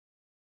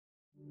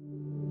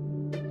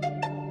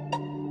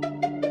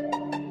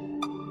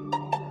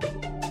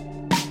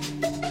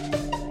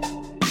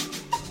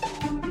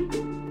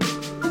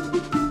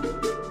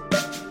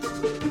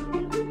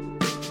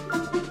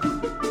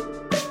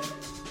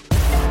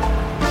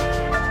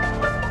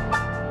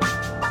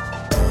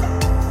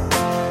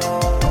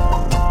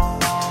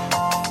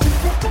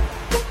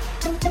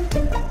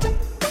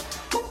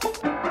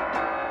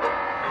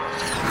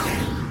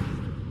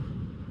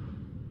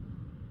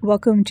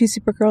Welcome to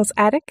Supergirl's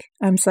Attic.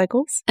 I'm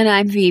Cycles. And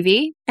I'm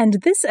Vivi. And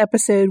this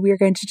episode, we are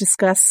going to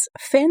discuss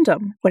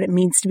fandom, what it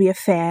means to be a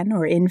fan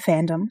or in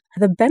fandom,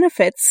 the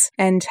benefits,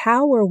 and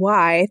how or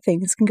why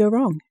things can go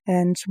wrong.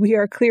 And we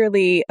are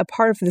clearly a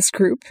part of this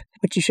group,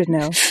 which you should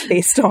know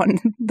based on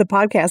the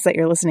podcast that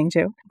you're listening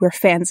to. We're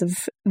fans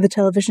of the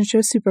television show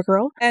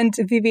Supergirl. And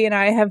Vivi and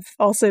I have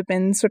also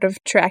been sort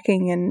of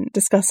tracking and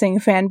discussing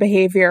fan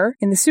behavior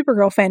in the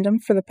Supergirl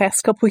fandom for the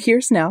past couple of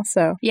years now.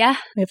 So yeah,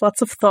 we have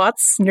lots of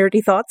thoughts,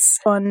 nerdy thoughts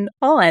on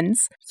all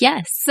ends.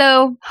 Yes.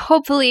 So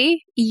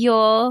hopefully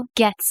you'll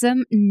get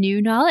some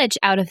new knowledge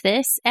out of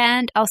this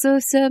and also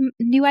some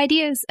new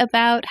ideas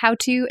about how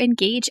to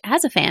engage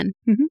as a fan.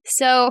 Mm-hmm.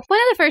 So one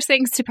of the first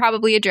things to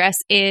probably address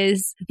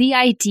is the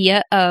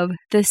idea of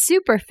the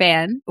super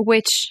fan,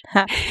 which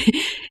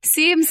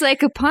seems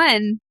like a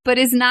pun, but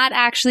is not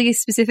actually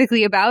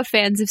specifically about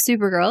fans of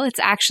Supergirl. It's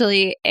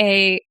actually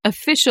a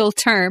official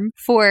term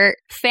for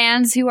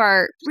fans who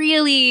are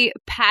really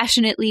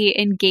passionately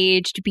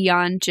engaged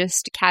beyond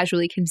just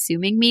casually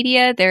consuming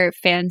media. They're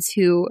fans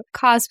who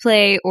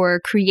cosplay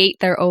or create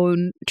their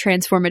own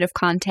transformative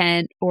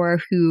content or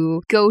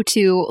who go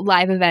to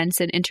live events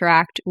and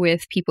interact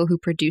with people who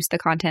produce the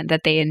content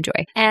that they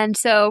enjoy. And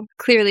so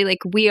clearly, like,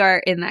 we are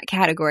in that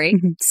category.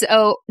 Mm-hmm.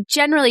 So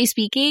generally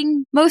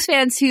speaking, most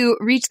fans who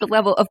reach the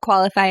level of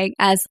qualifying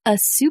as a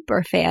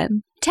super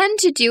fan tend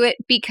to do it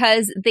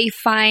because they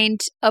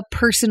find a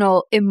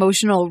personal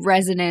emotional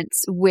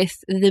resonance with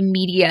the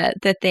media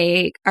that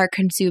they are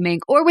consuming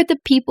or with the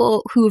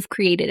people who have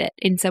created it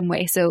in some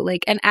way. So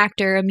like an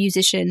actor, a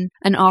musician,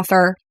 an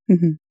author.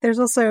 Mm-hmm. There's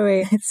also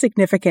a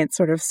significant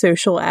sort of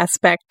social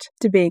aspect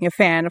to being a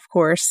fan, of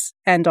course,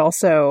 and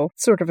also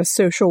sort of a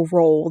social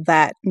role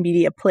that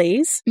media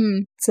plays.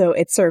 So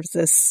it serves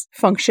this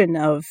function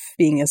of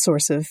being a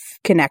source of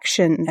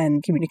connection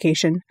and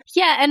communication.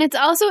 Yeah, and it's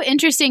also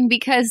interesting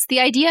because the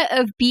idea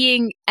of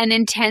being an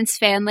intense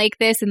fan like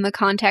this in the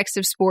context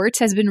of sports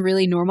has been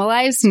really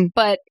normalized,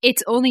 but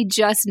it's only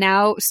just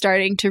now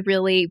starting to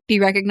really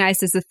be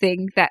recognized as a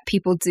thing that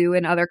people do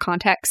in other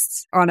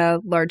contexts on a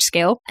large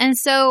scale. And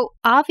so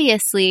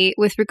obviously,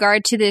 with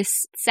regard to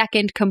this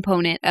second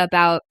component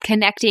about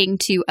connecting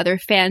to other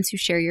fans who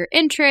share your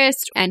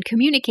interest and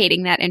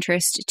communicating that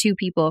interest to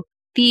people,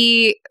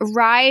 the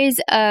rise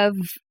of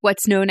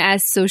what's known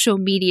as social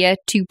media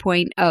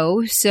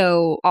 2.0,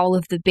 so all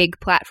of the big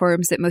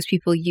platforms that most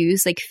people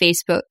use like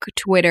Facebook,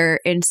 Twitter,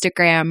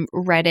 Instagram,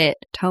 Reddit,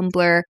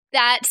 Tumblr,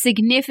 that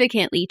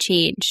significantly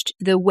changed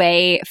the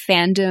way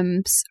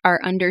fandoms are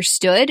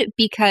understood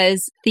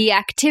because the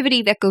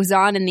activity that goes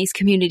on in these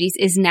communities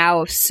is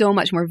now so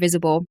much more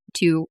visible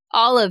to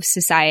all of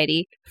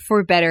society,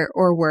 for better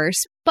or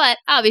worse. But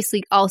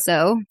obviously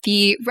also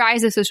the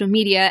rise of social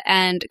media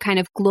and kind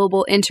of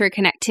global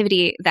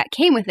interconnectivity that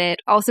came with it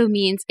also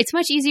means it's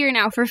much easier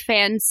now for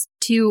fans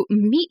to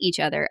meet each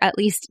other, at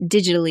least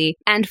digitally,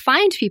 and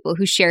find people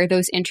who share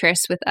those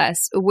interests with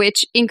us,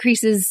 which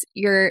increases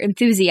your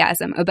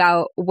enthusiasm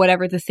about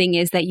whatever the thing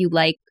is that you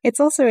like. It's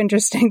also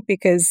interesting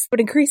because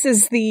it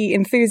increases the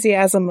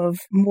enthusiasm of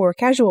more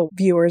casual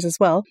viewers as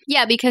well.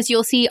 Yeah, because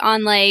you'll see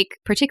on like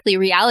particularly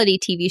reality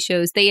TV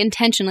shows, they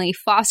intentionally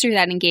foster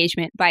that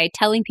engagement by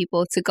telling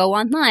people to go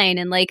online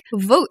and like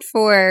vote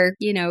for,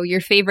 you know, your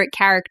favorite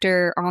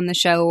character on the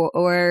show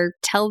or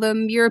tell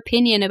them your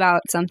opinion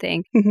about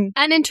something. Mm-hmm.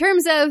 And in terms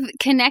of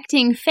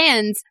connecting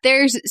fans,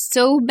 there's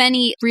so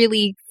many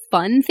really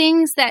fun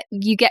things that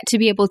you get to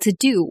be able to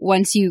do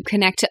once you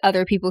connect to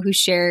other people who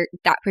share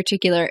that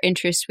particular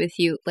interest with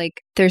you.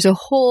 Like there's a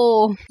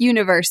whole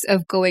universe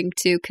of going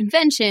to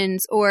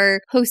conventions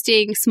or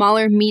hosting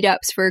smaller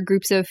meetups for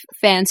groups of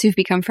fans who've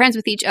become friends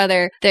with each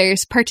other.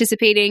 There's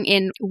participating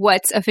in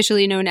what's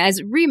officially known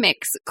as remix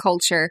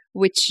culture,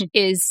 which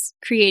is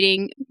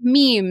creating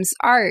memes,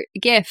 art,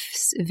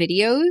 GIFs,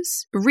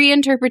 videos,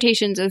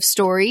 reinterpretations of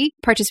story,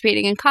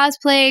 participating in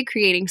cosplay,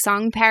 creating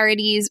song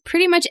parodies,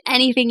 pretty much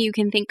anything you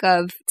can think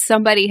of,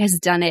 somebody has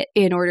done it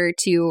in order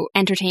to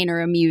entertain or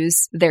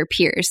amuse their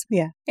peers.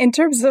 Yeah. In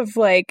terms of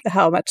like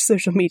how much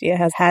social media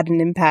has had an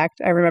impact,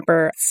 I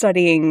remember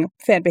studying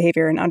fan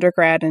behavior in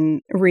undergrad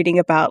and reading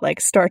about like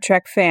Star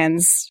Trek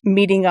fans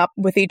meeting up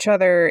with each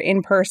other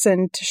in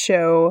person to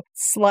show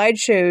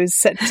slideshows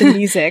set to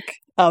music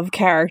of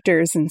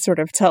characters and sort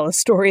of tell a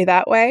story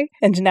that way.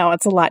 And now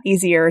it's a lot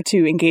easier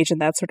to engage in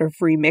that sort of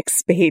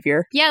remix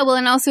behavior. Yeah, well,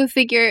 and also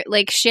figure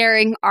like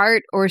sharing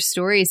art or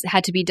stories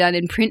had to be done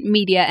in print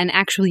media and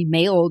actually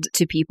mailed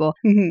to people.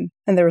 Mm-hmm.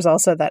 And there was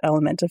also that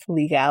element of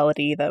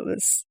legality that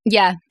was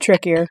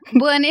trickier.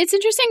 Well, and it's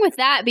interesting with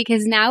that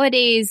because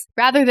nowadays,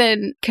 rather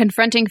than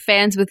confronting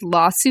fans with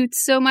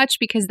lawsuits so much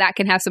because that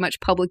can have so much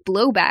public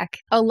blowback,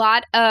 a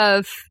lot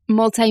of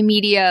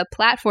multimedia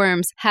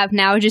platforms have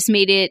now just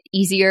made it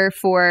easier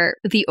for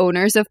the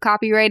owners of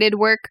copyrighted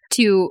work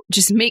to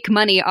just make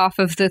money off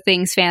of the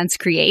things fans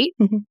create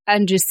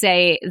and just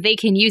say they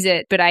can use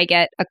it, but I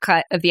get a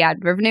cut of the ad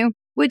revenue.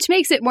 which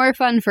makes it more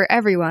fun for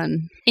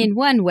everyone in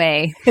one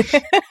way.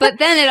 But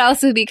then it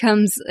also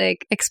becomes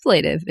like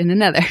exploitive in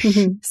another.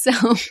 So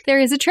there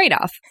is a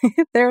trade-off.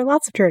 There are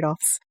lots of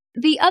trade-offs.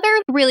 The other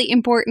really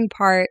important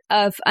part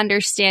of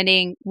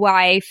understanding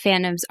why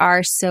fandoms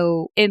are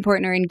so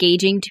important or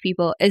engaging to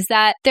people is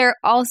that they're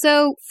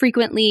also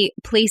frequently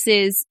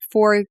places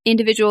for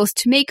individuals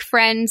to make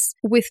friends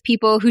with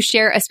people who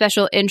share a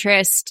special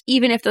interest,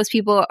 even if those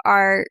people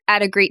are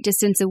at a great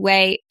distance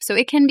away. So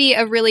it can be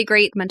a really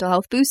great mental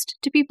health boost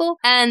to people.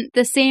 And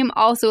the same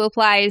also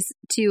applies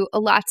to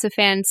lots of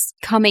fans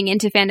coming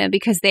into fandom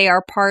because they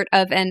are part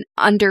of an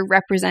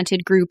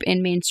underrepresented group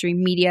in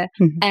mainstream media.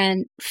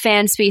 And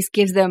fan space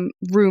gives them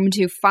room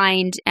to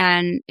find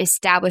and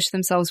establish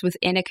themselves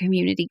within a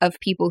community of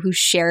people who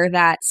share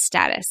that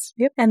status.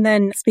 Yep. And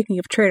then speaking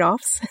of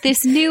trade-offs,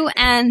 this new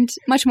and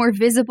much more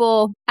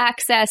visible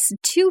access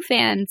to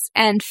fans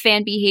and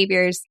fan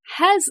behaviors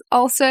has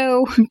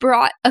also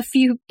brought a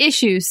few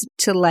issues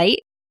to light.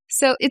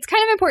 So it's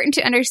kind of important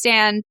to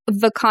understand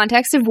the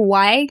context of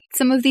why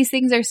some of these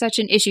things are such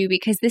an issue,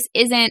 because this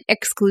isn't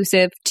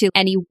exclusive to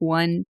any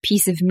one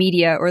piece of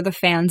media or the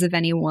fans of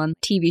any one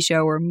TV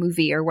show or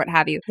movie or what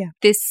have you. Yeah.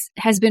 This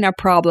has been a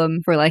problem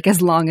for like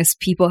as long as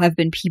people have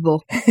been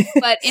people.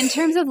 But in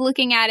terms of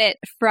looking at it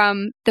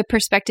from the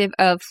perspective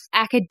of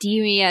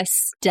academia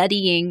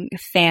studying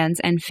fans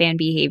and fan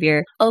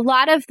behavior, a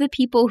lot of the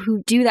people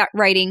who do that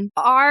writing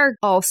are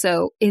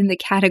also in the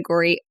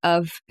category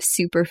of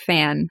super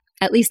fan.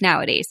 At least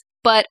nowadays.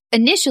 But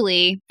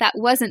initially, that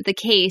wasn't the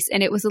case.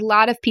 And it was a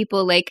lot of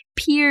people like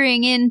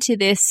peering into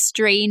this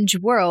strange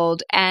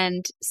world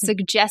and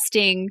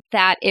suggesting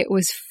that it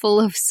was full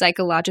of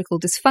psychological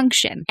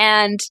dysfunction.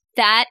 And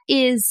that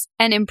is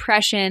an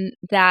impression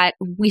that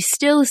we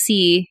still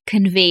see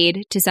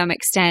conveyed to some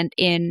extent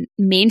in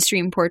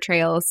mainstream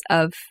portrayals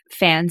of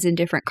fans in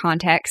different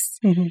contexts.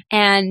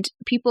 And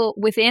people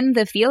within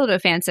the field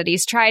of fan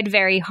studies tried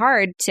very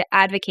hard to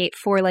advocate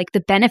for like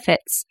the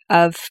benefits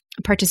of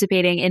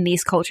participating in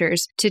these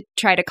cultures to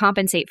try to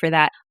compensate for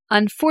that.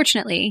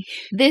 Unfortunately,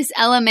 this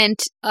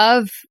element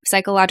of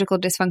psychological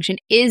dysfunction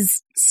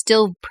is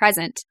still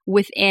present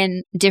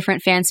within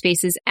different fan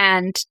spaces,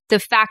 and the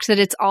fact that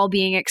it's all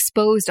being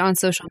exposed on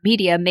social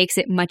media makes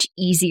it much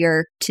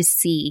easier to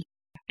see.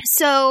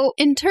 So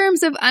in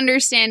terms of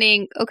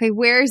understanding, okay,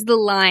 where's the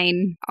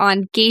line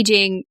on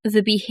gauging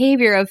the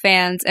behavior of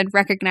fans and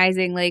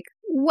recognizing like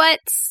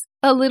what's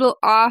a little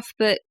off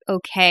but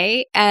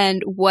okay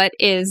and what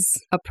is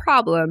a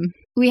problem,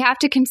 we have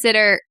to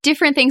consider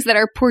different things that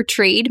are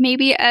portrayed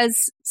maybe as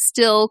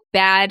still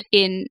bad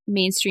in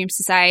mainstream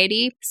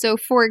society. So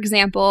for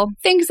example,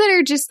 things that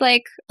are just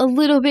like a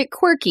little bit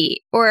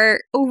quirky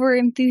or over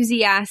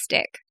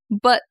enthusiastic,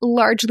 but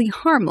largely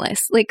harmless.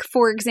 Like,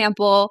 for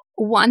example,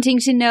 wanting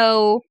to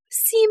know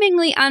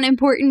seemingly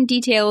unimportant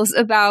details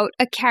about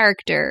a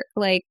character,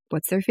 like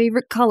what's their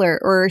favorite color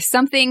or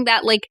something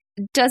that like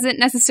doesn't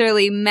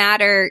necessarily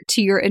matter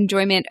to your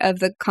enjoyment of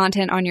the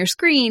content on your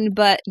screen,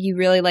 but you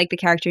really like the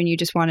character and you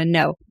just want to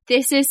know.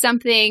 This is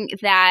something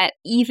that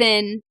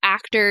even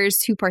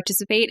actors who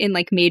participate in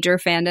like major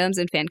fandoms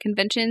and fan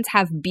conventions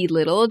have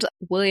belittled.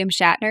 William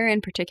Shatner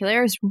in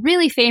particular has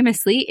really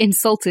famously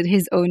insulted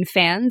his own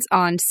fans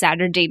on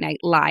Saturday Night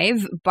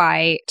Live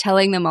by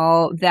telling them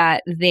all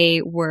that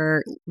they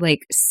were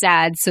like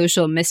sad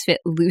social misfit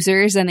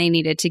losers and they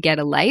needed to get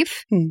a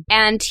life.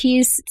 And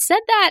he's said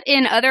that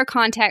in other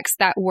contexts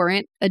that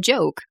weren't a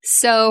joke.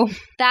 So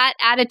that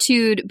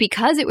attitude,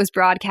 because it was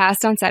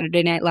broadcast on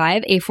Saturday Night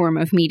Live, a form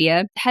of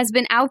media, has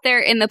been out there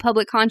in the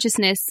public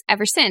consciousness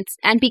ever since.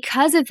 And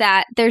because of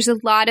that, there's a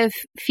lot of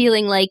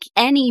feeling like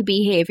any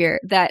behavior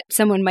that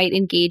someone might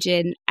engage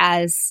in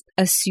as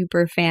a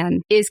super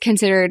fan is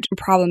considered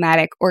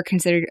problematic or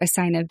considered a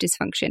sign of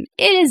dysfunction.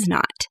 It is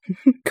not.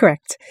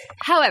 Correct.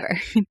 However,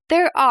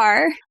 there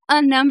are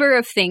a number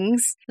of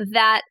things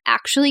that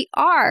actually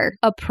are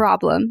a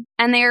problem.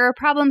 And they are a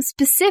problem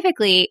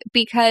specifically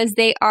because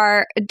they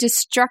are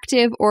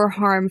destructive or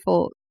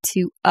harmful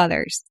to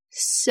others.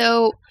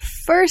 So,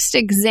 first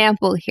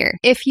example here,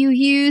 if you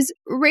use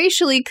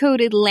racially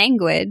coded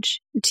language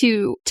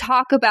to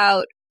talk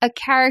about a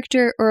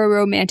character or a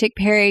romantic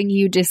pairing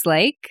you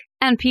dislike,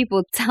 and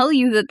people tell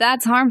you that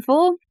that's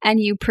harmful,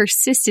 and you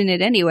persist in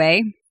it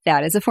anyway,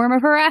 that is a form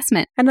of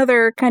harassment.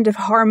 Another kind of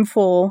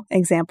harmful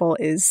example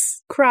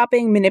is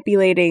cropping,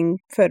 manipulating,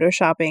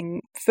 photoshopping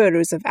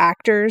photos of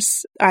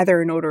actors,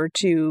 either in order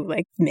to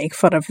like make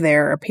fun of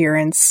their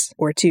appearance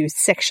or to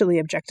sexually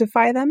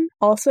objectify them.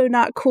 Also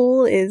not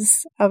cool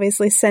is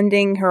obviously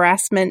sending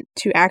harassment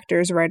to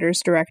actors,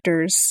 writers,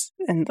 directors,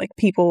 and like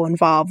people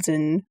involved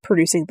in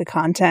producing the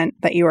content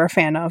that you are a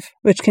fan of,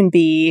 which can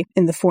be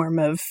in the form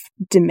of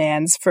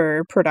demands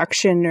for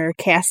production or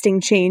casting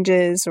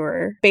changes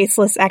or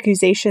baseless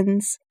accusations.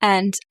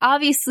 And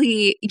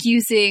obviously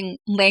using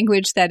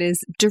language that is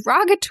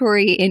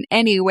derogatory in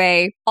any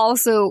way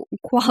also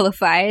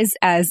qualifies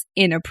as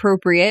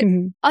inappropriate.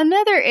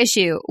 Another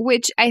issue,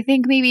 which I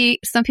think maybe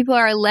some people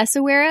are less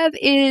aware of,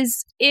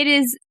 is it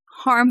is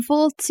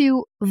harmful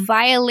to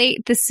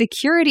violate the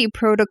security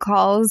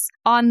protocols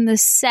on the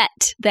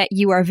set that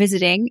you are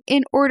visiting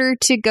in order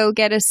to go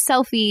get a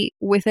selfie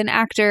with an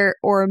actor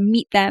or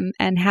meet them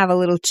and have a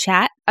little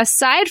chat.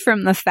 Aside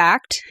from the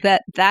fact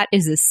that that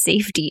is a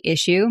safety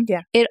issue,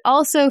 it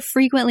also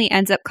frequently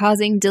ends up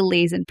causing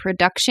delays in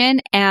production.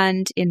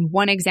 And in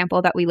one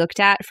example that we looked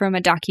at from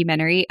a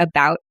documentary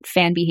about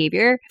fan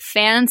behavior,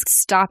 fans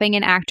stopping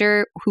an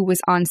actor who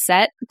was on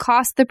set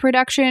cost the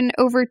production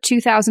over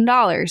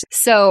 $2,000.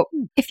 So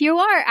if you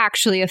are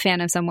actually a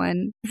fan of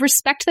someone,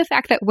 respect the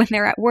fact that when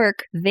they're at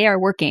work, they are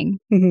working.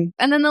 Mm-hmm.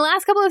 And then the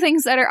last couple of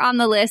things that are on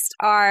the list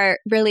are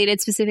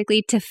related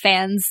specifically to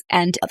fans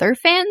and other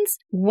fans.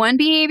 One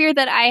behavior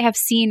that I have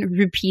seen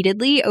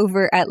repeatedly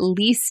over at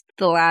least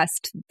the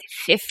last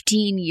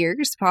 15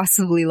 years,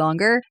 possibly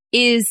longer,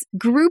 is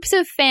groups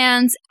of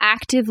fans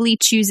actively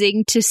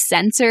choosing to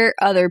censor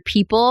other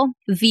people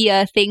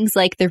via things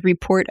like the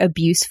report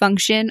abuse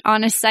function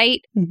on a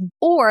site,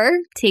 or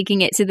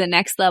taking it to the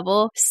next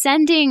level,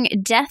 sending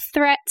death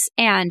threats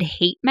and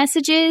hate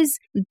messages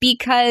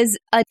because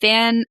a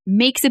fan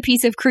makes a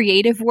piece of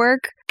creative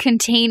work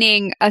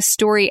containing a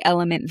story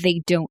element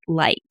they don't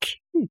like.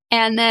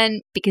 And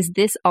then, because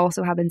this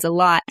also happens a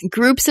lot,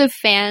 groups of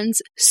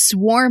fans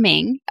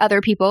swarming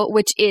other people,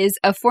 which is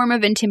a form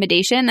of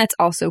intimidation that's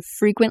also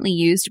frequently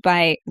used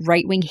by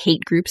right-wing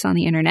hate groups on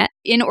the internet,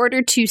 in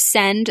order to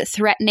send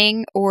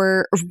threatening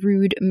or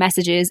rude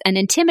messages and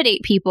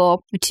intimidate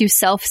people to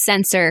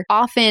self-censor,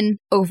 often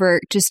over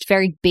just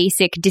very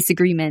basic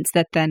disagreements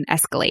that then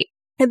escalate.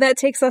 And that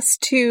takes us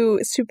to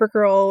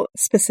Supergirl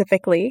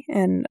specifically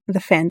and the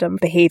fandom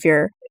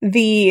behavior.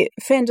 The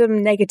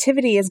fandom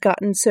negativity has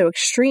gotten so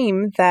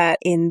extreme that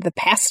in the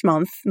past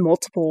month,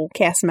 multiple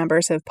cast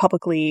members have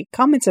publicly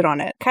commented on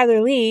it.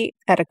 Chyler Leigh,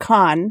 at a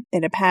con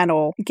in a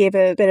panel, gave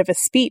a bit of a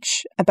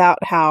speech about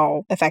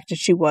how affected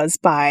she was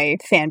by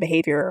fan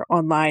behavior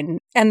online.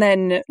 And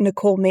then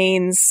Nicole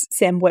Maines,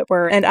 Sam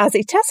Witwer, and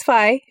Ozzy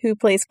Tesfaye, who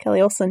plays Kelly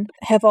Olsen,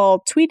 have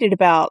all tweeted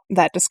about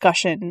that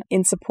discussion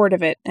in support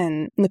of it.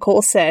 And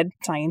Nicole said,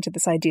 tying into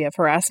this idea of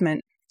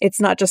harassment, it's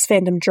not just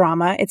fandom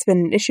drama. It's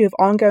been an issue of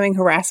ongoing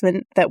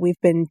harassment that we've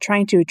been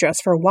trying to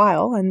address for a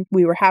while, and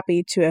we were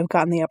happy to have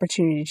gotten the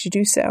opportunity to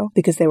do so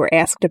because they were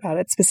asked about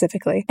it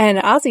specifically. And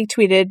Ozzy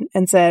tweeted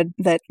and said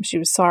that she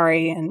was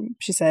sorry, and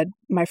she said,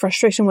 "My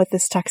frustration with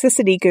this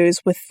toxicity goes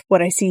with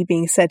what I see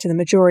being said to the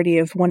majority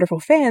of wonderful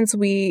fans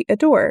we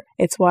adore.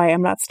 It's why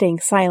I'm not staying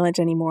silent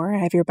anymore. I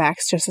have your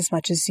backs just as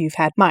much as you've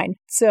had mine."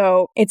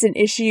 So it's an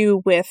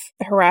issue with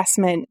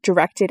harassment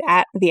directed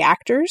at the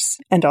actors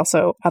and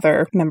also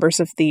other members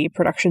of the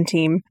production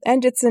team.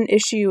 And it's an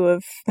issue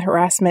of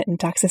harassment and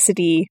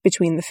toxicity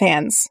between the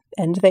fans.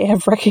 And they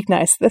have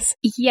recognized this.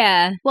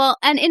 Yeah. Well,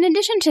 and in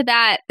addition to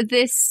that,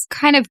 this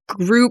kind of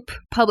group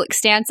public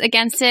stance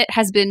against it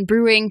has been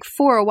brewing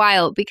for a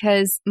while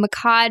because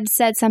Makad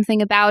said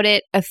something about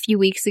it a few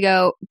weeks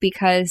ago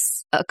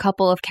because a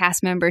couple of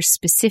cast members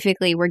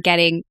specifically were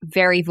getting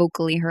very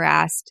vocally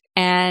harassed.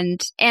 And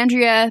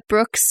Andrea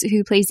Brooks,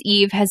 who plays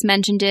Eve, has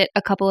mentioned it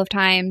a couple of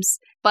times.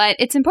 But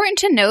it's important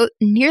to note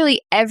nearly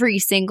every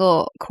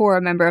single core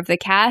member of the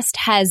cast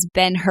has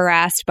been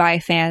harassed by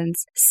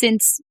fans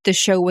since the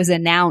show was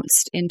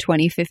announced in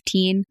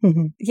 2015.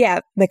 Mm-hmm. Yeah,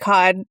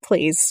 Makad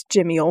plays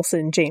Jimmy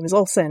Olsen, James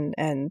Olsen,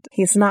 and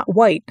he's not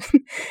white.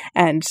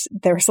 And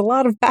there's a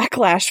lot of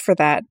backlash for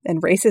that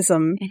and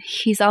racism. And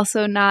he's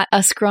also not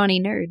a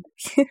scrawny nerd.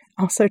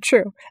 Also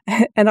true.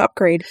 An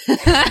upgrade.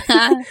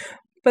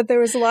 But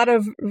there was a lot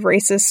of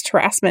racist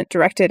harassment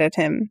directed at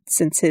him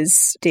since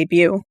his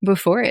debut.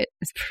 Before it.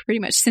 It's pretty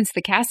much since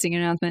the casting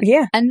announcement.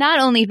 Yeah. And not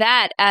only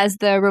that, as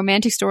the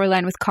romantic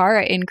storyline with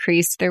Kara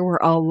increased, there were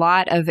a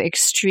lot of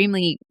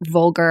extremely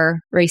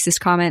vulgar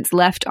racist comments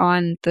left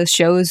on the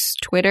show's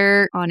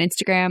Twitter, on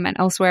Instagram, and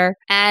elsewhere.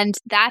 And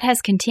that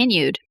has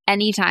continued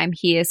anytime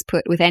he is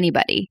put with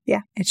anybody.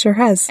 Yeah, it sure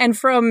has. And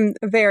from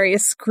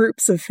various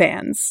groups of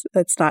fans.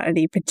 That's not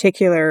any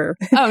particular...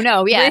 Oh,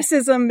 no, yeah.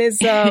 Racism is...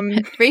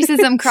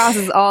 Racism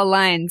crosses all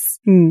lines.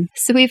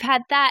 So we've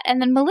had that.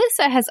 And then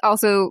Melissa has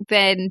also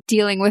been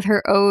dealing with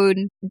her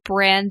own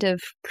brand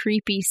of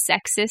creepy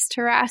sexist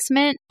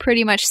harassment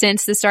pretty much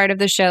since the start of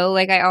the show.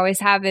 Like, I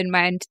always have in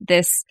mind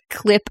this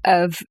clip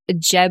of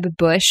Jeb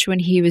Bush when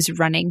he was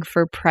running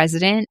for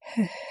president.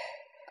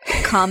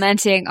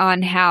 Commenting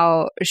on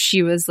how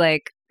she was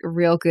like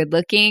real good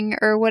looking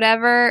or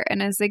whatever.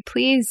 And I was like,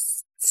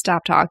 please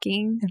stop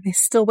talking. And I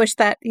still wish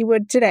that he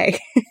would today.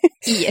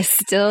 Yes,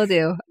 still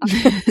do.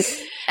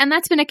 And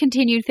that's been a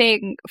continued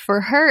thing for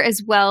her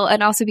as well.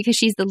 And also because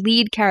she's the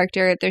lead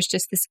character, there's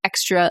just this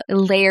extra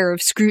layer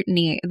of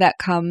scrutiny that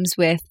comes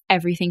with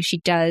everything she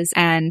does.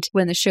 And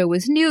when the show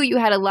was new, you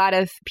had a lot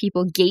of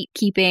people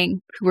gatekeeping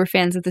who were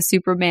fans of the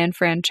Superman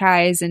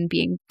franchise and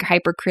being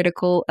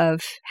hypercritical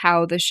of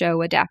how the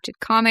show adapted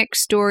comic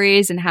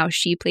stories and how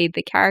she played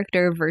the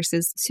character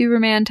versus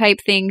Superman type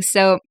things.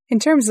 So in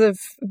terms of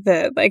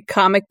the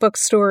comic book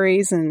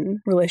stories in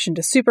relation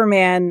to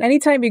Superman,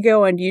 anytime you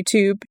go on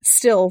YouTube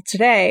still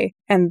today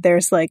and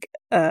there's like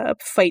a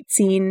fight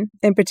scene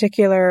in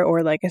particular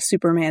or like a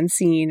Superman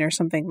scene or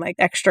something like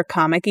extra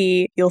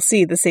comic-y, you'll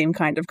see the same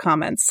kind of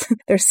comments.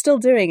 They're still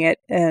doing it,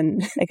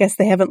 and I guess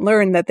they haven't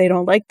learned that they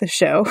don't like the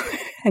show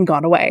and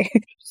gone away.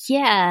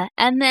 Yeah.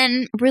 And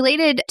then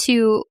related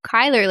to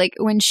Kyler, like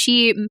when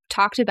she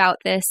talked about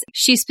this,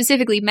 she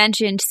specifically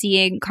mentioned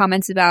seeing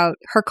comments about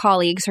her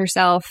colleagues,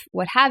 herself,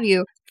 what have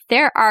you.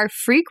 There are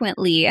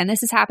frequently, and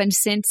this has happened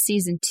since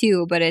season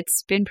 2, but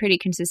it's been pretty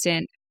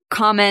consistent,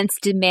 comments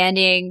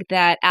demanding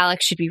that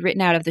Alex should be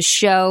written out of the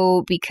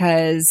show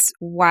because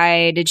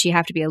why did she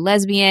have to be a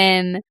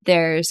lesbian?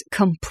 There's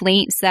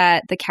complaints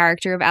that the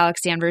character of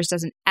Alex Danvers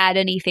doesn't add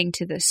anything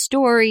to the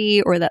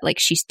story, or that like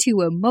she's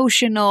too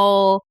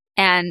emotional.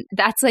 And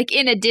that's like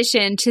in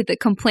addition to the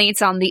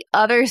complaints on the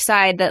other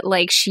side that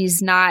like she's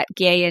not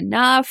gay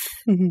enough.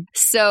 Mm-hmm.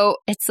 So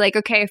it's like,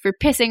 okay, if you're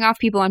pissing off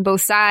people on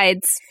both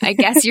sides, I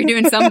guess you're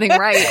doing something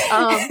right.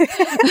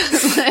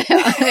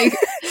 Like,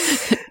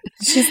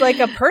 she's like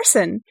a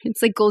person.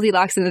 It's like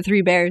Goldilocks and the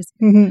Three Bears.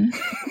 Mm-hmm.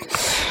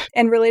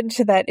 And related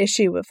to that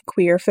issue of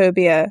queer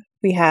phobia,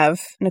 we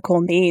have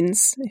Nicole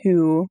Maines,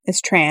 who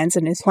is trans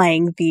and is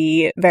playing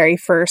the very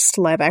first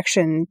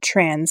live-action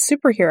trans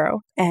superhero.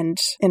 And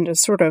in a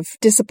sort of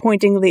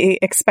disappointingly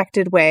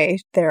expected way,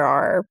 there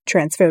are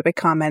transphobic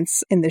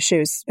comments in the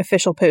show's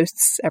official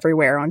posts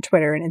everywhere on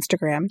Twitter and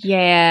Instagram.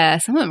 Yeah,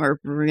 some of them are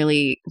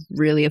really,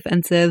 really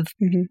offensive.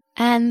 Mm-hmm.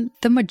 And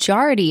the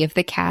majority of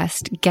the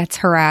cast gets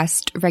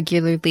harassed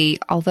regularly,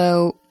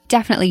 although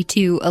definitely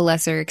to a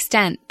lesser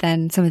extent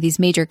than some of these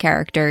major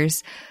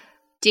characters.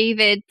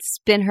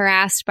 David's been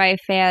harassed by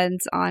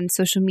fans on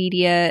social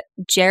media.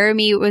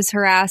 Jeremy was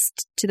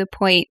harassed to the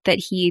point that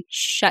he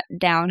shut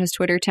down his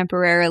Twitter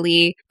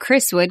temporarily.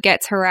 Chris Wood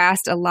gets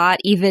harassed a lot,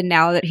 even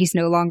now that he's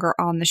no longer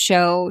on the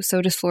show.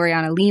 So does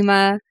Floriana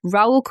Lima.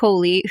 Raul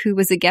Coley, who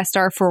was a guest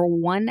star for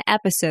one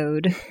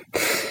episode,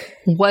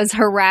 was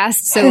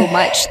harassed so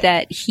much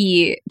that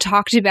he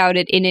talked about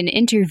it in an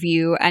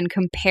interview and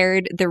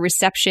compared the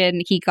reception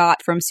he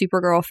got from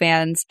Supergirl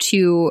fans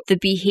to the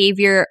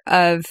behavior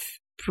of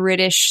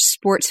British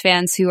sports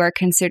fans who are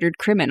considered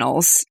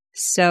criminals.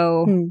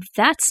 So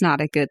that's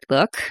not a good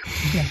look.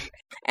 Yeah.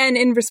 And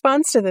in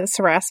response to this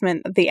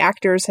harassment, the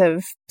actors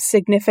have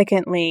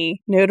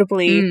significantly,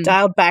 notably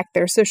dialed back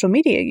their social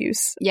media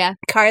use. Yeah.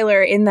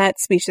 Kyler, in that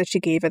speech that she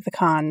gave at the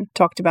con,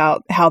 talked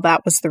about how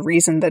that was the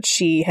reason that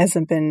she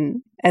hasn't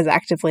been as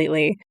active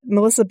lately.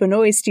 Melissa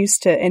Benoist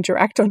used to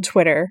interact on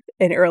Twitter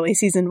in early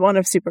season 1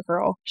 of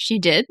Supergirl. She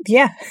did?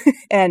 Yeah.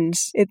 And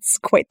it's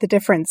quite the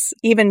difference,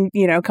 even,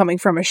 you know, coming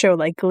from a show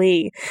like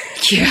Glee.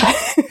 Yeah.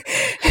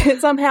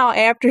 Somehow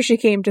after she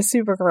came to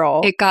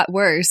Supergirl, it got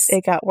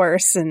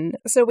worse. And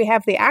so we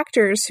have the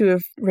actors who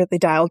have really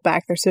dialed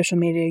back their social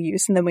media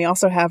use. And then we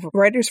also have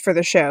writers for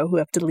the show who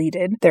have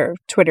deleted their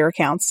Twitter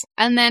accounts.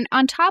 And then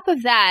on top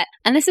of that,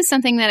 and this is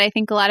something that I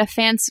think a lot of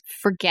fans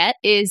forget,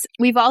 is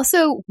we've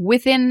also,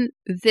 within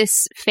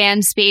this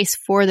fan space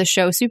for the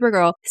show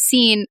Supergirl,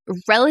 seen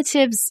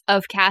relatives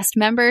of cast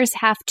members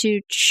have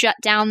to shut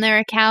down their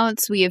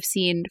accounts. We have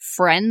seen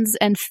friends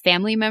and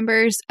family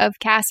members of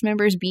cast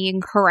members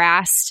being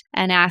harassed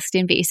and asked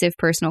invasive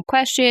personal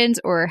questions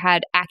or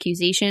had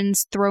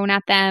accusations thrown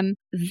at them.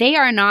 They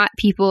are not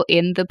people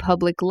in the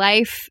public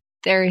life.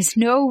 There is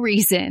no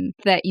reason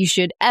that you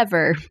should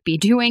ever be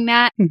doing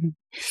that. Mm-hmm.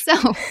 So,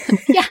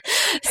 yeah.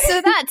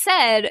 So that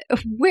said,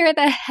 where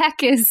the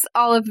heck is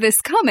all of this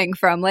coming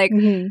from? Like,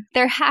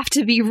 there have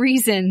to be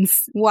reasons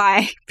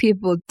why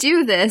people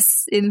do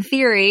this, in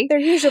theory. There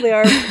usually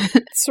are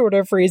sort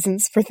of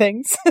reasons for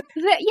things.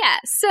 Yeah.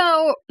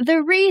 So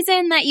the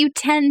reason that you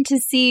tend to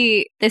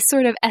see this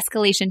sort of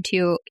escalation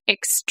to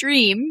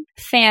extreme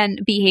fan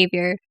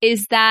behavior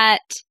is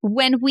that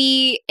when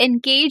we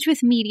engage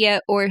with media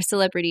or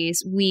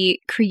celebrities, we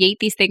create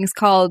these things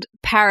called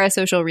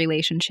parasocial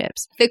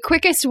relationships. The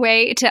quickest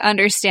way to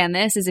understand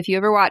this is if you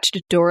ever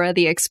watched Dora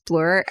the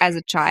Explorer as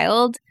a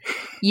child,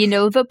 you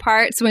know the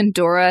parts when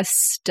Dora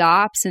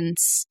stops and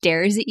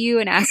stares at you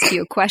and asks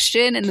you a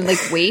question and then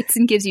like waits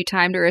and gives you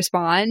time to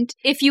respond.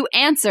 If you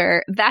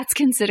answer, that's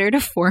considered a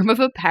form of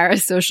a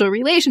parasocial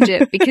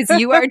relationship because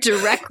you are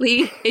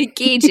directly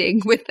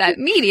engaging with that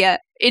media.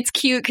 It's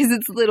cute because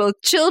it's little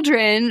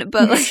children,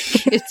 but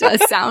like it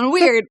does sound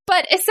weird.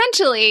 But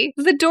essentially,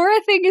 the Dora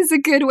thing is a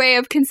good way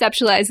of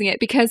conceptualizing it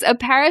because a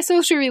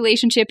parasocial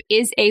relationship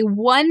is a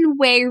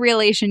one-way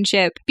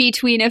relationship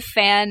between a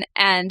fan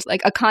and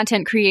like a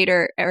content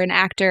creator or an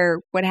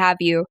actor, what have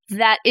you,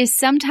 that is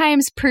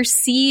sometimes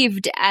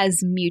perceived as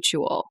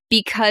mutual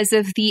because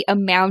of the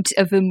amount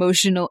of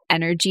emotional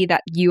energy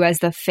that you as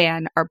the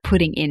fan are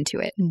putting into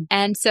it.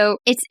 And so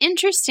it's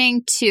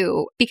interesting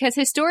too, because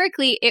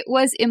historically it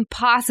was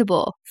impossible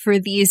for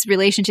these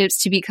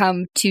relationships to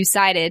become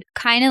two-sided.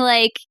 Kind of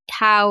like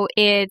how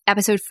in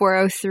episode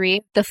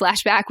 403, the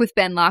flashback with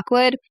Ben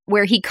Lockwood,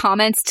 where he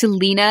comments to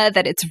Lena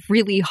that it's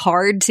really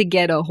hard to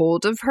get a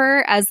hold of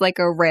her as like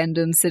a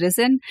random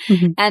citizen.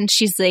 And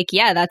she's like,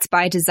 yeah, that's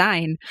by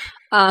design.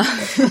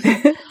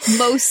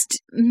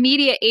 Most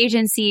media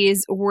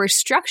agencies were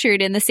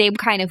structured in the same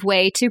kind of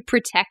way to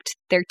protect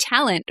their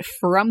talent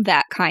from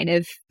that kind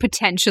of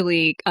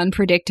potentially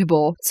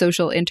unpredictable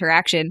social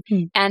interaction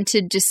and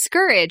to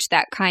discourage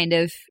that kind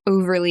of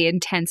overly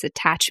intense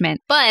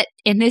attachment. But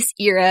in this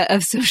era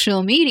of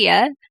social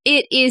media,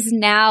 it is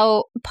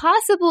now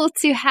possible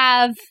to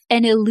have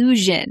an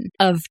illusion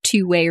of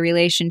two-way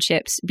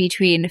relationships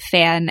between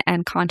fan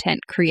and content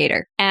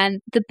creator.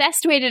 And the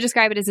best way to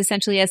describe it is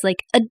essentially as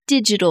like a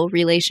digital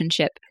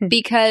relationship,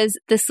 because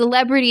the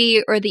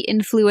celebrity or the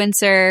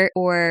influencer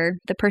or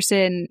the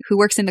person who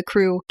works in the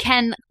crew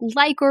can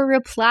like or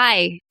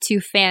reply to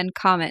fan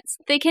comments.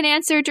 They can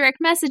answer direct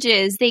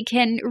messages. They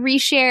can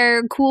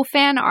reshare cool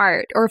fan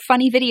art or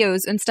funny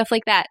videos and stuff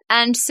like that.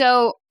 And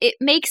so it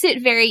makes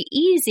it very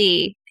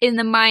easy in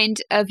the mind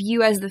of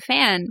you as the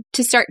fan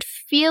to start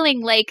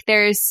feeling like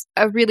there's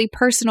a really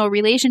personal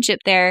relationship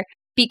there,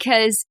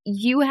 because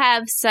you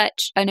have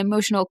such an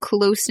emotional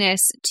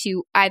closeness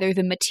to either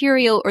the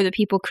material or the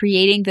people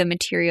creating the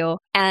material,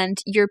 and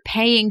you're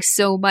paying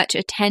so much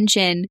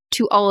attention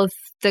to all of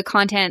the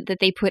content that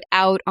they put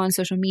out on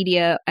social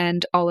media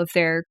and all of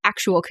their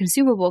actual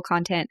consumable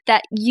content,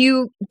 that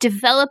you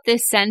develop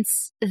this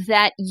sense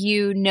that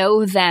you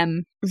know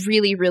them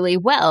really, really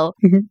well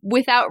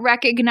without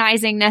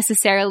recognizing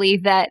necessarily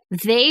that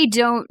they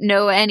don't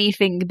know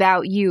anything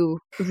about you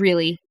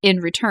really in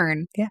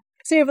return. Yeah.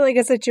 So you have like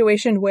a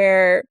situation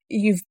where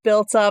you've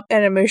built up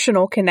an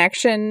emotional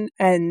connection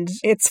and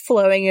it's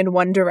flowing in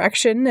one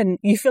direction and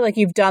you feel like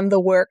you've done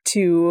the work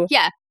to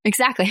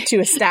exactly. to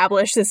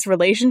establish this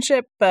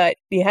relationship, but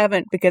you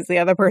haven't because the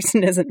other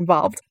person isn't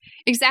involved.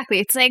 Exactly.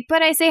 It's like,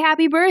 but I say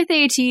happy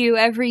birthday to you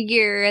every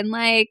year, and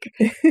like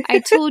I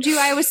told you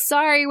I was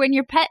sorry when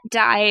your pet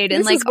died,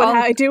 and this is what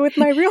I do with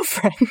my real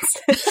friends.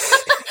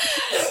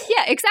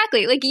 Yeah,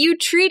 exactly. Like you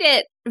treat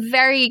it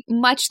very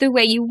much the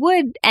way you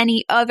would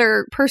any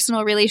other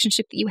personal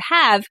relationship that you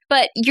have,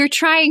 but you're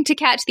trying to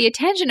catch the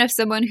attention of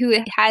someone who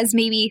has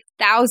maybe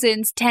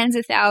thousands, tens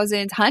of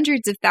thousands,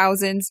 hundreds of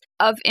thousands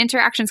of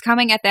interactions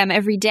coming at them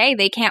every day.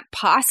 They can't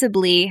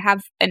possibly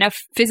have enough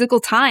physical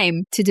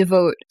time to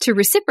devote to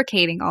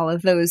reciprocating all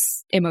of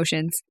those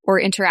emotions or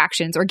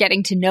interactions or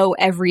getting to know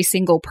every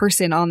single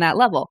person on that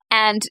level.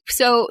 And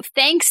so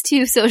thanks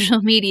to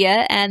social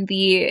media and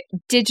the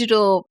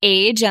digital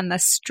age and the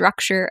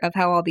structure of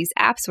how all these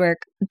apps work,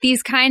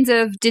 these kinds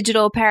of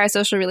digital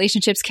parasocial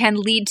relationships can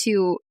lead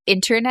to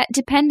internet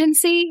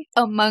dependency,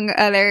 among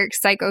other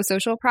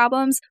psychosocial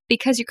problems,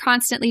 because you're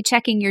constantly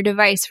checking your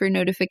device for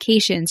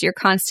notifications. You're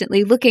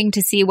constantly looking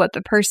to see what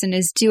the person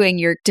is doing.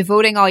 You're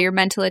devoting all your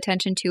mental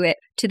attention to it,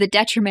 to the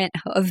detriment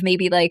of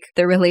maybe like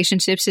the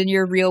relationships in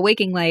your real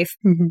waking life.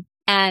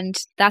 And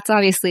that's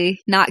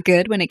obviously not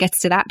good when it gets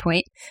to that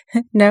point.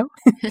 No.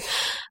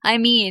 I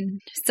mean,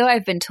 so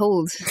I've been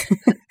told.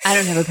 I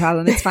don't have a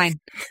problem. It's fine.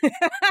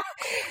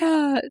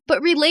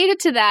 But related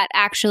to that,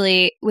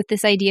 actually, with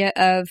this idea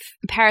of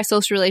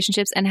parasocial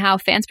relationships and how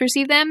fans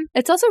perceive them,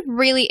 it's also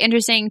really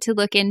interesting to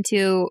look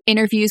into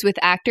interviews with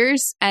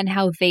actors and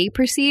how they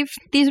perceive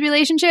these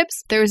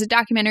relationships. There was a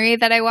documentary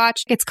that I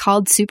watched. It's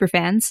called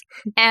Superfans.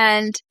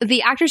 And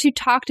the actors who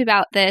talked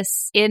about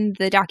this in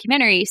the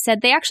documentary said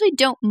they actually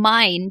don't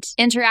mind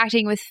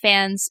interacting with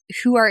fans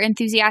who are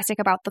enthusiastic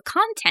about the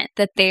content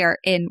that they are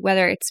in,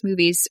 whether it's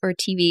movies or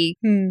TV,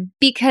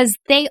 because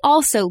they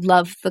also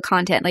love the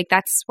content. Like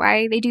that's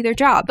why they do their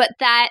job. But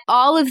that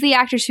all of the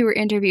actors who were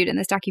interviewed in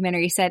this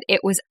documentary said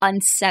it was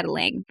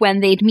unsettling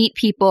when they'd meet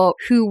people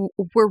who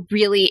were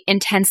really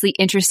intensely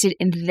interested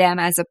in them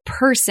as a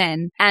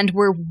person and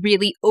were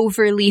really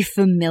overly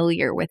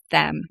familiar with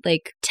them,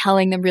 like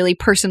telling them really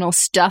personal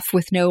stuff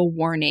with no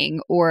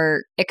warning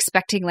or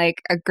expecting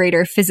like a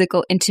greater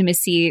physical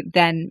intimacy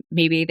than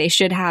maybe they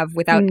should have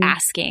without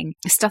asking.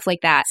 Stuff like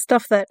that.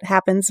 Stuff that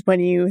happens when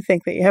you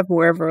think that you have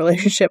more of a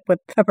relationship with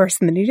a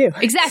person than you do.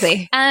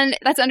 Exactly. And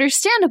that's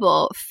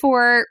understandable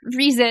for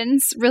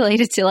reasons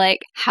related to like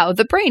how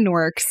the brain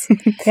works.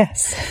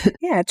 Yes.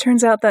 Yeah, it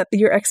turns out that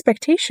your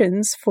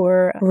expectations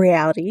for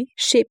reality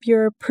shape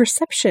your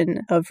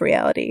perception of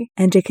reality,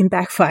 and it can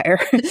backfire.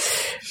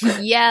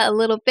 Yeah, a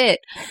little bit.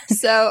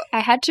 So I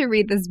had to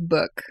read this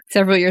book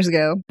several years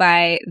ago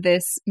by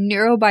this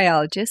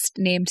neurobiologist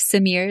named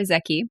Samir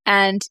Zeki,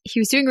 and he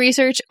was doing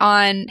research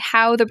on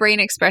how the brain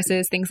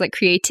expresses things like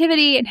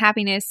creativity and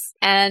happiness.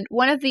 And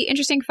one of the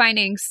interesting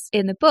findings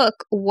in the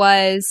book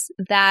was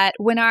that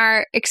when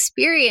our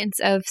experience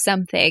of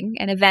something,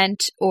 an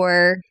event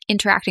or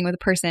interacting with a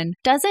person,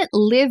 doesn't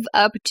live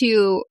up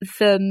to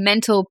the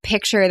mental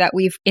picture that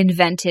we've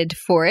invented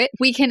for it,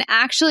 we can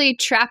actually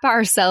trap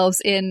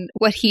ourselves in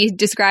what he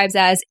describes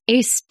as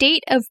a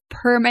state of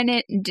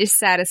permanent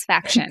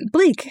dissatisfaction.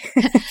 Bleak.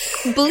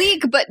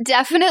 Bleak, but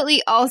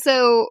definitely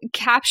also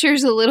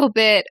captures a little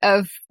bit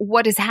of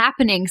what is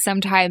happening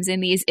sometimes in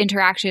these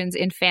interactions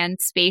in fan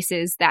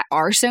spaces that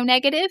are so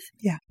negative.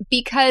 Yeah.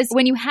 Because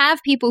when you have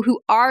people who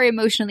are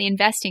emotionally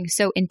investing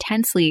so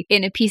intensely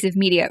in a piece of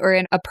media or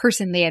in a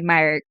person they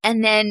admire.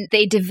 And then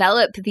they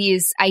develop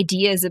these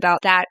ideas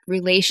about that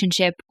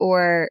relationship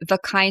or the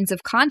kinds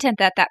of content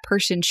that that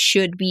person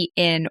should be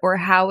in or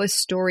how a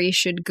story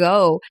should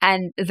go.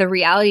 And the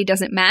reality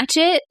doesn't match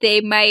it,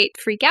 they might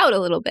freak out a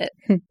little bit.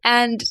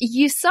 And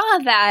you saw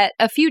that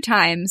a few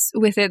times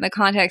within the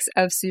context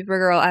of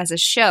Supergirl as a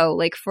show.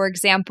 Like, for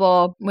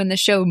example, when the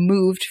show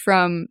moved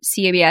from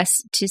CBS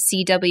to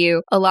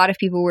CW, a lot of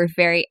people were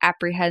very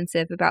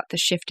apprehensive about the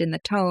shift in the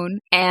tone.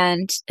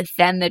 And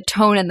then the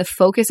tone and the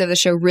focus of the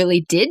show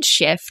really did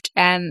shift,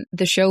 and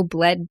the show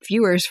bled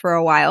viewers for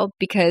a while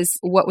because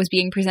what was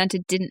being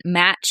presented didn't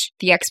match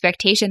the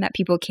expectation that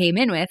people came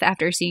in with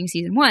after seeing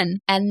season 1.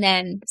 And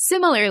then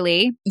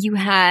similarly, you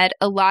had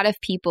a lot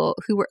of people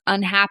who were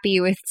unhappy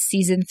with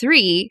season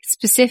 3,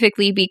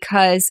 specifically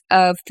because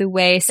of the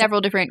way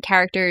several different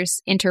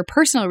characters'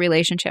 interpersonal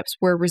relationships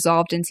were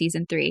resolved in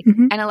season 3.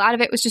 And a lot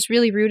of it was just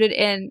really rooted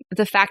in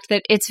the fact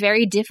that it's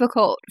very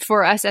difficult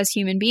for us as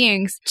human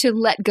beings to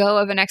let go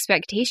of an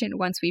expectation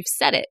once we've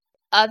set it.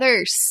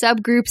 Other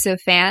subgroups of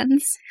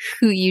fans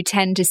who you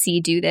tend to see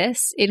do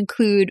this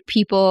include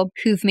people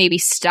who've maybe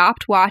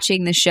stopped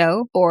watching the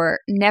show or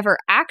never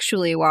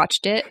actually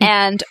watched it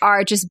and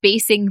are just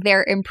basing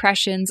their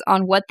impressions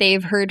on what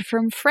they've heard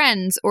from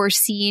friends or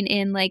seen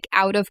in like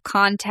out of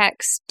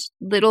context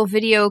little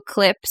video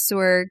clips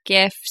or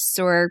GIFs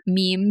or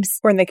memes.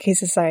 Or in the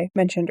cases I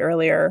mentioned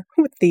earlier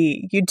with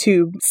the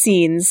YouTube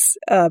scenes,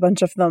 a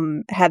bunch of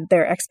them had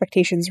their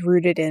expectations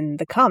rooted in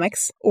the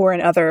comics or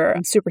in other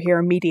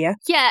superhero media.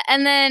 Yeah,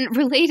 and then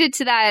related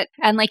to that,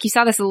 and like you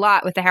saw this a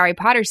lot with the Harry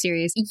Potter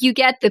series, you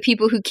get the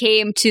people who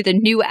came to the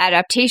new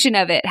adaptation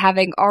of it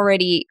having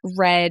already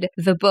read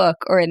the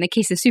book, or in the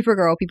case of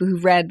Supergirl, people who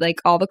read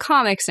like all the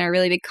comics and are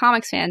really big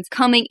comics fans,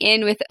 coming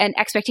in with an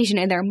expectation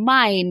in their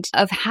mind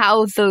of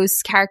how those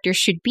characters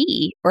should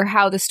be or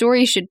how the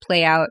story should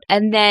play out,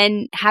 and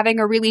then having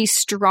a really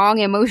strong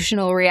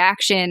emotional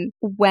reaction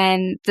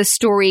when the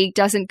story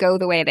doesn't go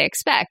the way they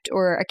expect,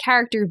 or a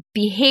character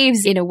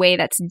behaves in a way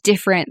that's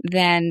different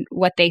than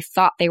what they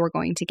thought they were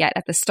going to get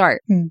at the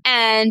start.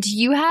 And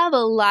you have a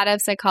lot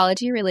of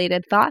psychology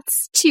related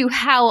thoughts to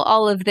how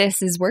all of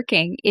this is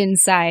working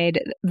inside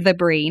the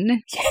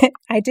brain.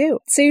 I do.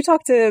 So you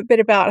talked a bit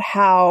about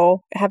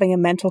how having a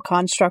mental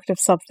construct of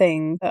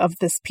something, of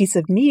this piece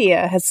of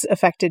media, has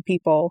affected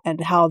people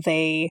and how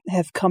they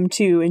have come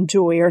to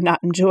enjoy or not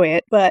enjoy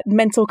it. But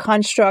mental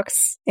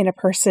constructs in a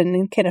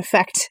person can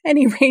affect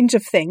any range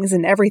of things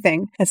and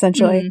everything,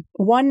 essentially.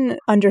 One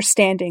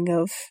understanding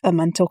of a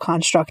mental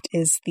construct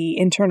is the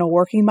internal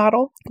working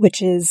model,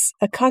 which is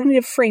a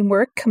cognitive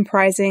framework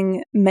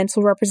comprising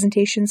mental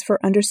representations for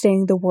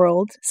understanding the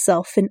world,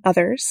 self, and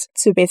others.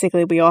 So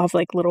basically, we all have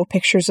like little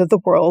pictures of the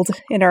world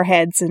in our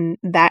heads, and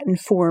that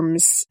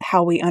informs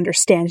how we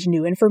understand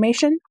new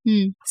information.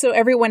 So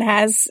everyone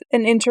has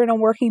an internal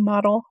working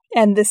model.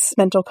 And this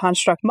mental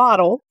construct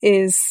model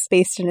is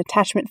based in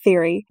attachment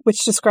theory,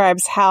 which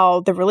describes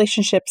how the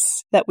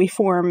relationships that we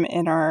form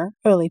in our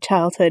early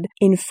childhood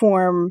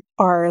inform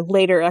our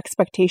later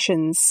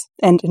expectations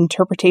and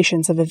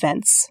interpretations of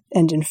events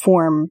and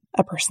inform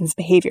a person's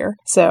behavior.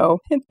 So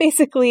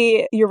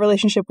basically, your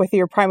relationship with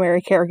your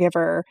primary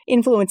caregiver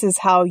influences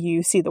how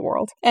you see the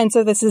world. And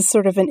so this is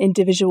sort of an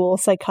individual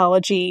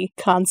psychology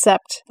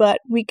concept, but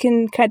we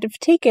can kind of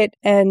take it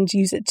and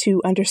use it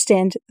to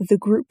understand the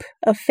group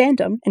of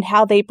fandom and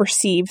how they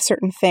perceive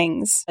certain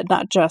things,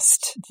 not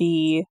just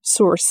the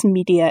source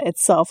media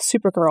itself,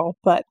 Supergirl,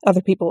 but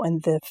other people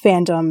in the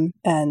fandom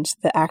and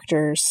the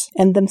actors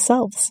and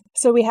themselves.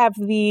 So we have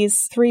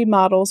these three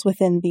models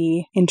within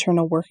the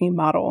internal working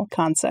model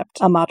concept.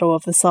 A model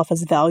of the self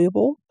as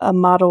valuable, a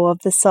model of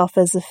the self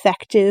as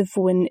effective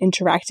when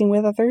interacting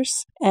with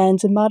others,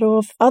 and a model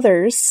of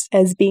others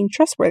as being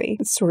trustworthy.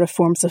 It sort of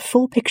forms a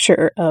full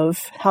picture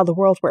of how the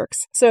world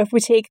works. So if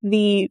we take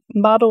the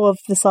model of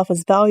the self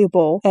as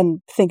valuable and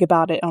think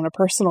about it on a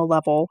personal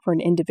level for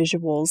an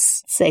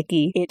individual's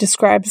psyche, it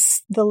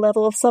describes the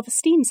level of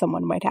self-esteem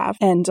someone might have.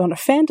 And on a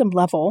fandom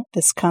level,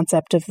 this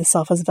concept of the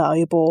self as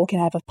valuable can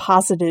have a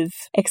positive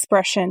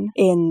expression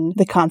in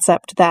the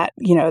concept that,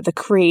 you know, the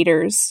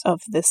creators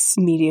of this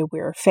media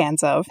we're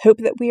fans of hope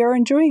that we are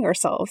enjoying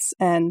ourselves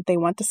and they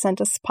want to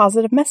send us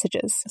positive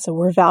messages. So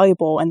we're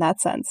valuable in that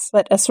sense.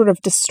 But a sort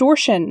of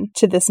distortion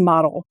to this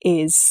model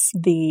is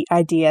the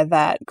idea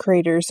that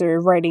creators are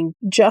writing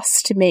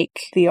just to make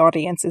the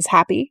audiences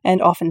happy,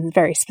 and often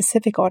very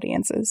specific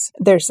audiences.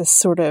 There's this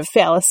sort of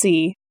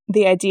fallacy,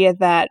 the idea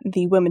that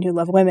the Women Who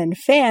Love Women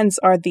fans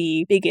are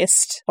the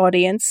biggest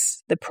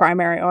audience, the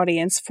primary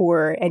audience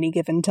for any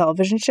given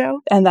television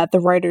show, and that the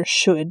writers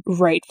should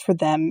write for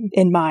them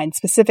in mind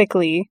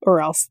specifically,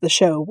 or else the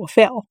show will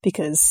fail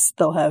because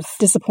they'll have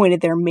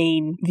disappointed their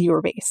main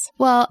viewer base.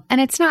 Well, and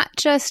it's not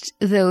just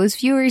those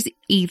viewers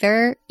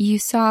either. You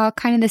saw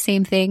kind of the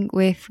same thing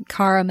with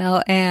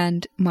Caramel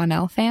and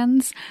Mon-El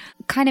fans,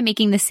 kind of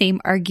making the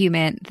same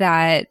argument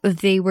that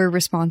they were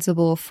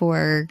responsible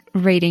for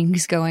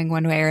ratings going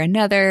one way or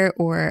another,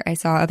 or I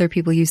saw other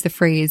people use the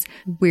phrase,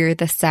 we're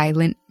the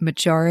silent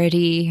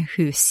majority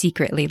who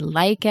secretly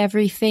like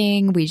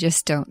everything. We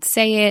just don't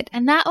say it.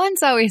 And that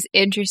one's always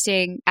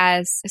interesting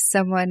as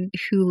someone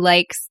who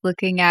likes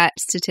looking at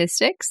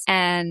statistics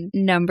and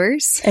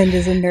numbers. And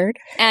is a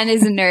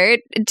nerd.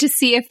 To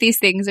see if these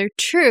things are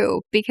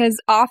true, because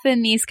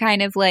often these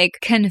kind of like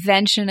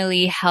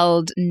conventionally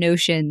held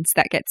notions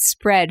that get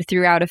spread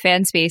throughout a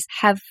fan space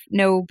have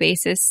no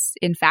basis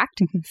in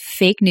fact.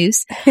 Fake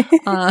news.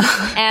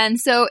 And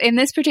so in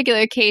this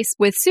particular case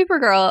with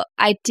Supergirl,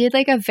 I did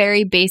like a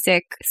very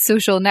basic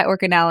social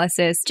network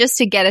analysis just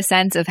to get a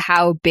sense of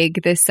how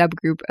big this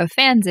subgroup of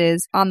fans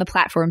is on the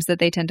platforms that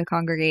they tend to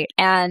congregate.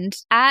 And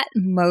at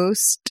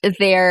most,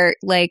 they're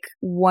like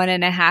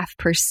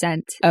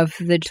 1.5% of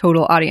the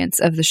total audience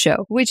of the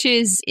show, which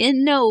is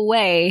in no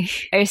way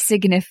a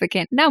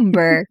significant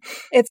number.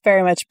 It's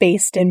very much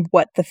based in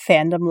what the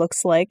fandom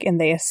looks like, and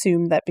they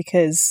assume that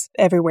because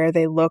everywhere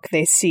they look,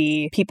 they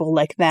see people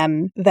like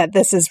them, that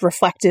this is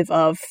reflective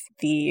of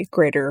the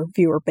greater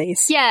viewer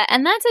base. Yeah,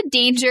 and that's a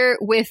danger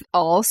with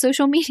all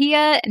social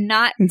media,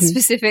 not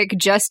specific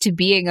just to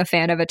being a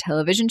fan of a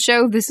television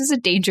show. This is a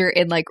danger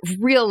in like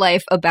real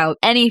life about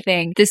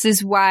anything. This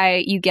is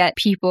why you get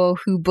people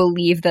who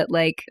believe that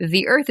like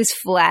the earth is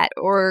flat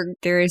or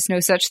there is no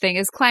such thing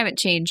as climate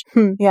change.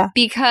 Yeah.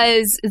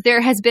 Because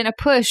there has been a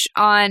push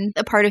on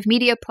the part of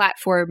media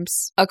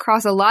platforms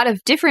across a lot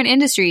of different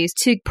industries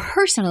to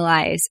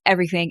personalize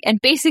everything and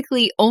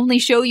basically only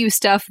show you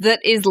stuff that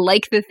is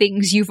like the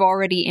things you've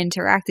already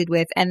interacted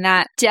with. And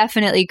that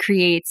definitely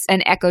creates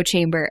an echo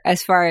chamber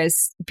as far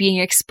as being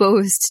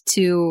exposed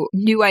to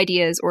new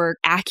ideas or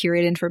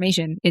accurate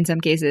information in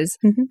some cases.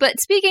 But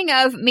speaking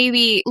of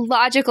maybe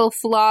logical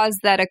flaws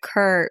that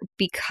occur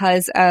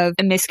because of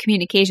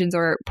miscommunications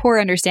or poor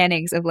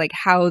understandings of like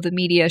how the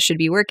media should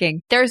be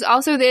working, there's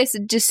also this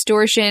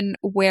distortion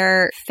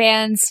where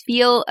fans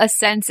feel a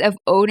sense of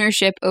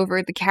ownership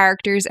over the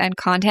characters and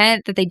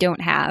content that they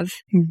don't have.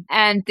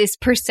 And this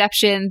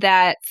perception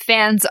that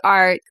fans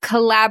are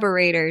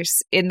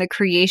collaborators in the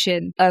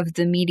creation of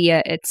the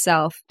media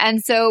itself.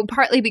 And so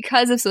partly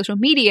because of social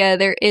media,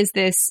 there is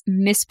this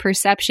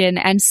misperception,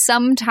 and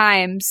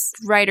sometimes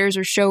writers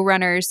or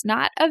showrunners,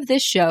 not of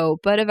this show,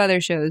 but of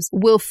other shows,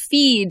 will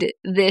feed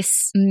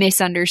this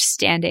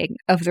misunderstanding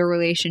of the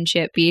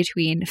relationship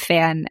between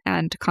fan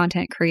and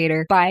content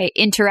creator by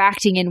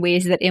interacting in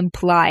ways that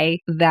imply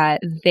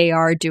that they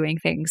are doing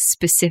things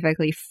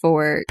specifically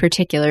for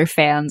particular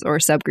fans or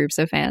subgroups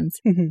of fans.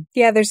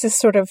 Yeah, there's this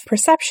sort of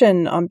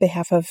perception on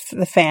behalf of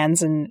the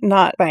fans, and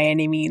not by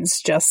any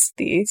means just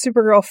the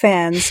Supergirl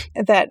fans,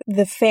 that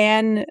the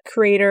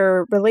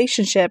fan-creator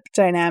relationship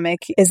dynamic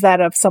is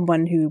that of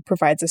someone who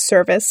provides a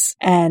service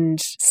and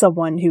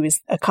someone who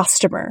is a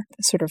customer.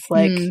 Sort of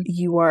like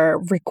you are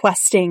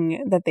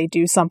requesting that they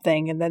do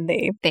something and then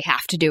they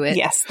have to do it.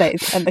 Yes,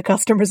 and the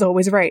customer's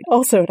always right.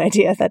 Also an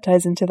idea that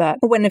ties into that.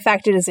 When in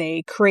fact it is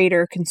a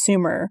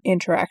creator-consumer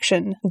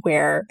interaction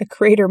where a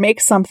creator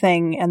makes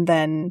something and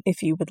then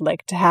if you would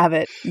like to have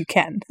it, you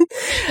can.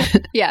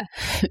 Yeah.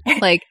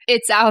 Like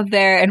it's out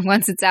there, and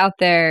once it's out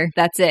there,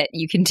 that's it.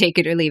 You can take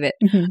it or leave it.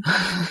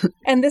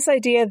 And this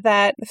idea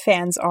that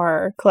fans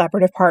are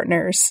collaborative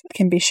partners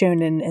can be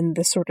shown in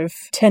the sort of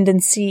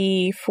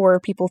tendency for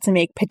people to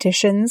make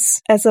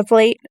petitions as of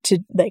late to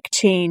like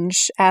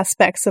change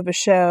aspects of a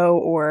show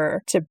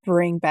or to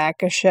bring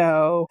back a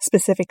show.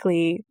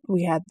 Specifically,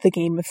 we had the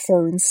Game of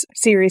Thrones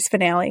series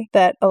finale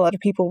that a lot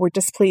of people were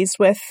displeased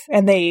with,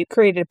 and they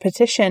created a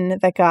petition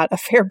that got a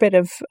fair bit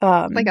of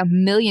like 1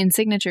 million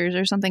signatures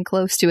or something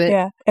close to it.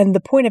 Yeah. And the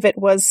point of it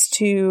was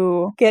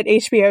to get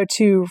HBO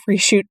to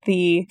reshoot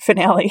the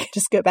finale.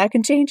 Just go back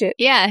and change it.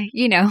 Yeah,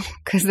 you know,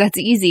 because that's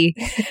easy.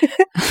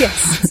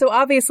 Yes. So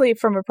obviously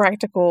from a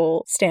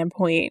practical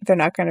standpoint, they're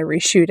not going to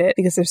reshoot it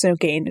because there's no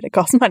gain and it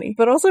costs money.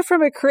 But also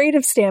from a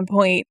creative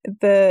standpoint,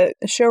 the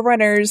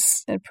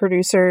showrunners and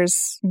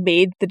producers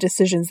made the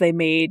decisions they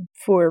made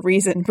for a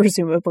reason,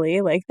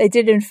 presumably. Like they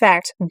did in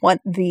fact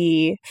want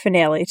the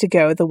finale to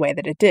go the way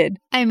that it did.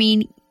 I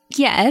mean,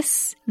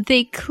 yes,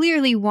 they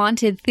clearly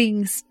wanted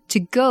things to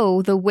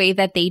go the way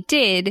that they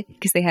did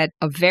because they had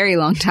a very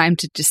long time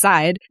to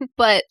decide.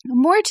 But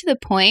more to the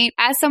point,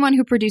 as someone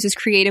who produces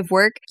creative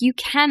work, you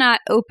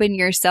cannot open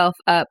yourself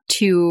up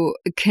to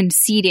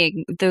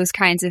conceding those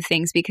kinds of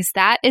things because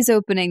that is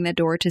opening the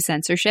door to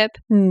censorship.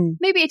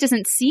 Maybe it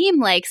doesn't seem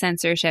like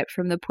censorship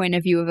from the point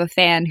of view of a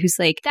fan who's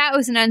like, that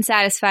was an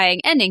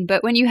unsatisfying ending.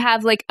 But when you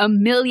have like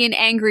 1 million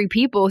angry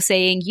people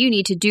saying you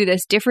need to do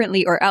this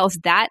differently or else,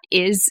 that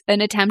is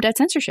an attempt at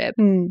censorship.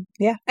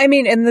 Yeah. I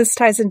mean, and this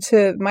ties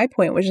into my my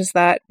point, which is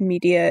that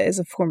media is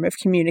a form of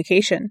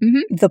communication.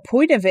 Mm-hmm. The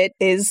point of it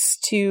is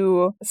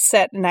to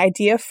set an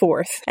idea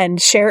forth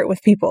and share it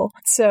with people.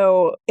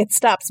 So it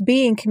stops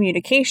being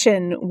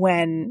communication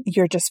when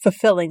you're just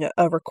fulfilling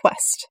a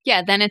request.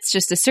 Yeah, then it's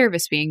just a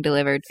service being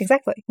delivered.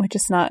 Exactly, which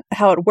is not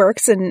how it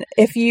works. And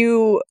if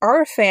you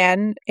are a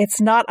fan, it's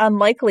not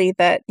unlikely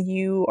that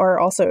you are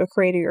also a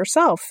creator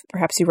yourself.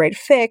 Perhaps you write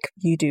fic,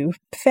 you do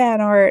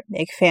fan art,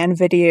 make fan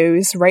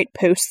videos, write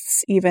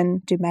posts,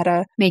 even do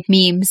meta. Make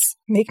memes.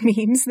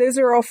 Those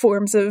are all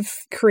forms of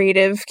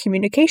creative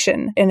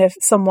communication. And if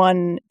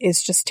someone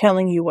is just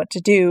telling you what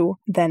to do,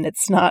 then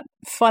it's not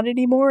fun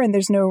anymore and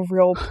there's no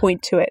real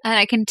point to it. And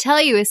I can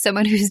tell you, as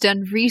someone who's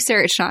done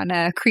research on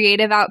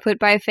creative output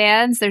by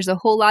fans, there's a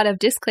whole lot of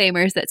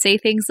disclaimers that say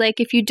things like,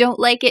 if you don't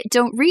like it,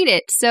 don't read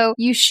it. So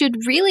you should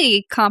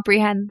really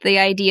comprehend the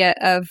idea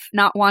of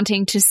not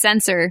wanting to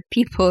censor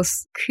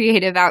people's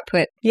creative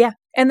output. Yeah.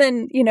 And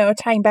then,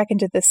 tying back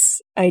into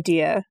this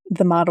idea,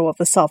 the model of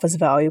the self is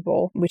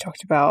valuable. We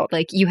talked about...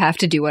 Like, you have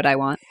to do what I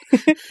want.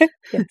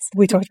 Yes.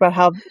 We talked about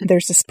how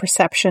there's this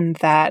perception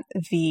that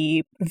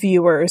the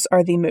viewers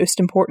are the most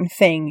important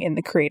thing in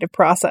the creative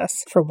process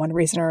for one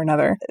reason or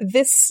another.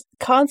 This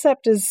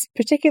concept is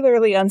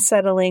particularly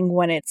unsettling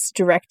when it's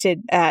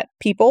directed at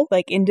people,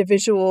 like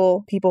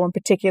individual people, and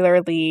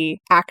particularly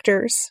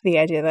actors. The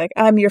idea that, like,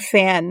 I'm your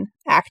fan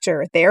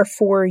actor,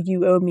 therefore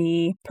you owe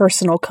me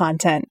personal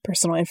content,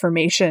 personal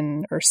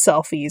information, or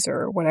selfies,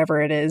 or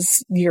whatever it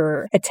is,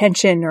 your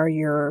attention or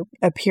your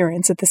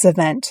appearance at this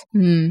event.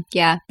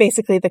 Yeah.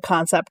 Basically, the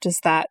concept is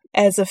that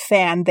as a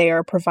fan, they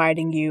are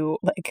providing you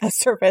like a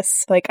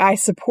service. Like, I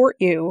support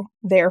you,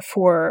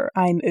 therefore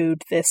I'm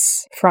owed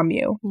this from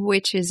you.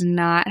 Which is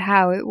not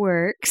how it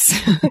works.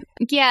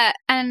 Yeah,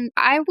 and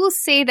I will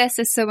say this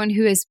as someone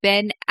who has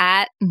been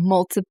at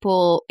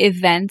multiple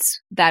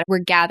events that were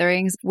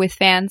gatherings with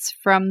fans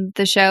from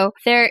the show.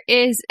 There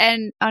is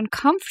an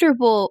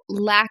uncomfortable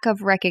lack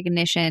of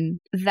recognition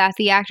that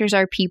the actors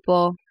are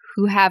people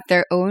who have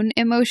their own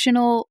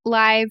emotional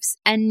lives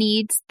and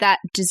needs that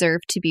deserve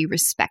to be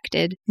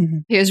respected. Mm-hmm.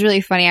 It was really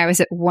funny. I was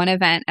at one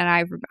event and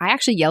I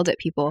actually yelled at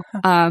people.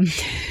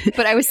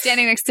 But I was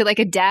standing next to like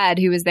a dad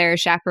who was there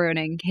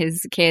chaperoning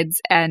his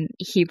kids, and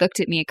he looked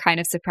at me kind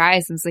of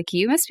surprised and was like,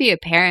 you must be a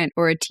parent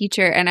or a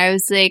teacher. And I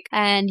was like,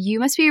 and you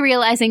must be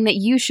realizing that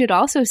you should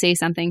also say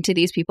something to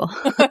these people.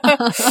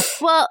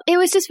 Well, it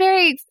was just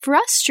very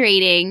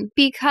frustrating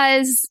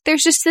because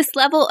there's just this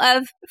level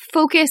of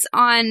focus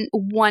on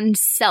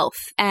oneself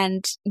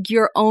and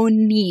your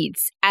own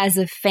needs as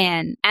a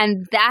fan.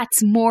 And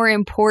that's more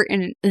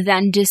important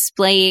than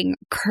displaying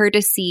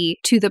courtesy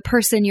to the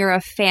person you're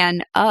a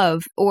fan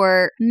of,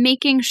 or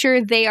making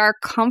sure they are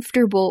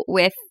comfortable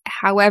with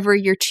however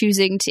you're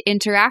choosing to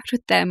interact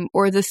with them,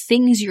 or the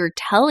things you're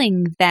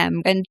telling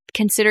them, and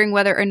considering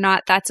whether or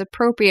not that's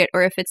appropriate,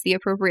 or if it's the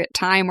appropriate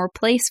time or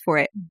place for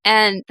it.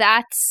 And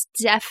that's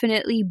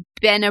definitely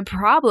been a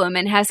problem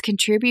and has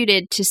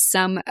contributed to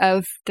some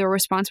of the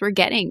response we're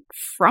getting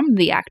from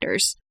the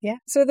actors. Yeah.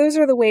 So those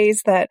are the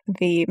ways that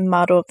the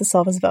model of the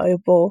self is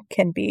valuable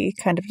can be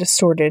kind of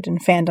distorted in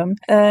fandom.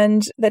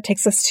 And that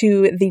takes us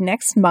to the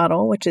next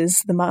model, which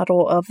is the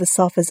model of the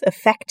self is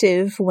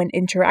effective when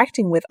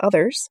interacting with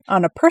others.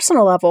 On a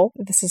personal level,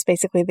 this is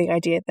basically the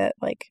idea that,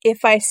 like,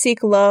 if I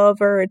seek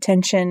love or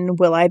attention,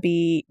 will I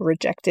be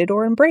rejected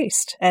or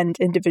embraced? And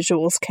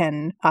individuals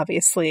can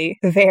obviously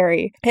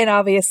vary. And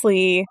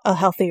obviously, a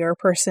healthier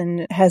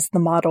person has the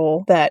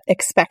model that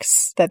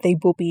expects that they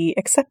will be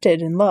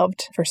accepted and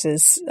loved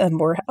versus a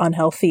more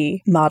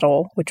unhealthy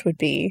model, which would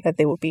be that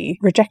they will be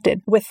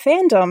rejected. With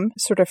fandom,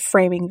 sort of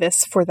framing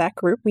this for that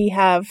group, we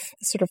have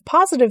sort of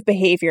positive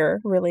behavior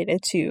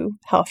related to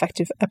how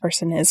effective a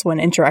person is when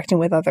interacting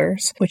with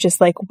others, which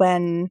is like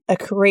when a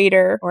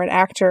creator or an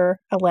actor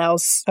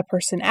allows a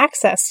person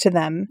access to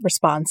them,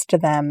 responds to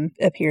them,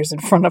 appears in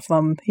front of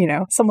them.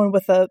 Someone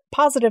with a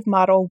positive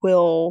model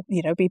will,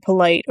 be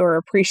polite or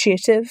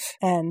appreciative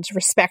and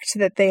respect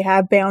that they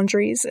have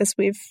boundaries, as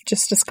we've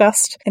just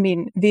discussed. I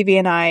mean, Vivi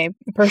and I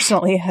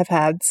personally have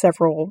had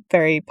several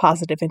very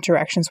positive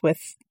interactions with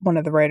one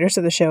of the writers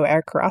of the show,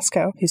 Eric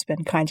Carrasco, who's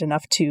been kind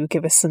enough to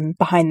give us some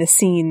behind the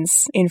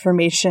scenes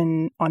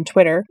information on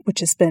Twitter,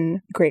 which has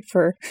been great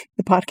for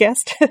the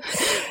podcast.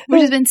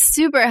 Which has been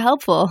super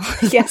helpful.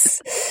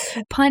 Yes.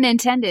 Pun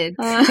intended.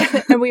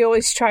 And we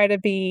always try to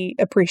be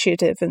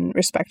appreciative and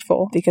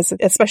respectful because,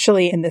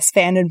 especially in this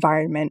fan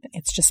environment,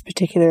 it's just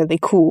particularly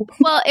cool.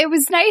 Well, it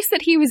was nice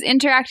that he was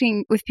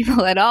interacting with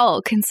people at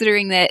all,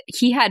 considering that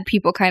he had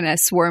people kind of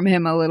swarm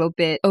him a little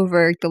bit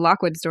over the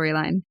Lockwood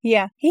storyline.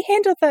 Yeah, he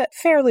handled that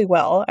fairly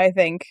well, I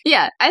think.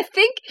 Yeah, I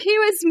think he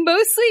was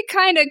mostly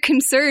kind of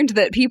concerned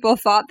that people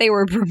thought they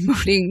were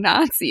promoting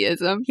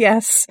Nazism.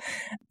 Yes.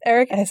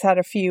 Eric has had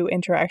a few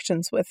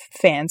interactions with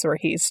fans where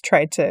he's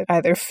tried to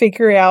either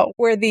figure out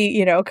where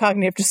the,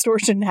 cognitive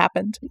distortion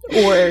happened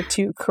or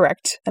to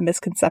correct a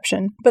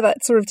misconception. But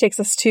that sort of takes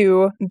us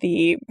to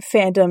the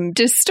fandom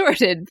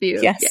distorted view.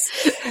 Yes,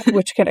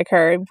 which can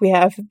occur. We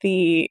have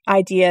the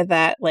idea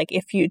that,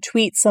 if you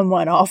tweet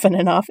someone often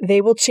enough,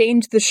 they will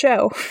change the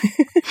show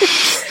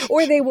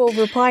or they will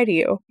reply to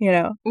you,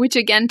 Which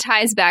again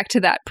ties back to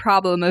that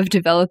problem of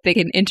developing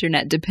an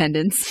internet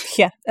dependence.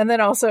 Yeah. And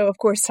then also, of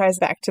course, ties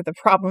back to the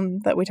problem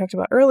that we talked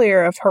about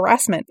earlier of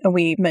harassment. And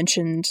we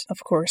mentioned, of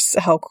course,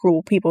 how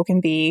cruel people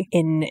can be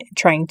in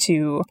trying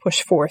to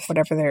push forth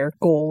whatever their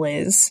goal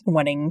is,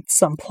 wanting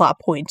some plot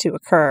point to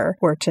occur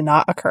or to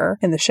not occur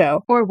in the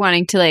show. Or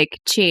wanting to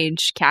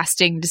change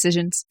casting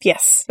decisions.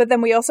 Yes. But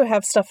then we also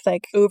have stuff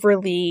like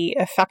overly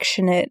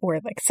affectionate or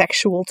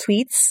sexual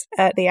tweets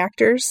at the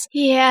actors.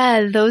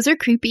 Yeah, those are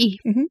creepy.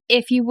 Mm-hmm.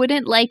 If you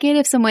wouldn't like it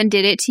if someone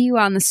did it to you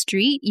on the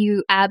street,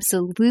 you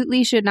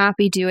absolutely should not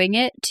be doing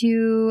it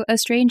to a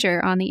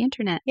stranger on the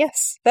internet.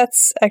 Yes,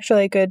 that's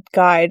actually a good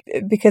guide,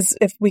 because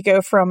if we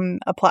go from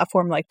a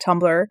platform like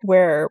Tumblr,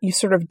 where you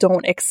sort of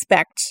don't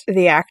expect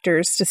the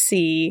actors to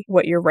see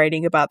what you're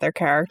writing about their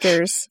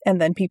characters,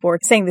 and then people are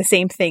saying the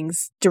same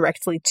things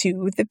directly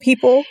to the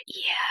people.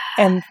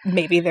 Yeah. And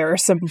maybe there are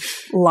some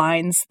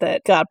lines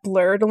that got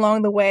blurred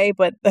along the way,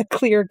 but a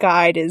clear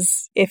guide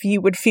is, if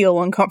you would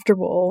feel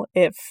uncomfortable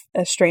if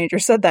a stranger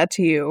said that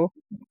to you,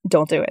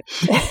 don't do it.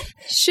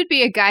 Should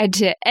be a guide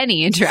to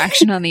any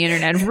interaction on the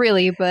internet,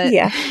 really, but...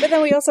 Yeah. But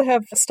then we also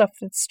have stuff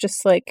that's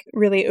just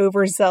really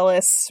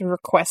overzealous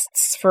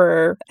requests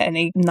for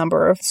any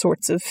number of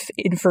sorts of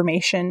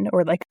information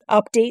or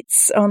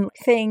updates on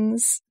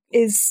things.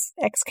 Is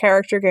X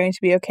character going to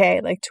be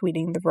okay?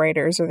 Tweeting the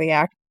writers or the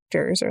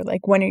actors, or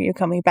when are you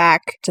coming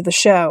back to the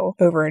show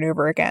over and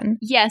over again?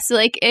 Yes,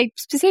 a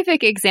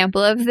specific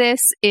example of this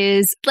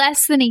is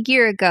less than a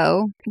year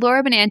ago,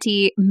 Laura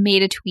Benanti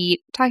made a tweet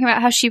talking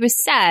about how she was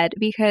sad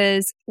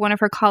because one of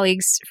her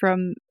colleagues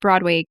from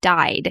Broadway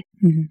died.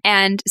 Mm-hmm.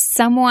 And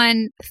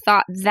someone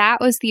thought that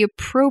was the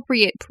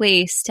appropriate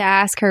place to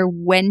ask her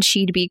when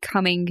she'd be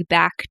coming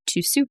back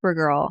to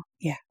Supergirl.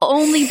 Yeah.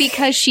 Only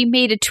because she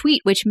made a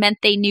tweet, which meant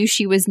they knew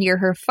she was near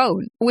her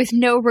phone, with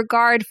no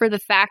regard for the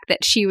fact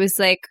that she was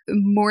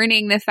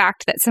mourning the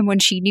fact that someone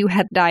she knew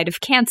had died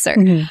of cancer.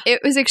 Mm-hmm. It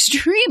was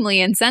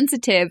extremely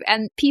insensitive,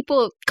 and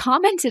people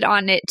commented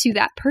on it to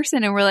that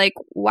person and were like,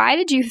 why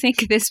did you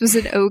think this was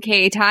an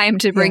okay time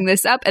to bring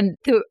this up? And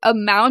the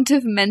amount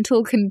of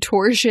mental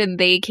contortion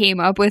they came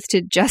up with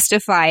to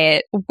justify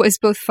it was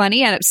both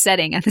funny and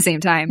upsetting at the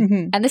same time.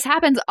 Mm-hmm. And this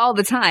happens all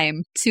the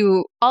time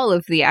to all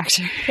of the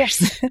actors.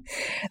 Yes.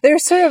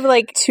 There's sort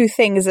of two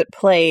things at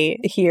play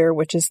here,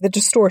 which is the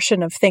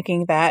distortion of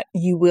thinking that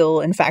you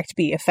will in fact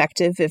be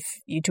effective if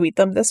you tweet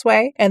them this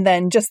way, and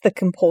then just the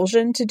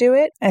compulsion to do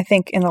it. I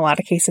think in a lot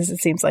of cases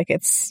it seems like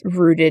it's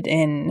rooted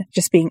in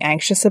just being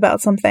anxious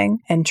about something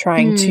and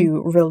trying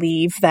to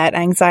relieve that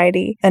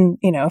anxiety. And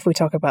if we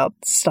talk about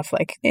stuff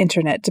like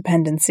internet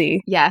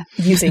dependency,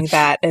 using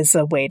that as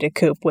a way to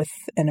cope with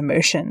an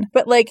emotion.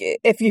 But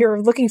if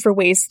you're looking for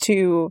ways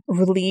to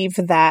relieve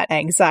that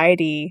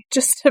anxiety,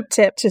 just a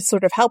tip to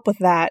sort of help with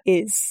that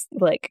is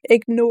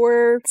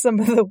ignore some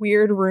of the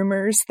weird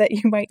rumors that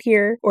you might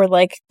hear, or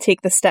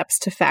take the steps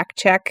to fact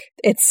check.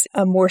 It's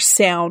a more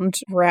sound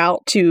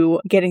route to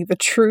getting the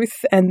truth,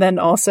 and then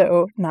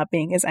also not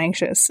being as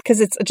anxious, because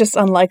it's just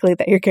unlikely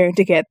that you're going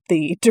to get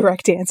the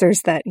direct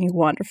answers that you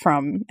want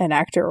from an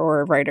actor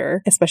or a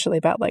writer, especially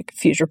about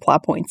future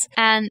plot points.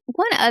 And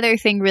one other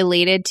thing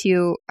related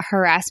to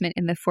harassment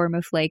in the form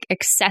of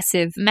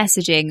excessive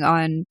messaging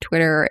on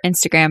Twitter or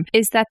Instagram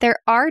is that there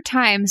are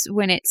times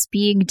when it's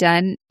being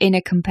done in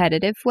a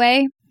competitive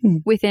way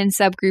within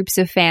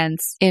subgroups of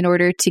fans in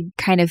order to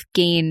kind of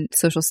gain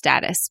social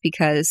status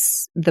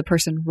because the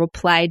person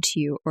replied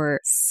to you or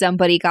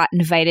somebody got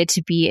invited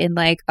to be in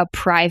a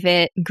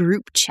private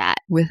group chat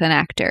with an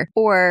actor.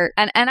 Or,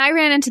 and I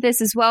ran into this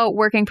as well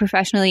working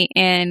professionally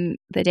in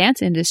the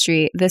dance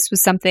industry. This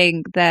was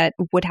something that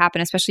would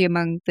happen, especially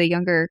among the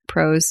younger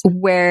pros,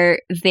 where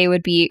they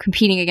would be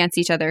competing against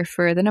each other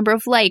for the number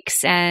of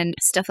likes and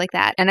stuff like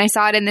that. And I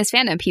saw it in this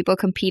fandom, people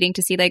competing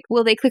to see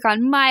will they click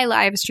on my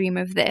live stream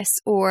of this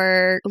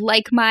or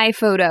like my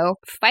photo,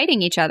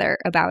 fighting each other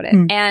about it.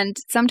 And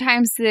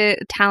sometimes the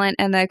talent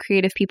and the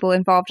creative people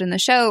involved in the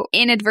show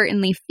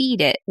inadvertently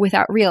feed it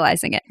without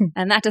realizing it.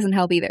 And that doesn't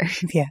help either.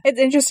 Yeah. It's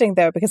interesting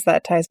though, because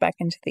that ties back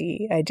into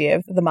the idea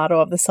of the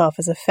model of the self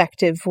as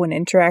effective when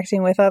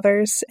interacting with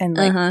others and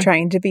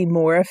trying to be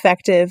more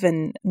effective,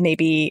 and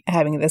maybe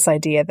having this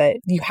idea that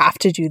you have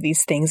to do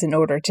these things in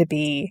order to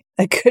be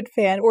a good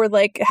fan or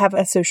like have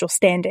a social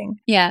standing.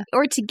 Yeah.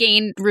 Or to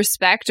gain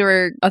respect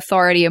or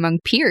authority among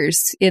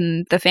peers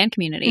in the fan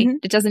community. Mm-hmm.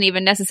 It doesn't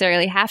even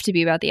necessarily have to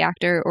be about the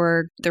actor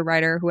or the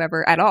writer,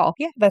 whoever at all.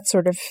 Yeah. That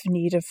sort of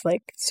need of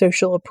like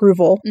social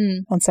approval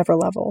on several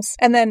levels.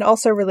 And then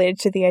also related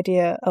to the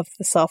idea of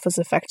the self as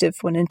effective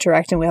when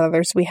interacting with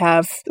others, we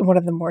have one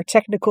of the more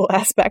technical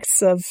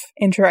aspects of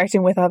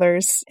interacting with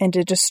others, and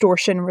a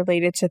distortion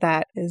related to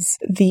that is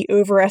the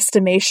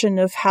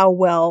overestimation of how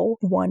well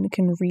one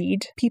can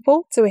read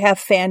people. So we have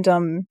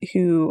fandom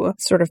who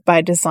sort of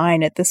by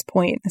design at this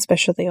point,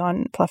 especially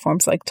on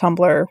platforms like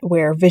Tumblr,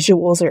 where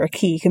visuals are a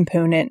key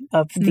component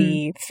of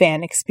the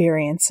fan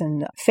experience,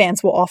 and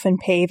fans will often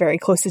pay very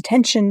close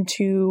attention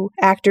to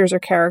actors or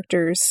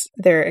characters,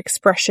 their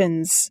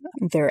expressions,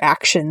 their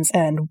actions,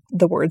 and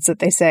the words that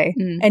they say.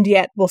 And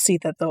yet we'll see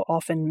that they'll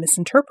often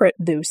misinterpret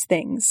those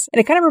things. And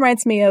it kind of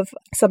reminds me of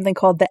something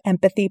called the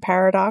empathy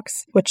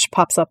paradox, which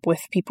pops up with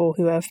people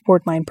who have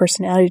borderline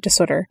personality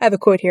disorder. I have a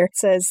quote here. It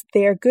says,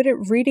 "They are good at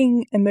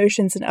reading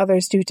emotions in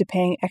others due to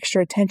paying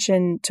extra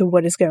attention to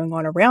what is going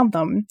on around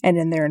them and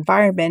in their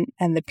environment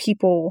and the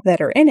people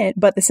that are in it,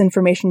 but this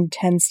information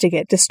tends to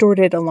get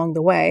distorted along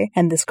the way,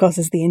 and this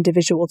causes the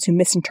individual to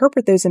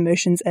misinterpret those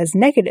emotions as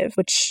negative,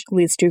 which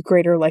leads to a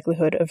greater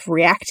likelihood of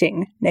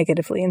reacting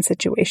negatively in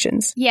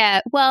situations."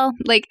 Yeah, well,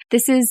 like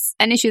this is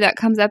an issue that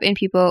comes up in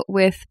people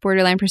with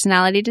borderline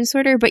personality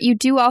disorder, but you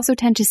do also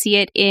tend to see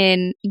it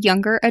in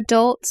younger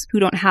adults who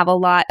don't have a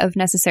lot of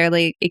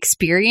necessarily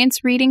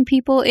experience reading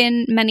people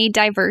in many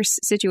diverse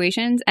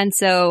situations. And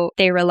so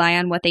they rely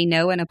on what they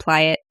know and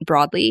apply it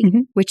broadly,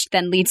 which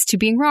then leads to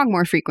being wrong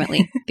more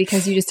frequently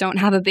because you just don't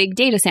have a big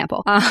data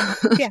sample.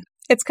 Yeah.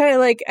 It's kind of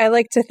like, I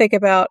like to think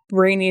about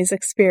Brainy's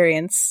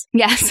experience.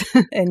 Yes.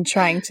 And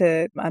trying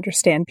to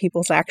understand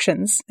people's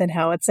actions and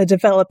how it's a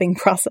developing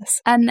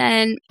process. And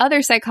then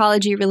other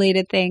psychology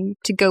related thing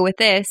to go with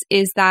this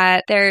is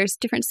that there's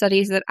different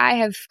studies that I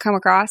have come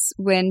across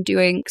when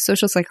doing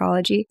social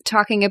psychology,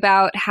 talking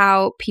about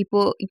how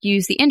people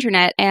use the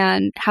internet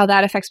and how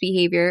that affects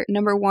behavior.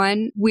 Number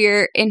one,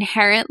 we're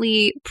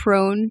inherently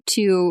prone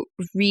to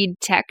read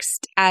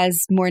text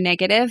as more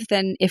negative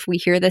than if we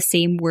hear the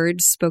same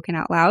words spoken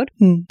out loud.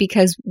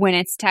 Because when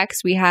it's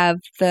text, we have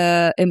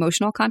the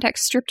emotional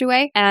context stripped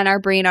away, and our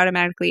brain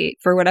automatically,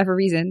 for whatever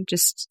reason,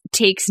 just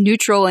takes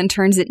neutral and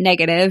turns it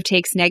negative,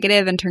 takes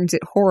negative and turns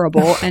it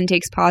horrible, and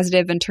takes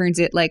positive and turns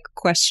it like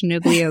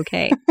questionably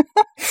okay.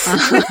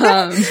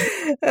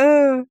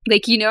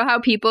 Like, you know how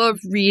people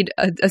read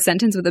a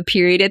sentence with a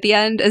period at the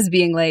end as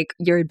being like,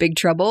 you're in big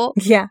trouble?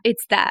 Yeah.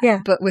 It's that,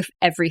 but with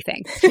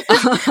everything.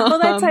 Well,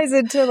 that ties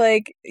into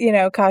like, you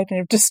know,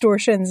 cognitive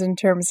distortions in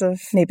terms of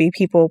maybe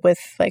people with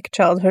like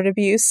childhood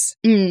abuse.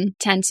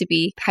 Tend to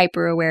be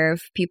hyper aware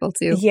of people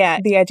too. Yeah.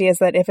 The idea is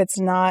that if it's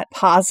not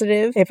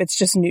positive, if it's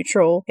just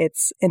neutral,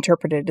 it's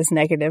interpreted as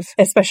negative,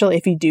 especially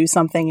if you do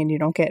something and you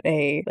don't get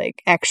a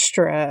like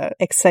extra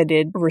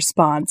excited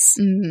response.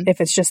 If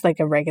it's just like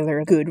a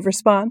regular good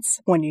response,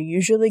 when you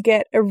usually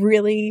get a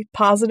really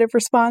positive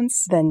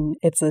response, then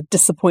it's a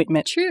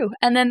disappointment. True.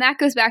 And then that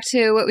goes back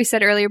to what we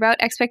said earlier about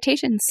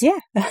expectations. Yeah.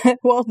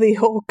 Well, the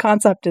whole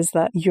concept is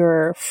that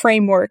your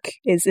framework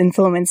is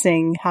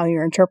influencing how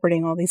you're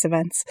interpreting all these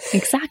events.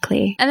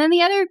 Exactly. And then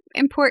the other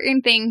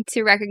important thing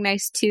to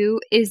recognize too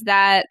is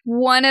that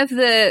one of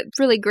the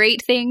really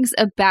great things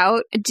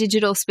about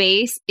digital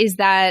space is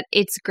that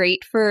it's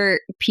great for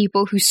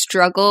people who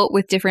struggle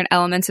with different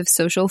elements of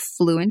social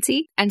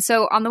fluency. And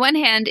so on the one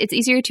hand, it's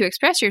easier to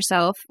express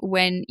yourself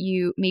when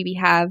you maybe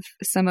have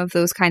some of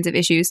those kinds of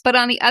issues. But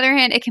on the other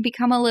hand, it can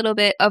become a little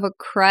bit of a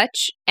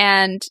crutch.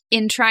 And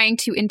in trying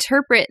to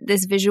interpret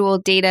this visual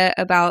data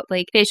about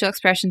like facial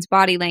expressions,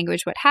 body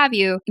language, what have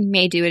you,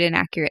 may do it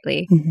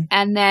inaccurately.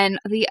 And then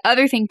the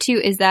other thing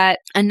too is that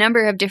a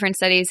number of different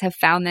studies have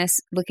found this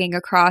looking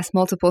across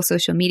multiple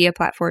social media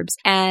platforms.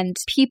 And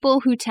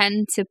people who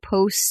tend to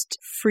post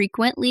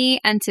frequently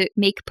and to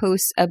make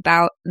posts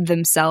about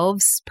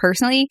themselves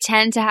personally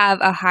tend to have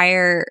a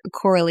higher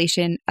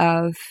correlation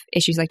of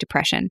issues like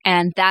depression.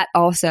 And that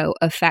also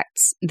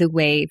affects the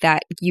way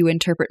that you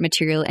interpret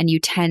material, and you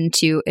tend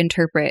to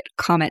interpret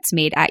comments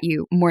made at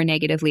you more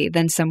negatively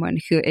than someone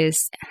who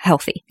is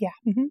healthy. Yeah.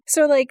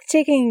 So like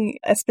taking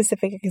a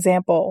specific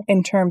example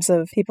in terms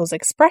of people's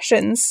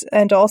expressions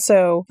and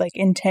also like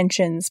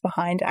intentions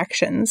behind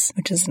actions,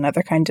 which is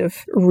another kind of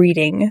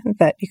reading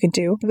that you can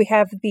do. We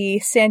have the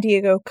San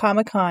Diego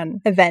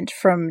Comic-Con event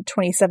from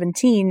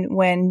 2017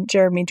 when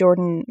Jeremy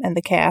Jordan and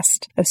the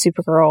cast of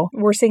Supergirl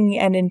were singing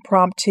an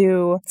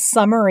impromptu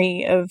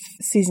summary of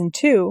season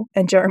 2,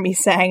 and Jeremy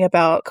sang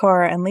about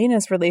Kara and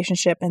Lena's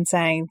relationship and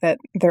saying that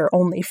they're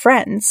only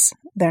friends.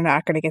 They're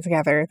not going to get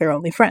together. They're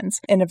only friends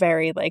in a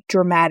very like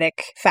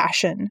dramatic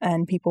fashion.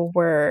 And people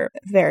were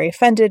very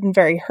offended and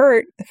very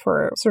hurt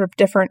for sort of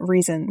different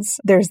reasons.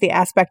 There's the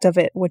aspect of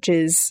it, which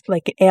is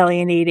like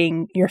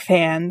alienating your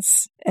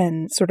fans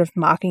and sort of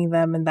mocking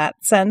them in that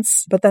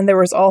sense. But then there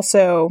was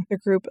also a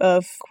group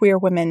of queer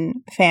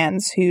women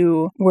fans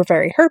who were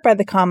very hurt by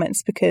the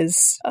comments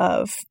because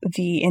of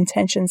the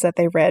intentions that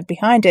they read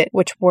behind it,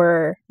 which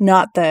were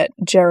not that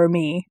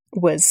Jeremy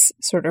was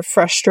sort of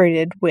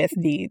frustrated with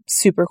the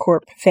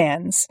Supercorp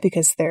fans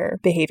because their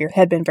behavior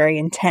had been very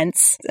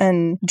intense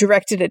and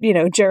directed at,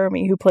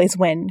 Jeremy, who plays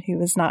Wynn, who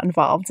was not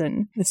involved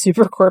in the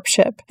Supercorp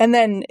ship. And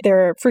then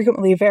they're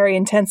frequently very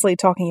intensely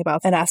talking about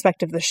an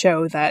aspect of the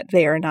show that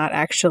they are not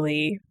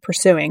actually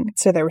pursuing.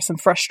 So there was some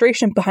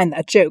frustration behind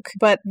that joke.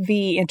 But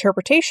the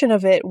interpretation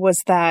of it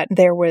was that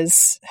there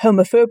was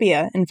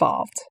homophobia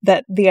involved,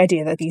 that the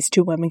idea that these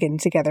two women getting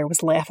together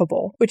was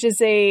laughable, which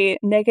is a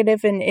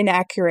negative and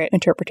inaccurate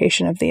interpretation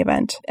of the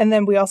event. And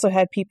then we also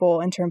had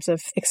people in terms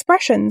of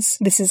expressions.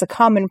 This is a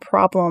common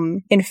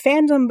problem in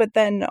fandom, but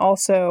then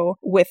also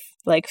with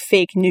like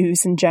fake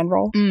news in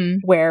general,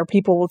 where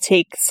people will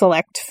take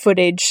select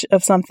footage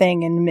of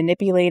something and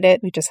manipulate it.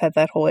 We just had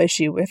that whole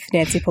issue with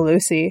Nancy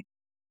Pelosi.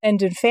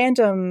 And in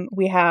fandom,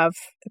 we have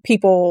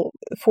people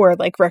for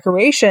like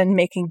recreation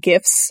making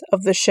GIFs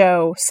of the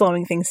show,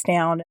 slowing things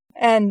down.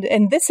 And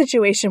in this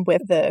situation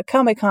with the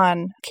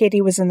Comic-Con,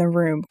 Katie was in the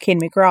room,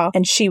 Katie McGraw,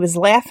 and she was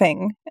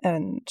laughing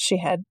and she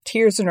had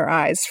tears in her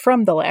eyes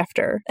from the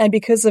laughter. And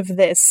because of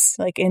this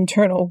like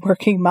internal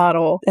working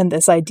model and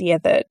this idea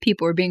that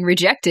people were being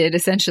rejected,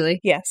 essentially.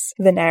 Yes,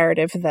 the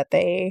narrative that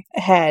they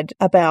had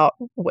about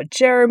what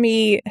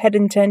Jeremy had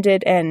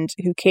intended and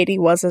who Katie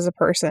was as a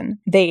person,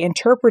 they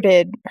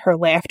interpreted her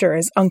laughter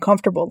as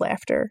uncomfortable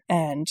laughter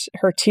and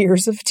her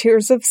tears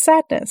of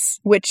sadness,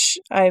 which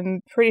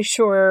I'm pretty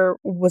sure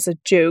was a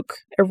joke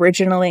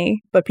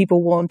originally, but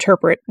people will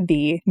interpret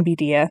the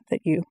media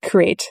that you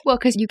create. Well,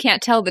 because you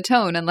can't tell the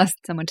tone unless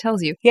someone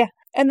tells you. Yeah.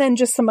 And then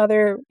just some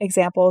other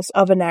examples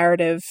of a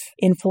narrative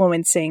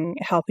influencing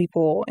how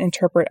people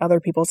interpret other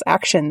people's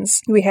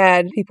actions. We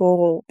had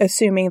people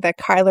assuming that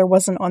Kyler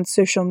wasn't on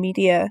social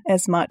media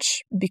as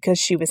much because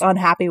she was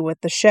unhappy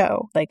with the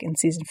show, like in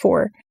season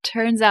 4.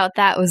 Turns out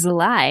that was a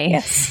lie.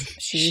 Yes.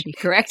 She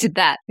corrected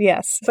that.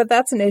 Yes. But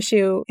that's an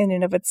issue in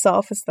and of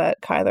itself, is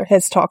that Kyler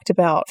has talked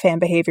about fan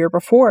behavior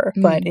before,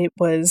 but it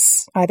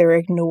was either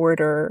ignored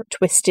or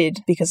twisted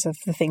because of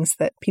the things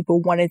that people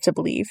wanted to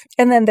believe.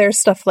 And then there's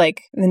stuff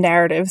like the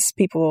narratives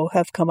people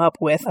have come up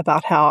with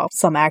about how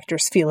some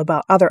actors feel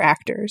about other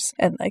actors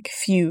and like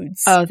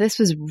feuds. Oh, this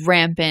was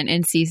rampant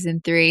in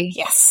season 3.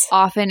 Yes.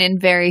 Often in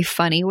very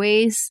funny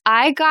ways.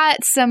 I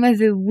got some of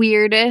the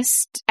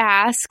weirdest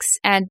asks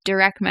and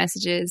direct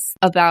messages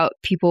about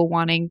people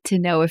wanting to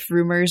know if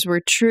rumors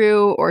were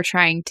true or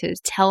trying to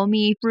tell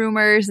me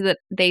rumors that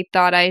they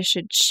thought I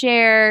should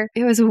share.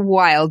 It was a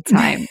wild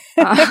time.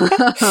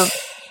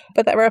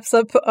 But that wraps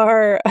up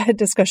our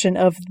discussion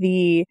of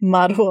the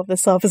model of the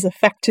self as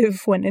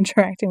effective when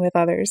interacting with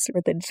others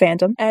within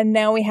fandom. And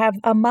now we have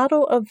a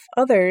model of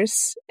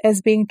others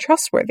as being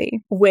trustworthy,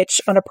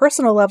 which on a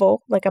personal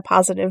level, like a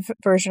positive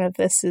version of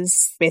this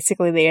is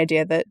basically the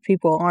idea that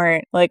people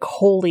aren't like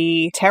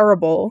wholly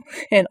terrible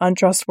and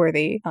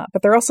untrustworthy,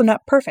 but they're also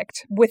not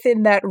perfect.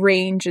 Within that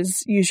range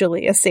is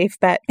usually a safe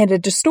bet. And a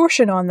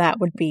distortion on that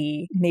would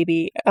be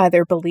maybe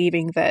either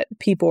believing that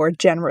people are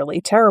generally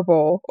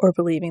terrible or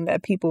believing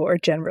that people are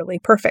generally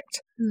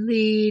perfect.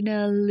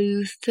 Lena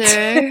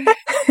Luthor.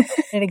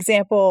 An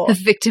example. A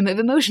victim of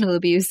emotional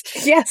abuse.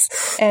 Yes.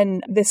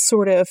 And this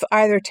sort of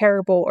either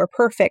terrible or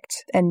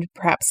perfect, and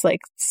perhaps like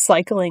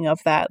cycling of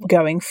that,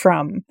 going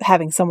from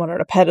having someone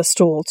on a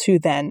pedestal to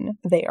then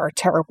they are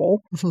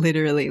terrible.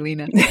 Literally,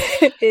 Lena.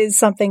 Is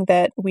something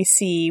that we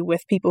see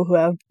with people who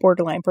have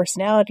borderline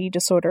personality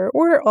disorder,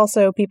 or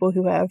also people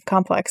who have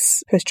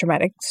complex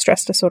post-traumatic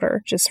stress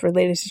disorder, just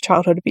related to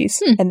childhood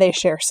abuse. And they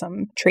share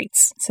some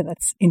traits. So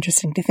that's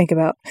interesting to think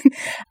about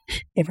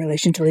in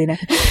relation to Lena.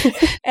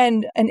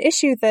 And an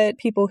issue that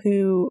people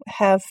who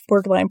have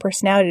borderline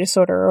personality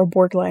disorder or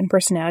borderline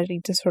personality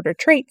disorder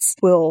traits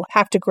will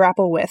have to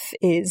grapple with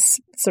is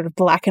sort of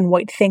black and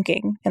white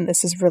thinking. And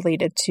this is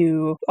related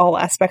to all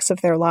aspects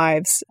of their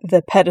lives,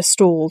 the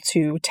pedestal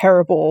to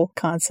terrible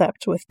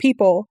concept with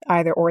people,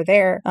 either or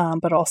there,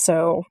 but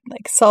also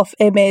like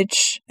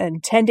self-image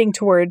and tending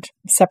toward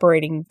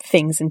separating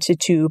things into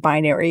two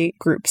binary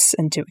groups,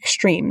 into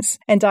extremes.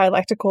 And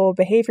dialectical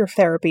behavior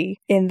therapy,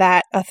 in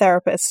that a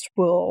therapist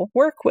will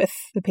work with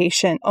the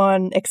patient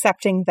on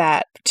accepting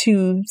that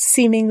two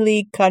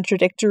seemingly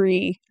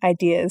contradictory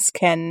ideas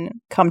can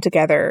come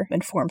together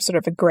and form sort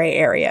of a gray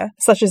area,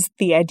 such as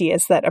the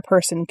ideas that a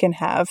person can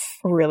have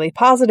really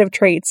positive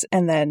traits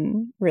and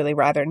then really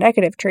rather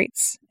negative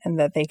traits, and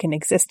that they can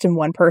exist in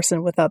one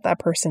person without that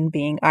person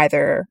being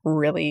either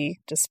really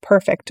just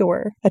perfect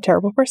or a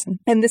terrible person.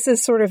 And this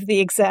is sort of the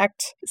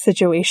exact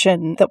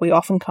situation that we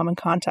often come in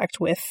contact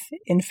with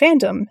in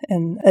fandom,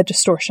 and a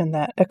distortion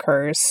that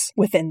occurs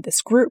within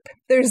this group.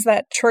 There's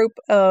that trope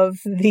of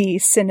the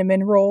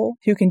cinnamon roll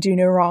who can do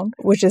no wrong,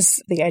 which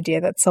is the idea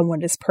that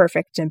someone is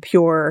perfect and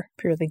pure,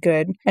 purely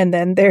good. And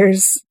then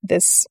there's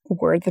this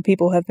word that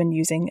people have been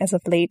using as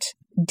of late,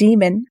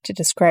 demon to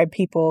describe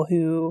people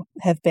who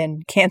have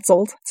been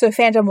canceled. So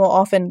fandom will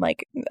often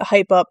like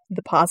hype up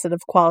the positive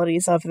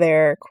qualities of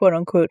their quote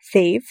unquote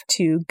fave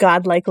to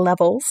godlike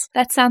levels.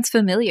 That sounds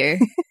familiar.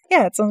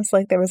 Yeah, it's almost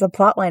like there was a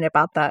plotline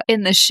about that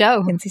in the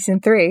show. In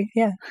season 3,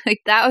 yeah. Like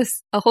that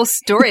was a whole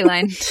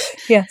storyline.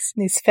 Yes,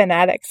 these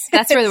fanatics.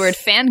 That's where the word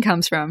fan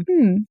comes from.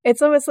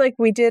 It's almost like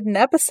we did an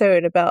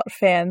episode about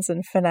fans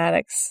and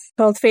fanatics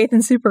called Faith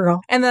and Supergirl.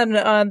 And then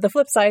on the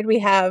flip side, we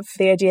have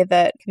the idea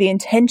that the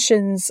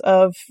intentions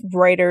of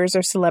writers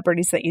or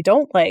celebrities that you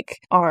don't like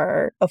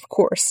are, of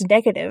course,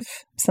 negative.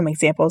 Some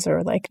examples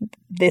are like,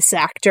 this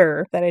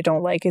actor that I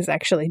don't like is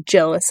actually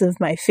jealous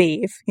of my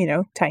fave, you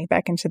know, tying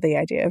back into the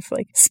idea of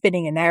like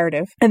spinning a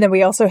narrative. And then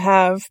we also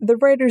have the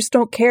writers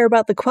don't care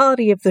about the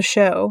quality of the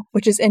show,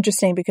 which is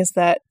interesting because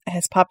that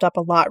has popped up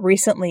a lot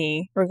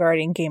recently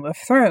regarding Game of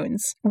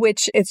Thrones,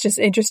 which it's just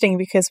interesting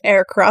because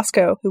Eric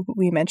Carrasco, who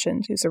we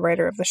mentioned, who's a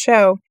writer of the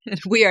show.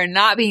 We are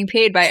not being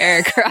paid by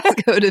Eric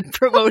Carrasco to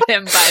promote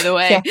him, by the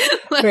way.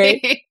 Yeah,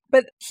 right.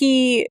 But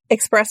he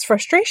expressed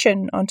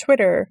frustration on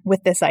Twitter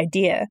with this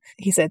idea.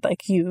 He said,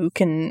 like, you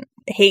can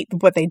hate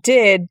what they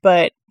did,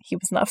 but he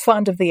was not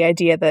fond of the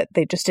idea that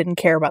they just didn't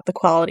care about the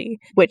quality,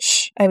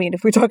 which, I mean,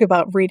 if we talk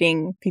about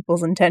reading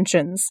people's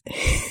intentions.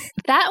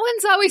 That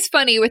one's always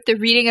funny with the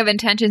reading of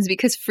intentions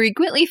because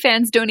frequently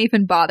fans don't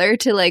even bother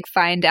to like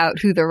find out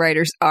who the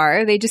writers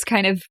are. They just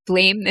kind of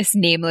blame this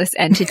nameless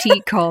entity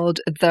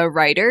called the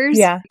writers.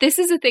 Yeah. This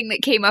is a thing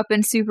that came up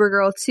in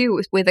Supergirl too,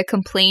 with a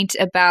complaint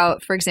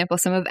about, for example,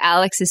 some of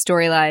Alex's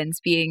storylines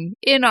being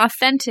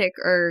inauthentic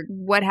or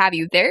what have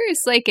you. There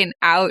is like an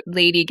out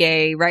lady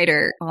gay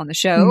writer on the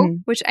show,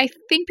 which I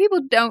think people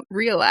don't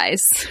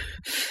realize.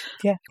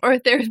 Yeah. Or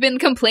there have been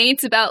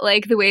complaints about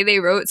like the way they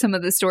wrote some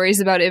of the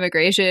stories about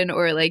immigration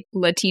or like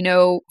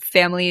Latino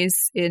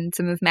families in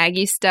some of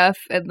Maggie's stuff.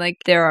 And like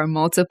there are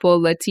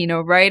multiple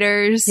Latino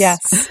writers.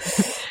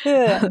 Yes.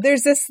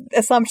 There's this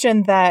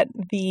assumption that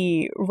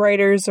the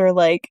writers are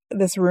like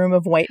this room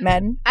of white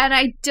men. And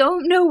I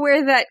don't know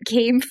where that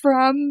came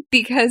from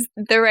because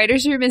the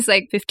writer's room is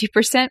like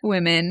 50%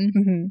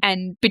 women.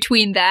 And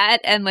between that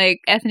and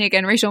like ethnic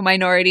and racial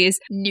minorities,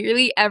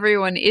 nearly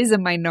everyone is a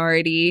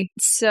minority.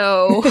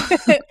 So,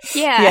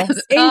 yeah.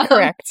 Yes,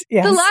 incorrect.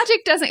 Yes. The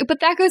logic doesn't,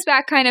 but that goes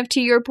back kind of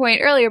to your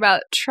point earlier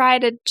about try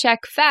to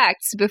check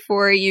facts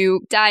before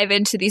you dive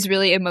into these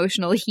really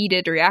emotional,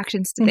 heated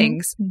reactions to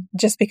things.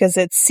 Just because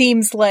it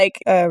seems like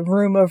a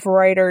room of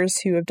writers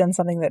who have done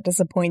something that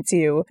disappoints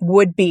you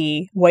would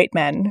be white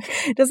men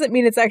doesn't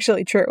mean it's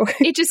actually true.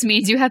 It just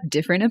means you have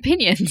different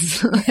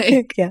opinions.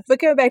 Yeah. But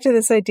going back to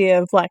this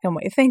idea of black and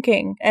white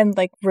thinking and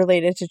like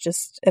related to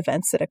just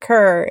events that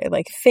occur,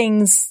 like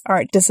things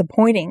aren't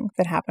disappointing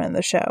that happen in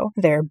the show.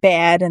 They're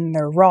bad and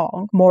they're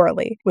wrong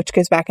morally, which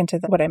goes back into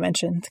what I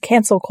mentioned,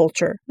 cancel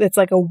culture. It's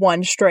like a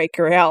one strike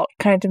you're out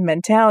kind of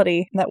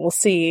mentality that we'll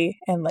see.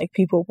 And like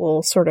people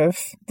will sort of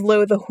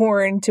blow the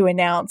horn to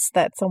announce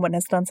that someone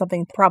has done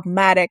something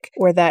problematic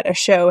or that a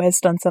show has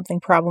done something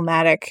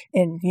problematic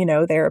in, you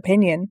know, their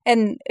opinion.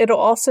 And it'll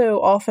also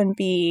often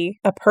be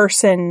a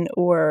person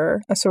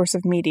or a source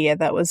of media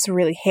that was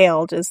really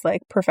hailed as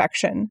like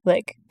perfection.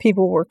 Like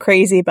people were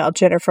crazy about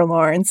Jennifer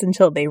Lawrence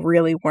until they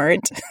really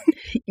weren't.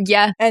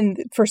 Yeah. And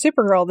for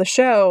Supergirl, the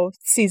show,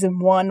 season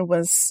 1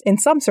 was, in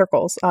some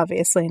circles,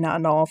 obviously not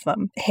in all of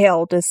them,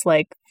 hailed as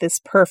like this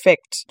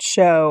perfect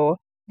show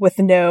with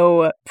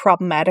no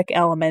problematic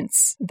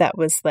elements that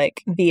was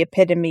like the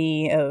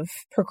epitome of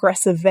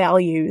progressive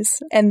values.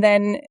 And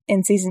then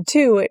in season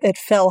 2, it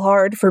fell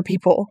hard for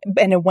people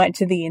and it went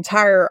to the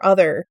entire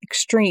other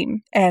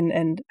extreme.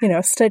 And you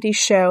know, studies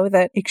show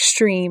that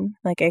extreme,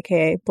 like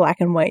aka black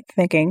and white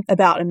thinking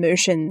about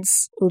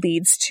emotions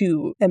leads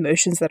to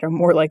emotions that are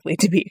more likely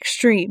to be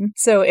extreme.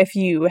 So if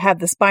you have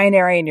this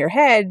binary in your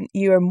head,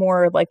 you are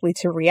more likely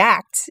to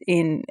react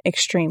in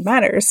extreme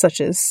manners, such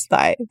as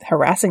by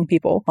harassing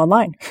people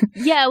online.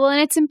 Yeah, well,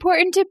 and it's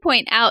important to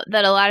point out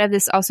that a lot of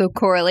this also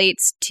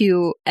correlates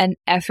to an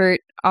effort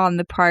on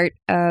the part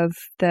of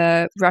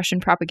the Russian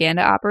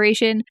propaganda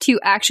operation to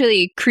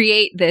actually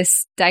create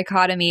this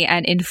dichotomy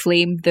and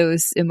inflame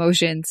those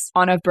emotions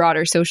on a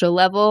broader social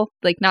level,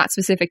 like not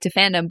specific to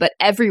fandom, but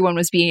everyone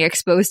was being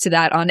exposed to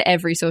that on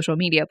every social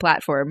media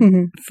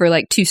platform for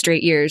like 2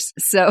 straight years.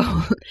 So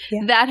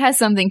that has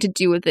something to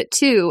do with it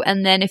too.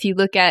 And then if you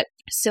look at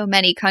so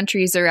many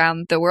countries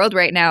around the world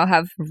right now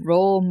have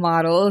role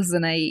models,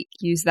 and I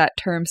use that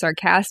term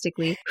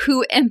sarcastically,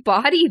 who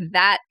embody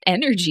that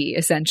energy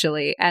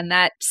essentially and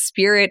that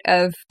spirit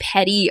of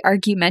petty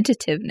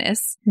argumentativeness.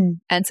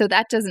 And so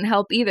that doesn't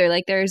help either.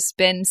 Like there's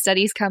been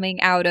studies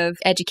coming out of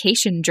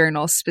education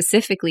journals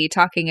specifically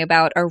talking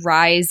about a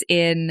rise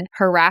in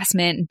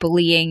harassment,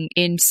 bullying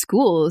in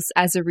schools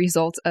as a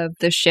result of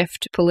the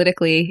shift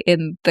politically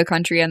in the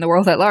country and the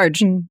world at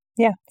large.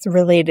 Yeah, it's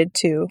related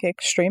to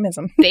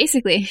extremism.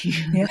 Basically.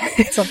 Yeah,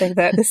 it's something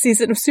that this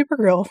season of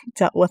Supergirl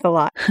dealt with a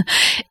lot.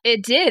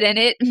 It did, and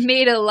it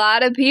made a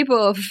lot of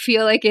people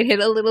feel like it hit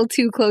a little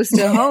too close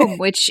to home,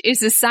 which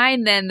is a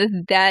sign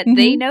then that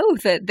they know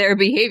that their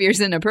behavior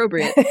is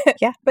inappropriate.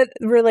 Yeah, but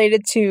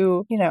related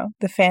to,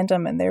 the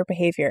fandom and their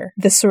behavior,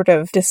 this sort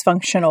of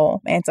dysfunctional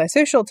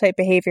antisocial type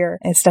behavior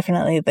is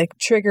definitely like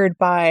triggered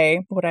by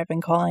what I've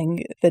been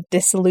calling the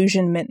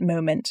disillusionment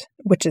moment,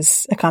 which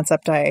is a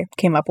concept I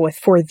came up with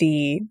for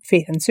the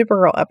Faith and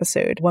Supergirl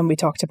episode when we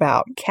talked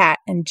about Kat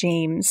and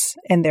James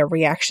and their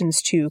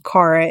reactions to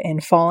Kara in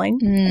Falling,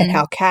 and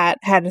how Kat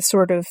had a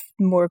sort of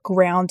more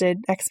grounded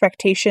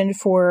expectation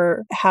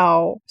for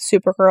how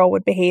Supergirl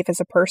would behave as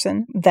a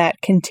person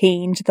that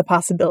contained the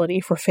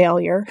possibility for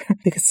failure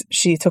because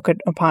she took it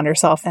upon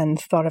herself and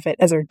thought of it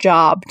as her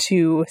job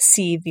to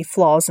see the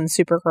flaws in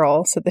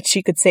Supergirl so that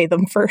she could say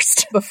them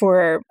first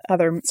before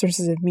other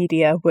sources of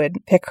media would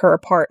pick her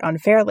apart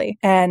unfairly.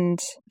 And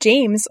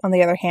James, on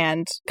the other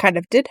hand, kind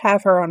of did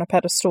have her on a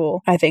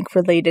pedestal, I think,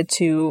 related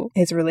to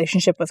his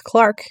relationship with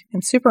Clark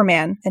and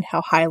Superman and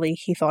how highly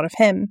he thought of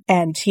him.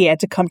 And he had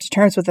to come to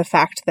terms with the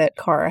fact that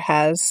Kara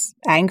has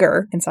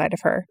anger inside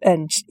of her.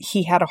 And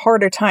he had a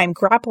harder time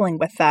grappling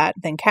with that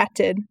than Kat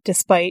did,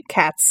 despite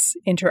Kat's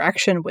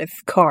interaction with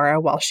Kara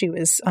while she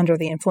was under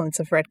the influence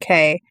of Red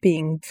K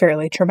being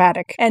fairly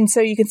traumatic. And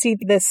so you can see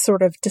this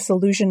sort of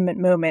disillusionment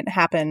moment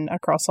happen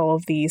across all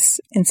of these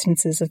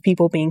instances of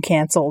people being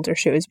canceled or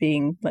shows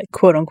being like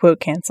quote unquote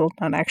canceled,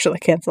 not actually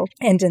canceled.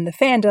 And in the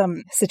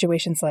fandom,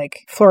 situations like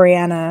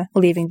Floriana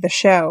leaving the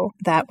show,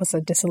 that was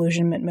a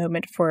disillusionment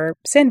moment for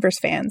Sandverse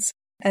fans.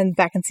 And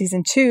back in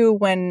season 2,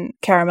 when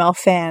Caramel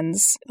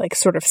fans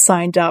sort of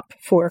signed up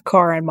for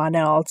Kara and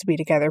Mon-El to be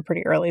together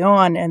pretty early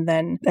on, and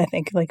then I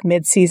think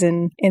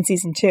mid-season in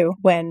season 2,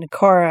 when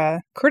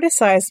Kara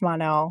criticized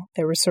Mon-El,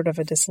 there was sort of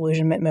a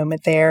disillusionment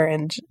moment there,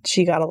 and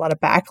she got a lot of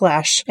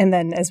backlash. And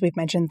then, as we've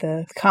mentioned,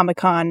 the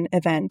Comic-Con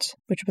event,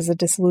 which was a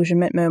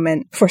disillusionment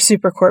moment for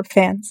Supercorp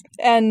fans.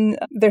 And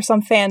there's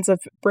some fans of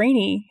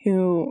Brainy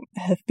who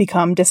have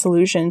become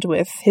disillusioned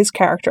with his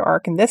character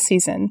arc in this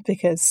season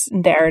because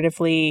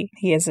narratively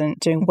he isn't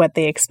doing what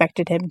they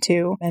expected him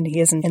to, and he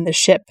isn't in the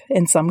ship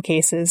in some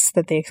cases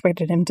that they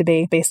expected him to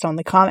be based on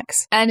the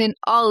comics. And in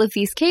all of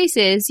these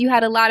cases, you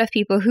had a lot of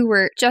people who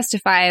were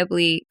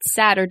justifiably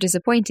sad or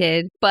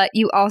disappointed, but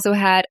you also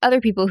had other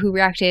people who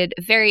reacted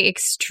very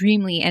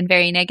extremely and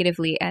very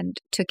negatively and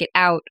took it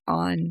out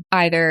on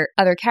either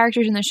other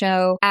characters in the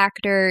show,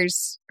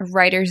 actors,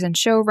 writers and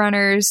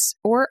showrunners,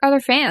 or other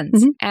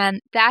fans. And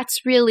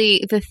that's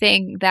really the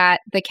thing that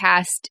the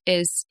cast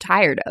is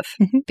tired of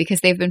because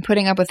they've been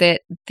putting up with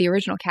it, the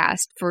original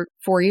cast, for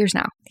 4 years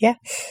now. Yeah.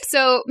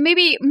 So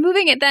maybe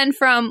moving it then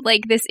from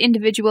this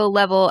individual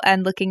level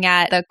and looking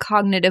at the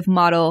cognitive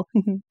model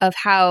of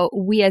how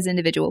we as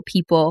individual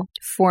people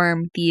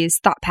form these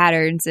thought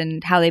patterns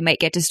and how they might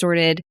get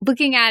distorted,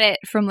 looking at it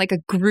from a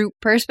group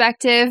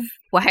perspective.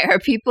 Why are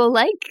people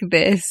like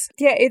this?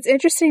 Yeah, it's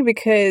interesting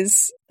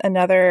because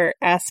another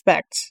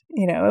aspect,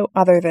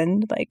 other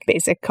than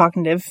basic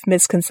cognitive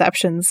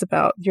misconceptions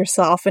about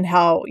yourself and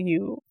how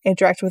you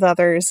interact with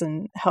others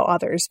and how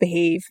others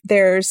behave,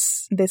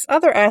 there's this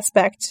other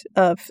aspect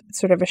of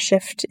sort of a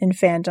shift in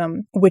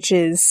fandom, which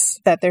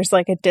is that there's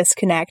a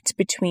disconnect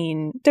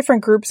between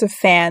different groups of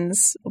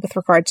fans with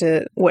regard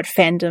to what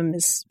fandom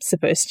is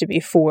supposed to be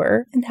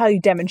for and how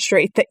you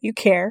demonstrate that you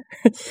care.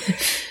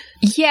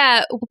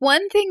 Yeah,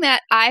 one thing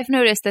that I've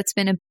noticed that's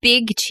been a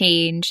big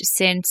change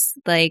since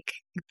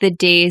the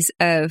days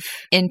of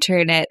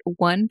Internet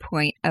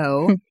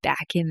 1.0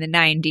 back in the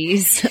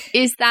 90s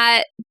is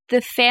that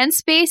the fan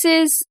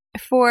spaces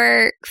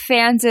for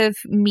fans of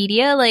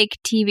media like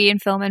TV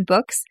and film and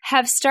books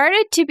have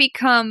started to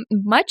become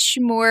much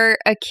more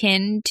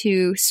akin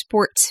to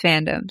sports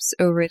fandoms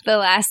over the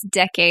last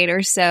decade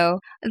or so.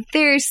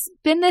 There's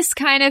been this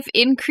kind of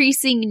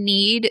increasing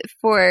need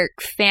for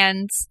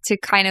fans to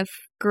kind of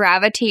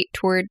gravitate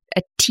toward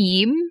a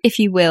team, if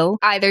you will,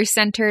 either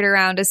centered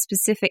around a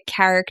specific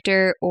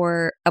character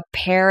or a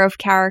pair of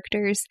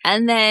characters,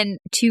 and then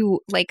to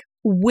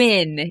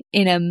win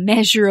in a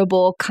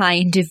measurable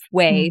kind of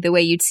way, the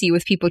way you'd see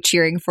with people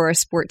cheering for a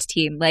sports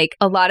team.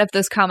 A lot of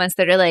those comments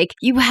that are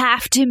you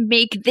have to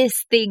make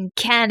this thing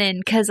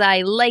canon because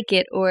I like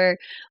it, or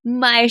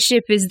my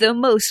ship is the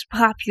most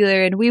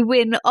popular and we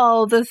win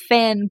all the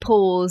fan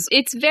polls.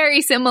 It's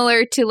very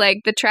similar to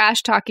the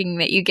trash talking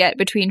that you get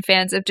between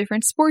fans of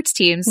different sports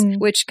teams,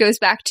 which goes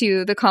back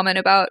to the comment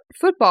about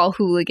football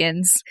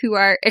hooligans who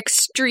are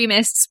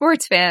extremist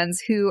sports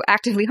fans who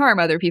actively harm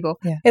other people.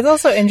 Yeah. It's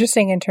also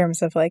interesting in terms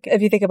of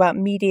if you think about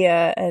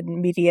media and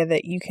media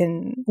that you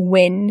can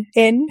win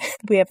in,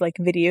 we have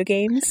video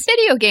games.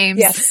 Video games.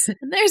 Yes.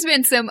 There's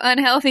been some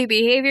unhealthy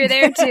behavior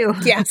there too.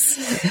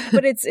 Yes.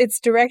 But it's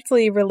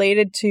directly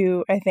related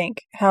to, I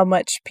think, how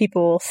much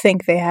people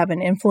think they have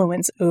an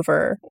influence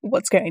over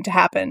what's going to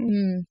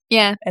happen.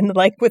 Yeah. And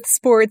with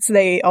sports,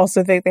 they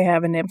also think they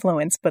have an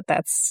influence, but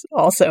that's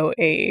also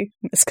a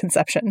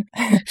misconception.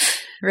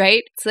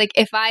 right? It's like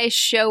if I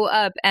show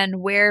up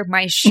and wear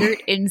my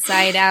shirt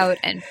inside out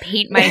and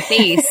paint my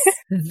face,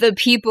 the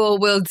people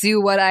will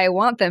do what I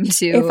want them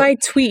to. If I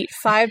tweet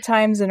 5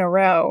 times in a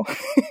row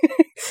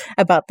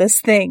about this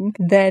thing,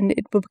 then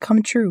it will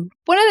become true.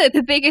 One of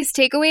the biggest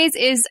takeaways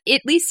is,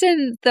 at least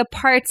in the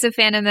parts of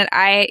fandom that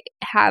I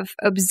have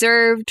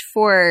observed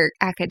for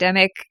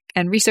academic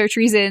and research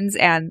reasons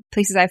and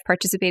places I've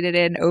participated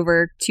in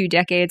over 2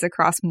 decades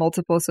across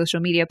multiple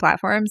social media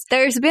platforms,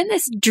 there's been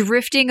this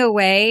drifting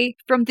away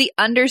from the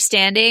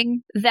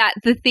understanding that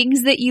the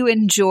things that you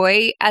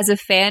enjoy as a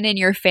fan in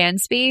your fan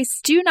space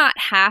do not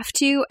have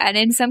to, and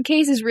in some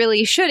cases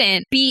really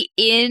shouldn't, be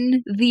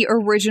in the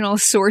original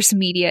source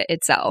media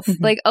itself.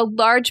 Mm-hmm. Like, a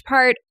large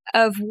part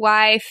of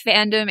why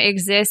fandom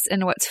exists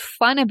and what's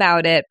fun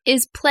about it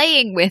is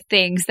playing with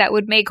things that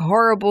would make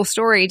horrible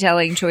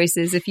storytelling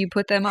choices if you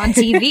put them on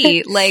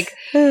TV, like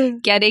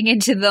getting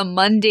into the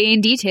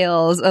mundane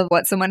details of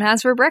what someone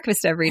has for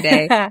breakfast every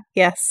day.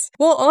 Yes.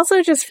 Well,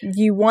 also just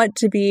you want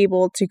to be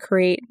able to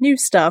create new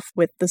stuff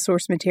with the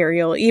source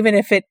material, even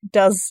if it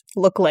does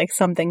look like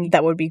something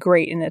that would be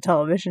great in a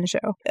television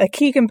show. A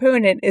key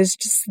component is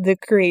just the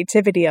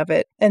creativity of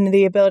it and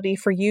the ability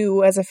for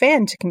you as a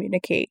fan to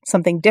communicate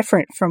something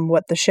different from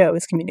what the show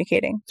is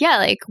communicating. Yeah,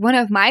 like one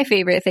of my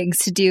favorite things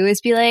to do is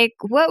be like,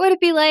 what would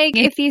it be like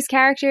if these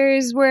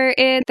characters were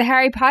in the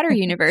Harry Potter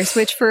universe,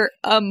 which for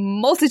a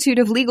multitude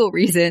of legal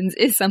reasons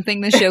is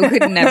something the show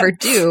could never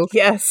do.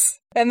 Yes.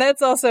 And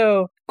that's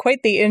also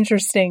quite the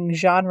interesting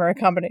genre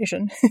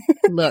combination.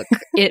 Look,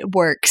 it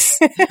works.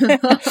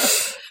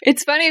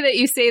 It's funny that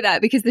you say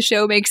that because the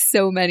show makes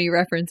so many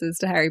references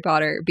to Harry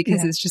Potter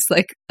because it's just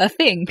like a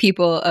thing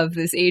people of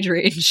this age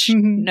range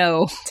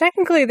know.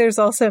 Technically, there's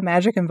also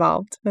magic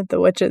involved with the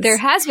witches. There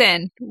has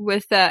been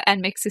with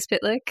and Mixus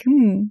Pitlick.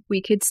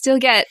 We could still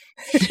get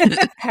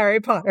Harry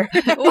Potter.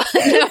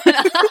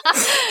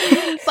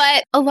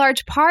 But a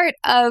large part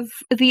of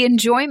the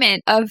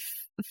enjoyment of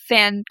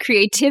fan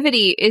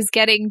creativity is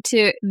getting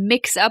to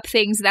mix up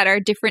things that are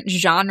different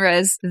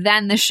genres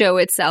than the show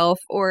itself,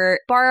 or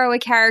borrow a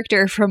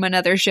character from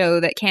another show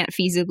that can't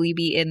feasibly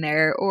be in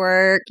there,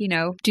 or, you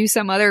know, do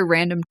some other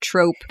random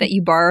trope that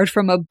you borrowed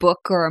from a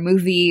book or a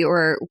movie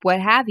or what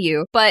have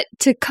you. But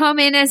to come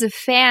in as a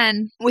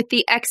fan with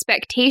the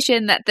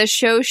expectation that the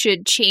show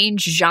should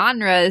change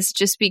genres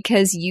just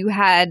because you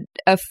had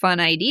a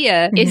fun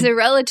idea is a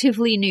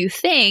relatively new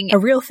thing. A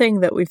real thing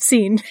that we've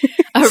seen.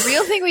 A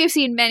real thing we've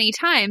seen many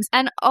times.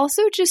 And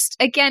also just,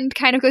 again,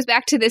 kind of goes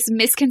back to this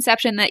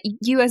misconception that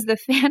you as the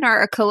fan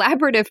are a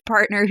collaborative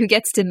partner who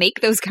gets to make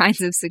those kinds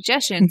of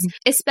suggestions,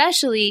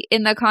 especially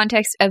in the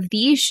context of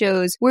these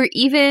shows where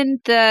even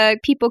the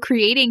people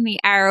creating the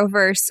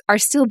Arrowverse are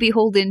still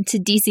beholden to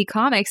DC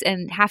Comics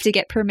and have to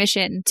get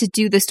permission to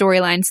do the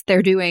storylines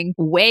they're doing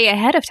way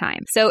ahead of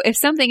time. So if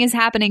something is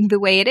happening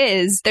the way it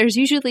is, there's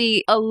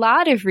usually a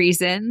lot of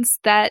reasons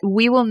that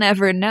we will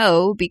never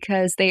know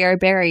because they are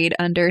buried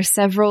under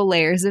several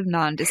layers of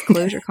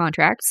non-disclosure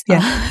contracts.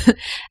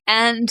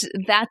 And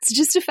that's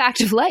just a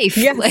fact of life.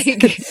 Yes.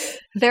 Like,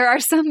 there are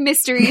some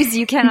mysteries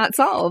you cannot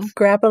solve.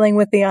 Grappling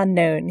with the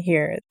unknown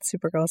here at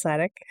Supergirl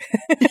Static.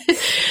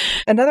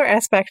 Another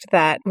aspect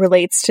that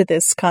relates to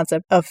this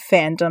concept of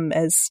fandom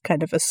as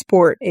kind of a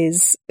sport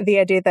is the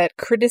idea that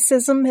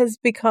criticism has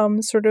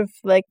become sort of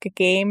like a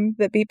game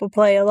that people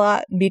play a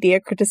lot. Media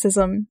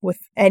criticism. With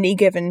any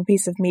given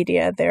piece of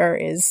media, there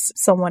is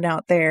someone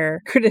out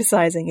there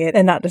criticizing it,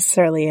 and not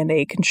necessarily in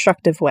a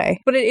constructive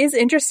way. But it is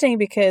interesting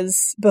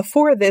because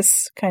before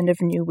this kind of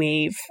new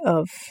wave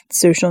of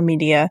social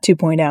media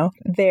 2.0,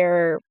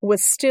 there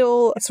was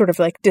still sort of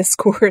like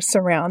discourse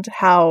around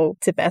how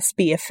to best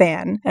be a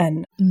fan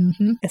and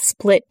a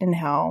split in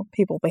how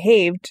people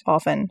behaved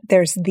often.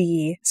 There's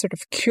the sort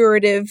of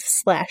curative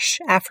 /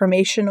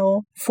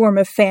 affirmational form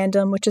of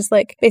fandom, which is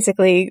like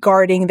basically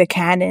guarding the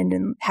canon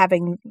and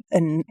having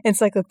an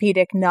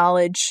encyclopedic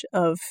knowledge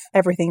of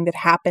everything that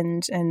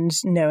happened and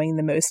knowing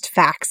the most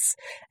facts.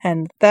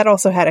 And that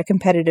also had a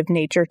competitive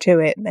nature to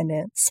it and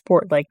a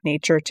sport-like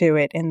nature to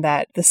it, in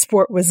that the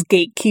sport was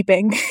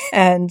gatekeeping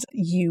and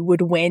you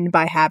would win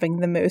by having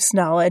the most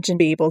knowledge and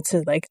be able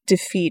to like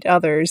defeat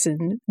others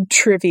in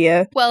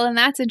trivia. Well, and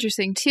that's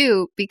interesting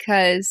too,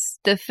 because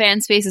the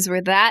fan spaces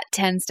where that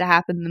tends to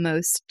happen the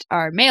most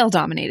are male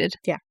dominated.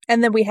 Yeah.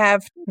 And then we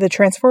have the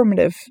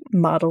transformative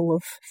model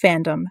of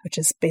fandom, which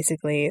is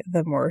basically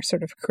the more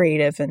sort of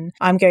creative, and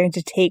I'm going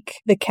to take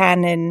the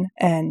canon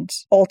and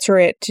alter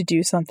it to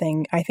do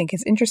something I think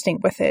is interesting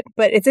with it.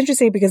 But it's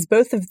interesting because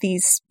both of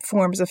these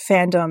forms of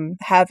fandom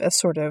have a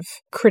sort of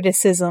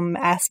criticism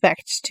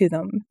aspect to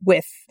them.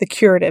 With the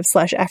curative /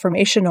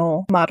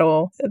 affirmational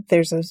model,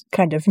 there's a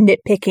kind of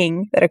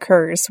nitpicking that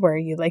occurs where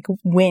you like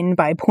win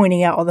by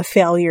pointing out all the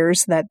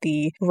failures that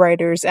the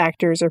writers,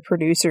 actors, or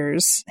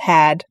producers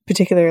had,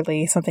 particularly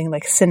particularly something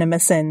like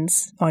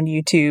CinemaSins on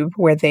YouTube,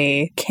 where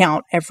they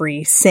count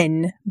every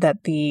sin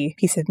that the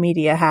piece of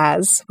media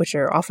has, which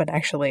are often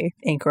actually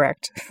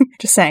incorrect.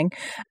 Just saying.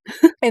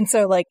 And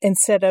so, like,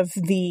 instead of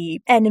the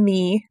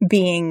enemy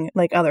being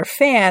like other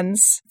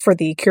fans for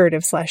the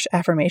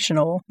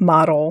curative/affirmational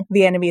model,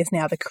 the enemy is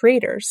now the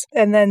creators.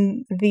 And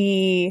then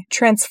the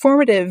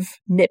transformative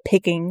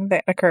nitpicking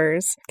that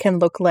occurs can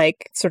look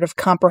like sort of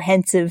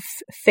comprehensive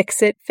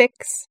fix-it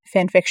fix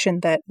fan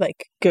fiction that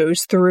like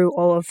goes through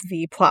all of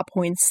the plot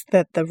points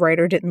that the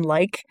writer didn't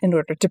like in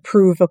order to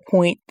prove a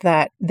point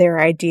that their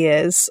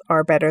ideas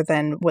are better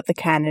than what the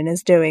canon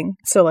is doing.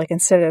 So like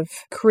instead of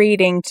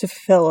creating to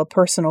fulfill a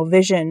personal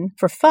vision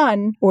for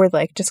fun, or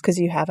like just because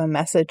you have a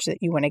message that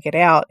you want to get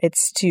out,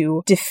 it's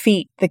to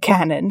defeat the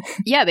canon.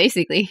 Yeah,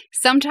 basically.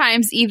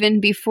 Sometimes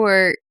even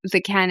before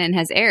the canon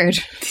has aired.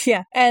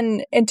 Yeah.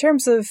 And in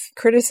terms of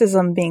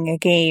criticism being a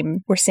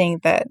game, we're seeing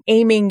that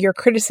aiming your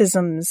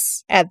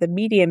criticisms at the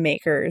media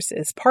makers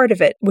is part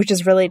of it, which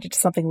is related to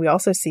something we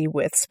also see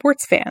with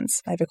sports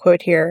fans. I have a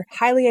quote here.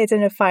 Highly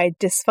identified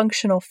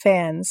dysfunctional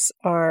fans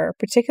are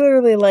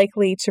particularly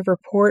likely to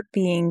report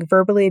being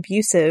verbally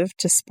abusive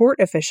to sport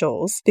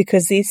officials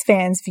because these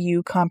fans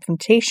view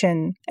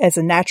confrontation as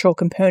a natural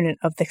component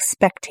of the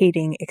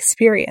spectating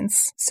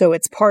experience. So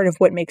it's part of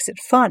what makes it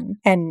fun.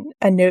 And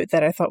a note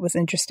that I thought was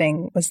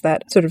interesting was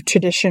that sort of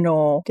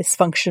traditional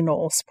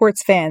dysfunctional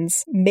sports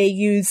fans may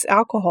use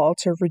alcohol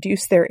to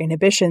reduce their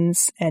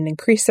inhibitions and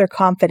increase their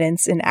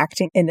confidence in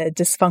acting in a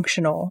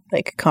dysfunctional,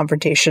 like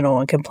confrontational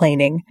and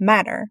complaining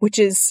manner, which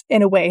is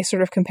in a way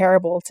sort of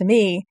comparable to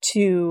me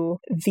to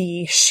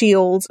the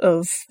shield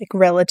of like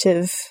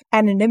relative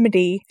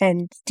anonymity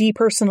and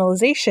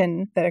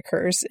depersonalization that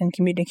occurs in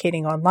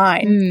communicating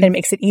online. And it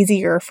makes it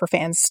easier for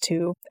fans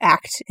to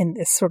act in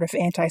this sort of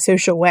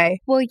antisocial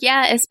way. Well,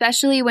 yeah,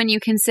 especially when you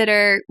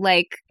consider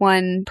like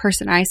one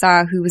person I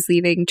saw who was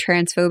leaving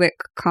transphobic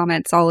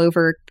comments all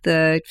over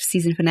the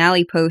season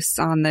finale posts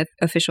on the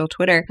official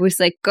Twitter was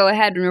like, go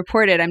ahead and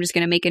report it. I'm just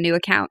going to make a new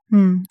account.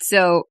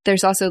 So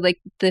there's also like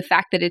the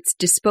fact that it's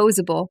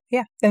disposable.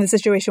 Yeah. In the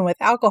situation with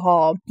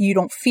alcohol, you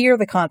don't fear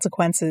the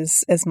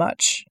consequences as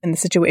much. In the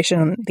situation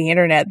on the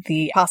internet,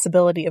 the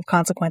possibility of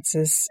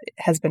consequences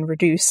has been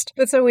reduced.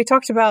 But so we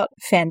talked about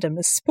fandom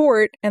as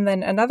sport, and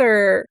then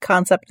another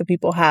concept that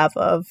people have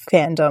of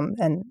fandom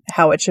and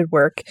how it should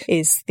work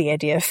is the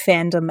idea of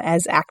fandom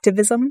as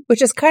activism,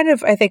 which is kind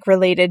of, I think,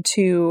 related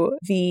to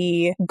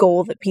the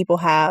goal that people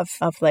have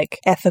of like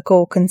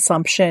ethical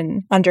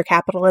consumption under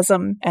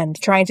capitalism and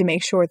trying to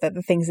make sure that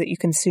the things that you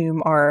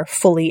consume are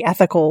fully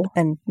ethical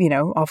and, you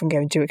know, often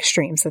going to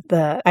extremes, that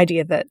the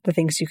idea that the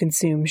things you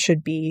consume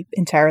should be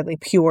entirely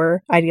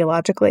pure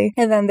ideologically.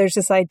 And then there's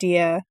this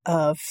idea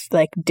of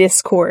like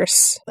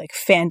discourse, like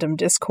fandom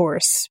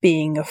discourse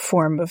being a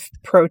form of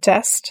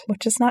protest,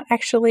 which is not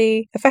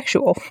actually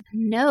effectual.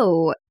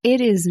 No, it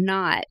is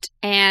not.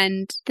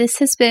 And this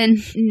has been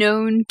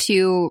known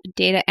to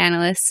data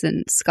analysts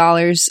and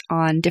scholars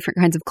on different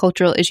kinds of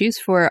cultural issues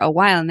for a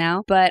while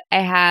now, but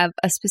I have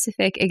a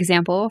specific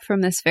example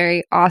from this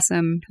very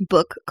awesome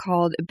book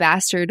called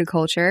Bastard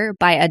Culture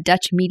by a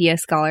Dutch media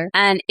scholar.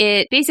 And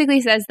it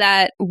basically says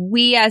that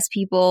we as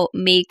people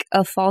make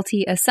a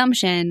faulty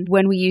assumption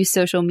when we use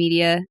social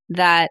media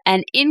that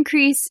an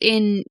increase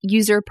in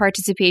user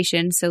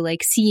participation, so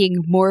like seeing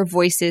more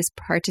voices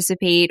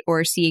participate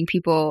or seeing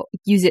people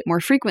use it more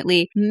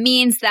frequently,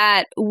 means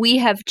that we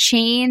have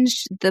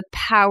changed the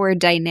power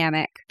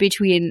dynamic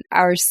between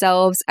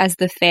ourselves as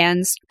the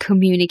fans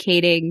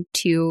communicating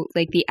to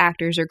like the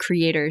actors or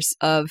creators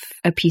of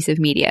a piece of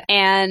media.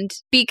 And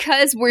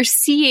because we're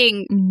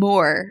seeing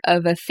more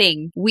of a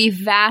thing, we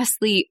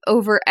vastly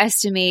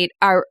overestimate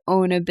our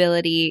own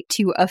ability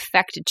to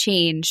affect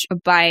change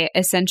by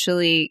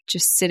essentially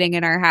just sitting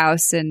in our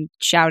house and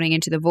shouting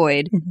into the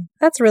void.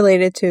 That's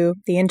related to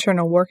the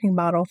internal working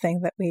model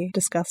thing that we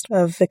discussed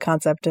of the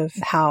concept of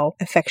how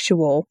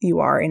effectual you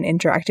are in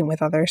interacting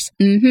with others.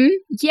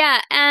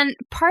 Yeah, and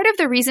part of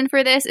the reason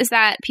for this is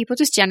that people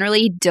just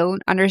generally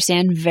don't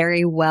understand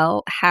very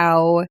well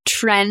how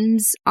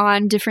trends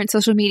on different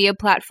social media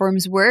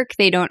platforms work.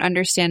 They don't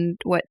understand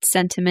what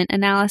sentiment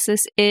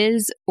analysis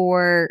is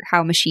or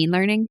how machine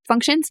learning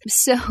functions.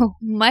 So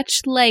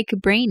much like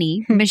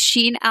Brainy,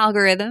 machine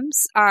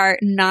algorithms are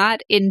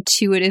not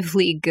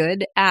intuitively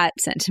good at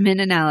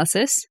sentiment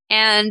analysis,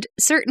 and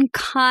certain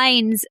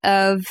kinds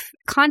of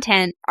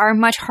content are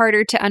much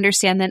harder to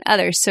understand than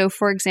others. So,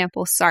 for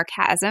example,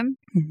 sarcasm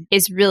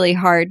is really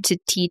hard to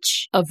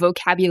teach a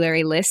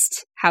vocabulary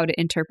list how to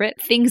interpret.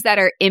 Things that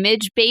are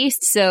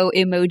image-based, so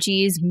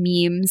emojis,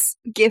 memes,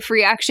 GIF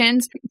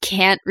reactions,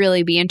 can't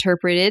really be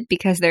interpreted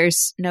because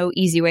there's no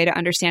easy way to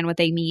understand what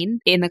they mean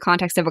in the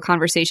context of a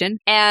conversation.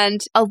 And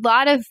a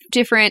lot of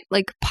different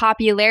like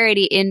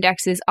popularity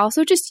indexes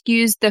also just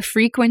use the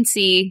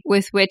frequency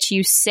with which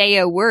you say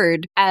a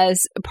word as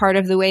part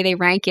of the way they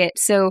rank it.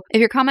 So if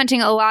you're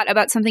commenting a lot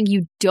about something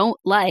you don't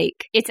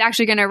like, it's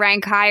actually going to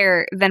rank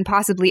higher than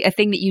possibly a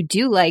thing that you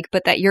do like,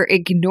 but that you're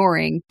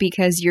ignoring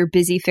because you're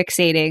busy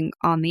fixating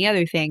on the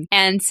other thing.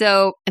 And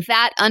so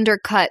that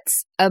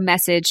undercuts a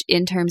message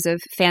in terms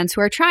of fans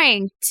who are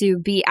trying to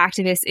be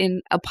activists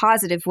in a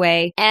positive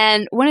way.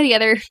 And one of the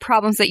other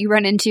problems that you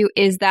run into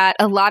is that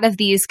a lot of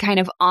these kind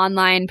of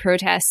online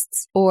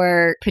protests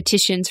or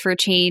petitions for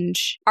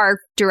change are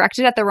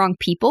directed at the wrong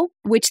people,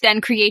 which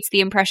then creates the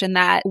impression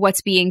that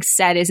what's being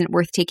said isn't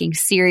worth taking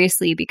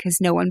seriously because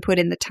no one put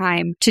in the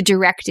time to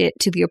direct it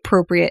to the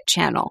appropriate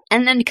channel.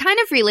 And then kind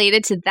of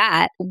related to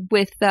that,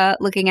 with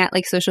looking at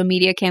like social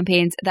media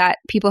campaigns that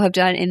people have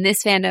done in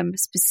this fandom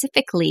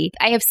specifically,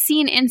 I have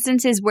seen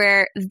instances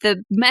where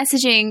the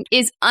messaging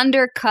is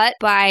undercut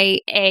by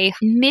a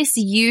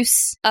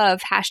misuse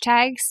of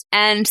hashtags,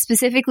 and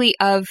specifically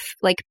of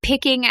like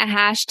picking a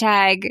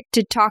hashtag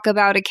to talk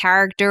about a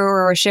character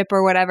or a ship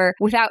or whatever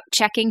without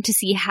checking to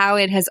see how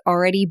it has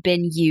already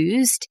been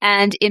used.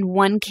 And in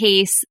one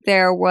case,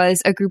 there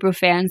was a group of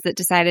fans that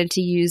decided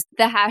to use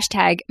the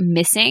hashtag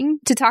missing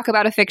to talk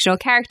about a fictional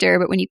character.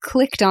 But when you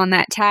clicked on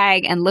that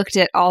tag and looked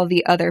at all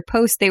the other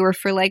posts, they were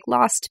for like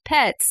lost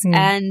pets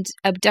and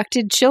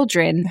abducted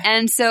children.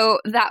 And so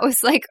that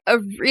was like a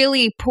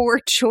really poor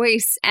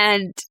choice.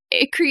 And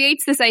it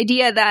creates this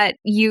idea that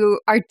you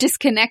are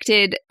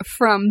disconnected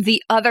from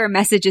the other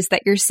messages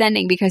that you're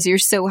sending because you're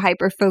so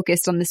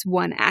hyper-focused on this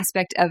one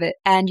aspect of it.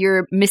 And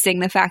you're missing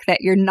the fact that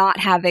you're not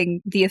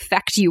having the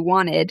effect you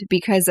wanted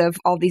because of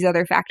all these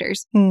other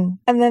factors. And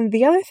then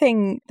the other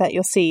thing that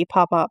you'll see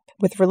pop up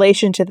with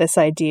relation to this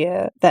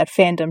idea that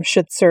fandom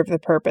should serve the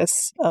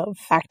purpose of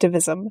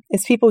activism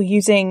is people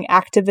using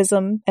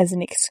activism as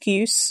an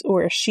excuse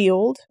or a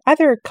shield,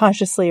 either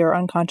consciously or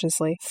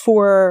unconsciously,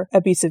 for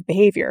abusive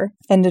behavior.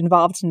 And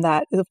involved in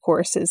that, of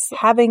course, is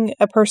having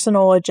a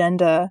personal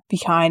agenda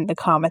behind the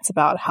comments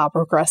about how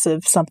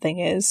progressive something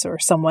is or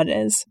someone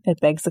is. It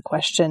begs the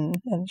question,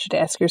 and you should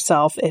ask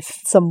yourself if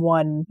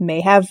someone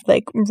may have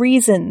like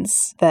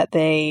reasons that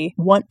they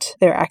want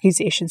their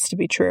accusations to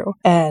be true.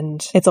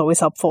 And it's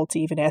always helpful to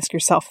even ask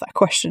yourself that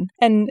question.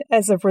 And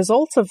as a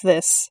result of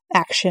this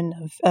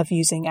action of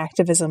using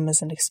activism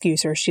as an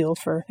excuse or a shield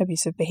for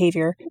abusive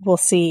behavior, we'll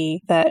see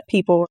that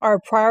people are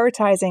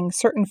prioritizing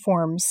certain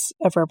forms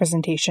of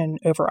representation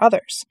over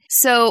others.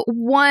 So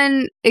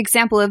one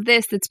example of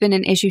this that's been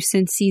an issue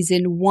since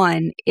season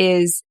 1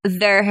 is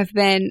there have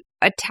been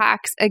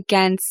attacks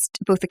against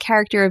both the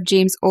character of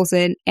James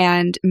Olsen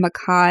and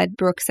Makad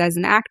Brooks as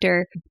an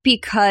actor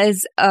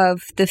because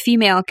of the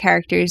female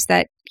characters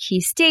that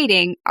he's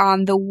dating.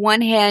 On the one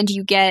hand,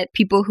 you get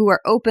people who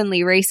are openly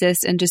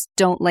racist and just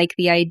don't like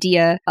the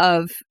idea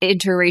of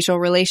interracial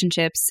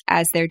relationships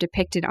as they're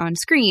depicted on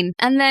screen.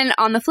 And then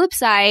on the flip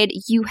side,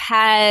 you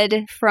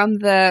had from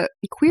the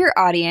queer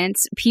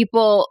audience,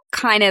 people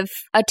kind of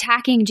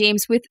attacking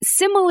James with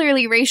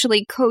similarly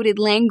racially coded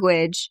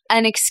language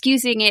and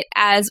excusing it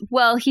as,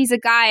 well, he's a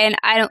guy and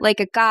I don't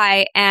like a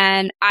guy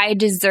and I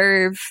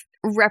deserve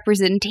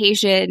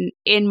representation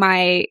in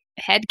my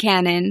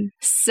headcanon,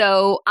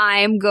 so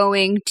I'm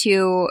going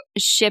to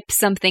ship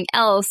something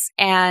else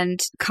and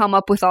come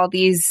up with all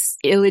these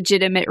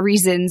illegitimate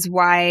reasons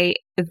why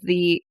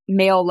the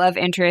male love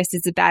interest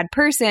is a bad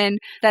person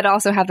that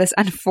also have this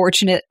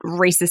unfortunate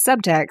racist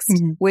subtext,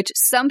 which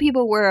some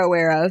people were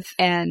aware of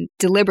and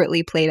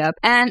deliberately played up,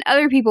 and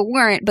other people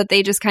weren't, but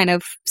they just kind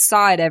of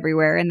saw it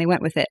everywhere and they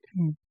went with it.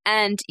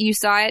 And you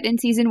saw it in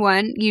season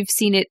 1. You've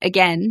seen it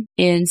again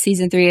in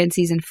season 3 and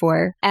season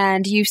 4.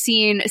 And you've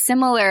seen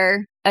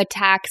similar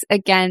attacks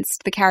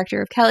against the character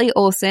of Kelly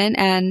Olsen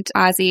and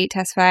Ozzy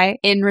Tesfaye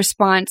in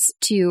response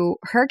to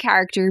her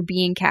character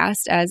being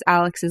cast as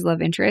Alex's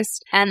love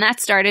interest. And that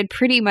started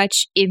pretty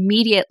much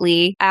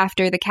immediately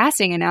after the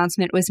casting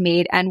announcement was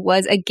made and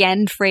was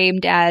again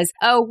framed as,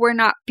 oh, we're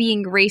not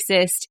being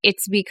racist.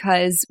 It's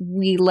because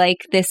we like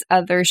this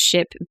other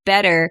ship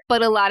better.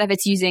 But a lot of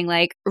it's using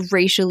like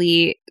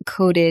racially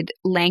coded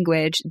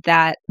language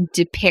that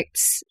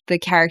depicts the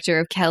character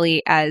of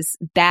Kelly as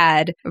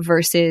bad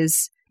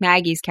versus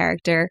Maggie's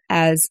character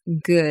as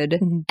good.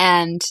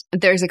 And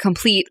there's a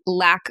complete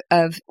lack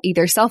of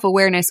either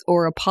self-awareness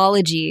or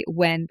apology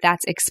when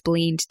that's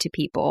explained to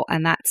people.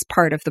 And that's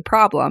part of the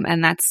problem.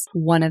 And that's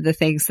one of the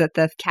things that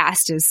the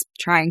cast is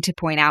trying to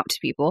point out to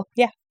people.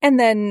 Yeah. And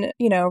then,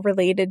 you know,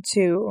 related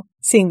to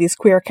seeing these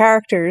queer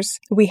characters,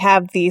 we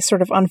have these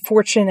sort of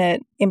unfortunate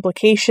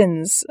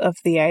implications of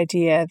the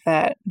idea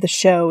that the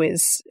show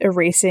is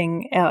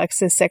erasing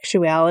Alex's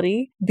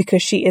sexuality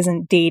because she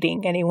isn't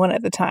dating anyone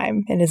at the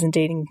time and isn't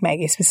dating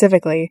Maggie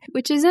specifically.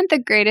 Which isn't the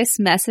greatest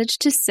message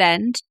to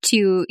send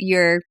to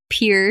your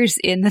peers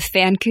in the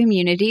fan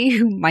community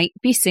who might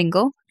be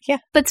single. Yeah.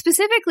 But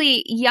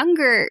specifically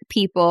younger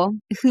people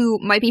who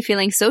might be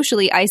feeling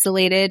socially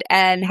isolated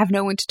and have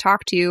no one to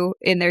talk to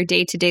in their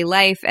day-to-day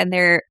life, and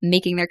they're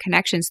making their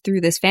connections through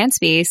this fan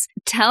space,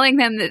 telling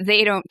them that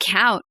they don't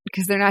count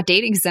because they're not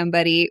dating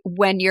somebody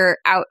when you're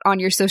out on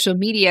your social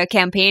media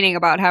campaigning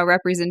about how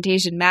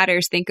representation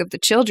matters, think of the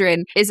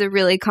children, is a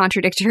really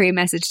contradictory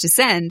message to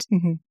send.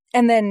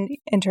 And then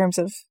in terms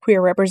of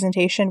queer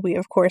representation, we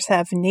of course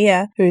have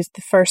Nia, who is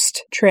the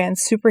first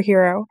trans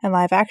superhero in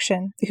live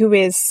action, who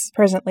is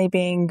presently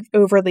being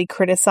overly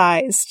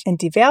criticized and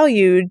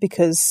devalued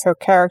because her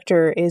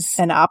character is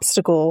an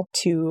obstacle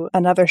to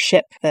another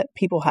ship that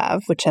people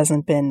have, which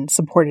hasn't been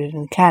supported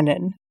in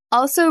canon.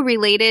 Also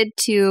related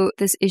to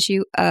this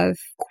issue of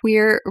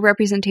queer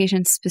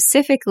representation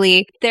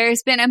specifically,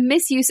 there's been a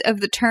misuse of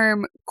the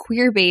term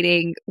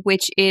queerbaiting,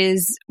 which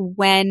is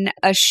when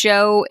a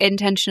show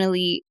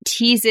intentionally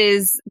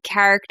teases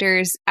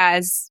characters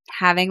as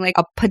having like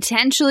a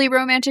potentially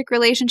romantic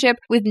relationship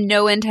with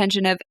no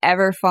intention of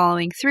ever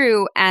following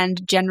through, and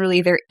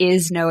generally there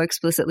is no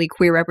explicitly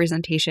queer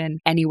representation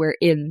anywhere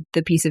in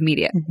the piece of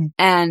media. Mm-hmm.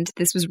 And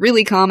this was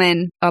really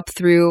common up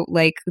through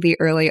like the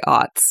early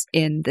aughts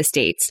in the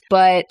States.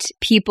 But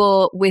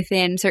people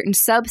within certain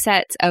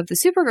subsets of the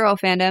Supergirl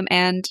fandom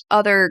and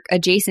other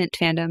adjacent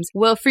fandoms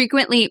will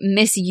frequently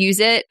misuse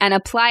it and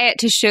apply it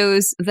to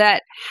shows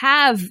that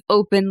have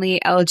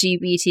openly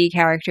LGBT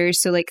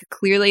characters. So like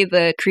clearly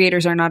the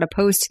creators are not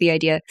opposed to the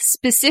idea,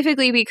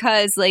 specifically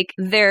because like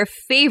their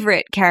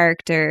favorite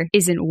character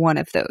isn't one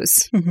of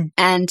those. Mm-hmm.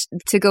 And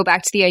to go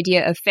back to the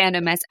idea of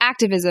fandom as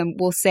activism,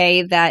 we'll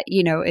say that,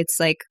 you know, it's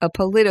like a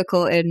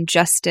political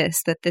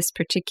injustice that this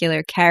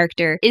particular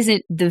character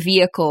isn't the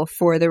vehicle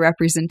for the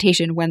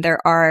representation when there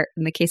are,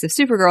 in the case of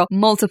Supergirl,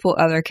 multiple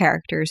other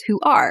characters who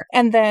are.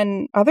 And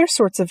then other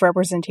sorts of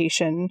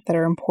representation that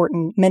are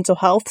important, mental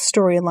health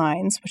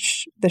storylines,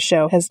 which the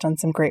show has done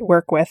some great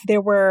work with.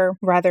 There were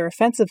rather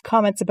offensive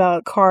comments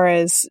about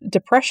Kara's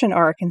depression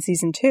arc in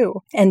season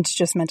 2, and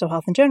just mental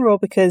health in general,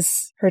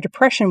 because her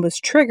depression was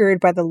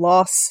triggered by the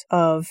loss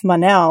of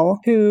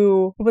Mon-El,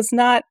 who was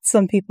not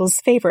some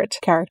people's favorite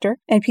character.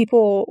 And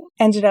people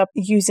ended up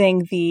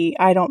using the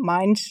I don't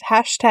mind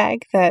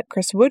hashtag that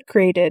Chris Wood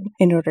created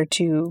in order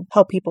to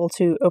help people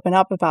to open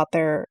up about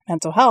their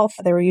mental health.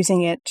 They were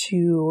using it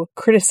to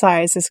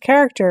criticize his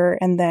character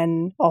and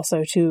then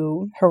also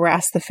to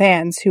harass the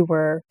fans who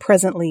were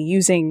presently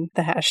using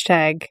the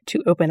hashtag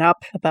to open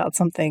up about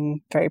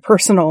something very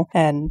personal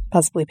and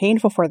possibly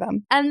painful for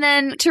them. And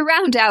then to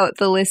round out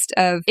the list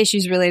of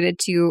issues related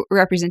to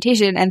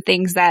representation and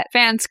things that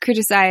fans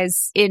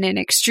criticize in an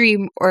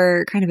extreme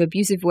or kind of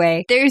abusive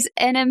way, there's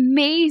an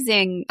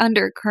amazing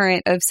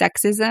undercurrent of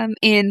sexism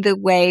in the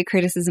way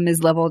criticism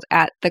is leveled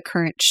at the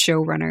current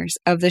showrunners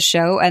of the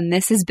show. And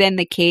this has been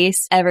the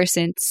case ever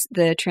since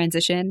the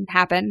transition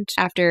happened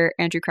after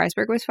Andrew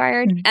Kreisberg was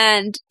fired. Mm-hmm.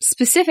 And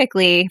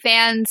specifically,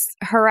 fans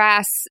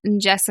harass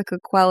Jessica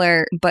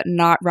Queller, but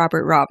not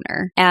Robert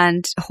Robner,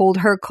 and hold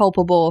her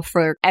culpable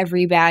for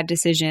every bad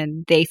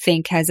decision they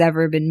think has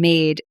ever been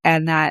made,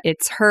 and that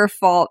it's her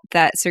fault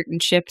that certain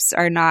ships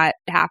are not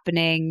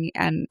happening.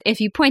 And if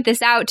you point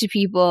this out to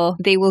people,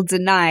 they will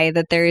deny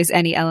that there is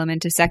any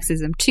element of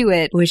sexism to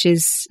it, which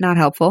is not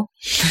helpful.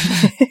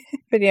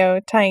 But, you know,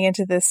 tying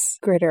into this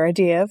greater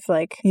idea of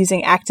like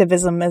using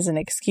activism as an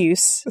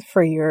excuse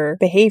for your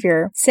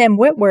behavior, Sam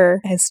Witwer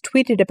has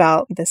tweeted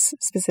about this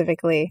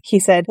specifically. He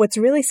said, "What's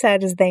really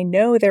sad is they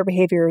know their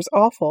behavior is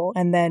awful,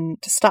 and then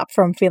to stop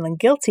from feeling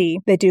guilty,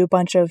 they do a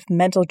bunch of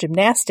mental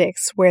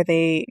gymnastics where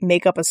they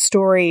make up a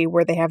story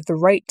where they have the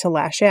right to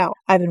lash out.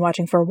 I've been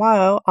watching for a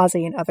while.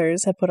 Ozzy and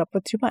others have put up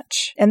with too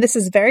much." And this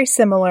is very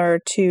similar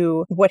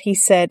to what he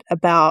said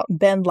about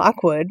Ben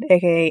Lockwood,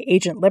 aka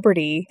Agent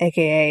Liberty,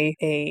 aka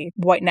a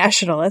white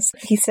nationalist.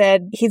 He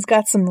said he's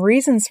got some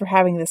reasons for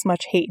having this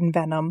much hate and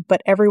venom,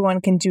 but everyone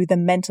can do the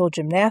mental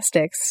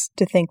gymnastics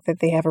to think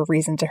that they have a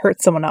reason to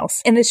hurt someone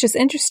else. And it's just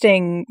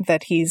interesting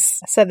that he's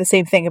said the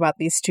same thing about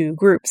these two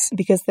groups,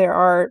 because there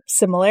are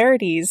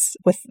similarities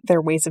with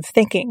their ways of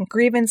thinking.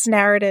 Grievance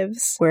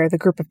narratives, where the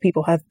group of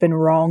people have been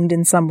wronged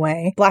in some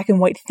way, black and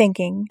white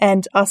thinking,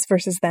 and us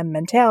versus them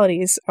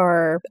mentalities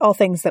are all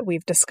things that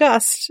we've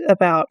discussed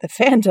about the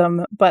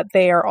fandom, but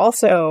they are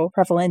also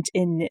prevalent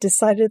in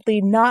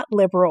decidedly not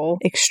liberal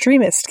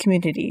extremist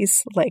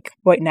communities like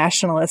white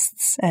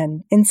nationalists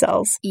and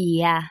incels.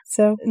 Yeah.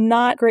 So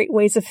not great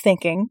ways of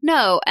thinking.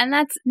 No, and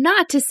that's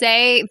not to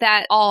say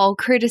that all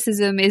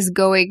criticism is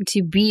going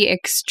to be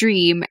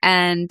extreme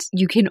and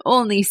you can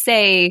only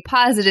say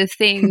positive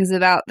things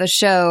about the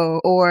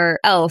show or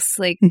else.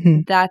 Like,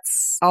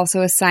 that's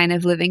also a sign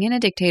of living in a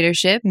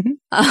dictatorship.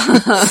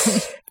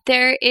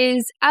 There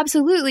is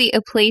absolutely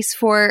a place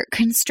for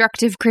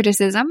constructive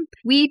criticism.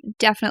 We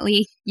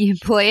definitely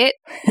employ it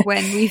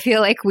when we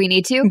feel like we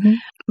need to.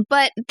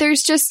 But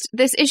there's just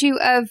this issue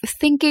of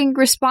thinking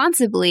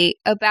responsibly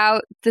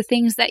about the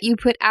things that you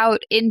put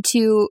out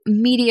into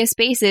media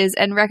spaces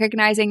and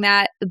recognizing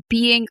that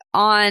being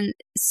on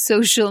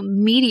social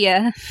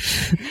media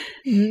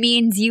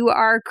means you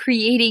are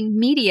creating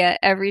media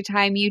every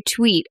time you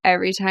tweet,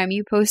 every time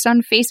you post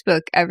on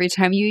Facebook, every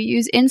time you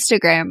use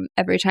Instagram,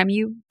 every time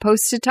you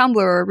post to Tumblr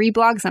or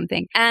reblog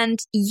something. And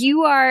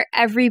you are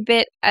every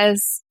bit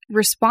as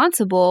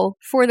responsible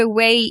for the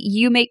way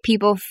you make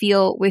people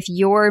feel with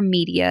your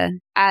media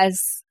as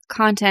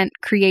content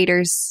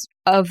creators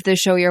of the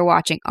show you're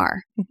watching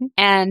are.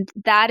 And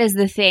that is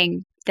the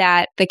thing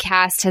that the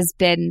cast has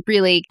been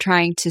really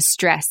trying to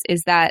stress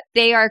is that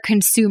they are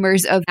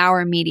consumers of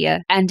our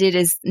media and it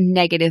is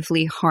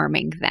negatively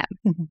harming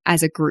them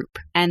as a group.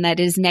 And that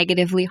is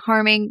negatively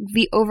harming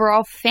the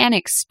overall fan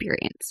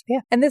experience.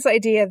 Yeah. And this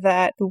idea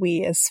that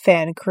we as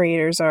fan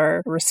creators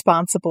are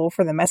responsible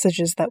for the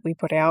messages that we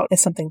put out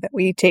is something that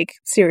we take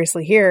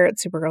seriously here at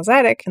Supergirl's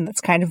Attic. And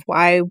that's kind of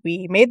why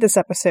we made this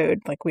episode.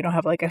 Like, we don't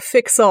have like a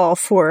fix-all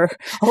for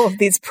all of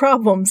these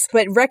problems,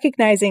 but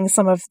recognizing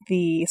some of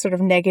the sort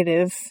of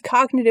negative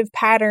cognitive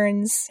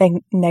patterns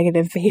and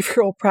negative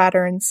behavioral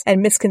patterns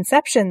and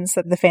misconceptions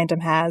that the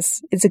fandom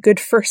has is a good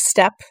first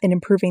step in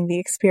improving the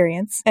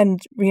experience. And,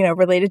 you know,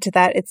 related to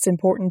that, it's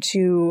important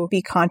to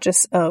be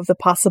conscious of the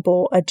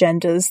possible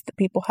agendas that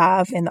people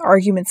have in the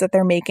arguments that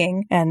they're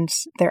making and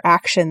their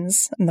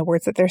actions and the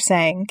words that they're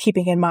saying,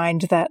 keeping in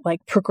mind that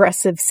like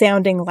progressive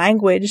sounding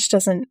language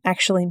doesn't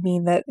actually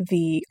mean that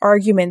the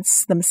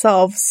arguments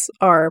themselves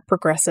are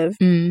progressive.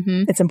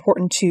 It's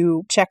important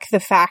to check the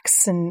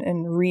facts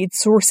and read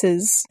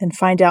sources and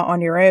find out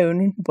on your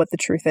own what the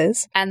truth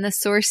is. And the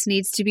source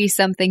needs to be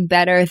something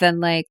better than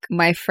like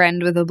my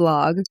friend with a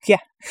blog. Yeah.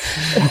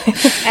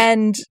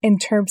 And in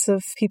terms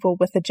of people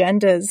with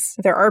agendas,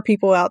 there are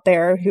people out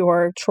there who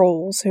are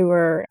trolls, who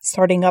are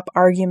starting up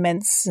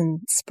arguments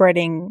and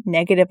spreading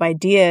negative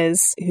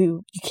ideas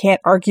who you can't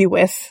argue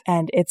with.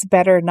 And it's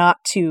better not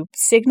to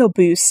signal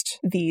boost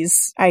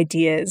these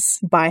ideas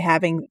by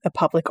having a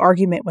public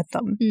argument with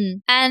them.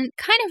 And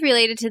kind of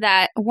related to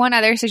that, one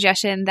other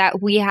suggestion that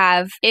we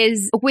have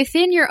is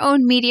within your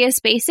own media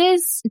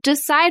spaces,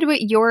 decide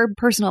what your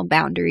personal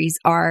boundaries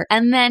are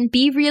and then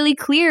be really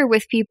clear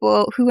with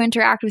people who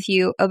interact with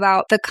you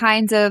about the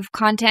kinds of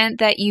content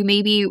that you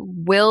maybe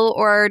will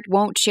or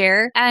won't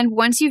share. And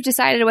once you've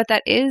decided what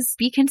that is,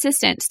 be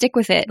consistent, stick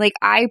with it. Like,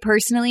 I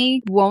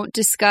personally won't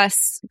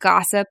discuss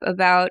gossip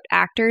about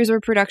actors or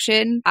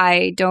production.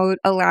 I don't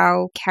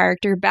allow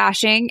character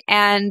bashing.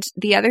 And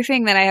the other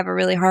thing that I have a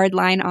really hard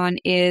line on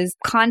is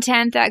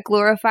content that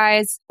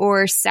glorifies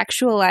or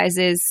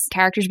sexualizes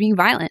characters being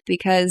violent,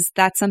 because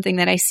that's something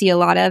that I see a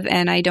lot of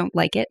and I don't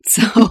like it.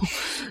 So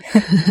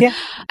yeah.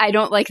 I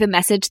don't like the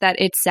message that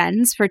it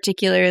sends,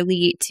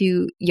 particularly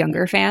to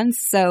younger fans.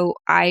 So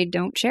I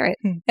don't share it.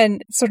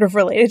 And sort of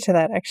related to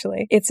that,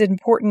 actually, it's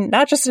important,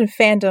 not just in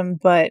fandom,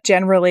 but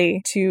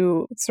generally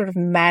to sort of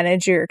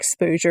manage your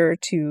exposure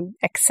to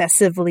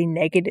excessively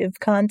negative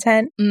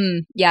content.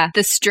 Yeah.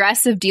 The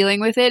stress of dealing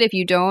with it, if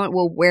you don't,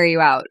 will wear you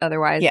out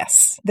otherwise.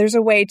 Yes. There's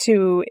a way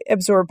to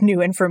absorb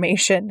new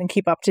information and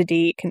keep up to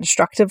date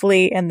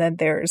constructively. And then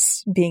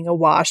there's being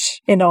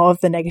awash in all of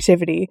the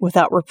negativity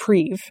without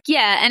reprieve.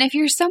 Yeah. And if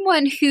you're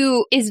someone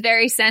who is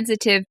very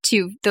sensitive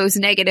to those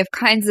negative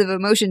kinds of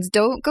emotions,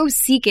 don't go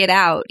seek it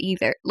out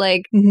either.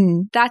 Like,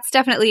 that's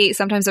definitely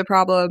sometimes a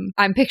problem.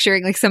 I'm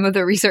picturing like some of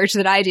the research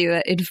that I do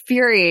that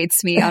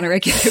infuriates me on a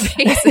regular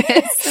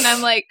basis. And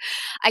I'm like,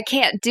 I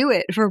can't do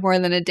it for more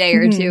than a day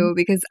or two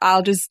because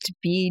I'll just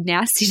be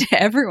nasty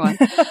to everyone.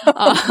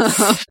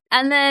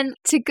 And then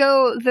to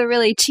go the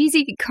really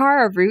cheesy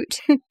Kara route,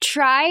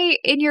 try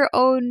in your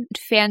own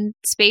fan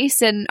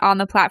space and on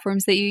the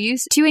platforms that you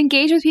use to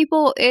engage with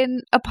people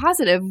in a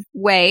positive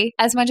way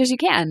as much as you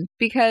can,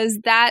 because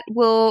that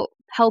will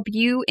help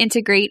you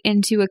integrate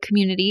into a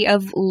community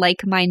of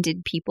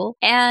like-minded people.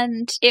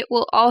 And it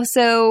will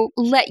also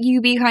let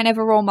you be kind of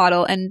a role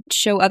model and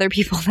show other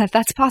people that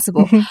that's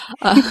possible.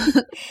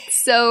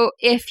 So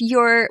if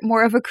you're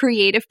more of a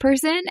creative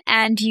person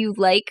and you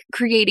like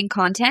creating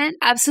content,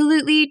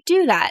 absolutely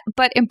do that.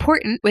 But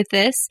important with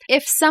this,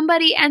 if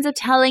somebody ends up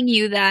telling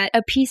you that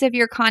a piece of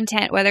your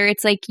content, whether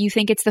it's like you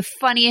think it's the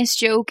funniest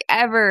joke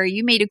ever,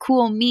 you made a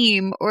cool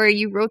meme, or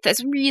you wrote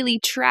this really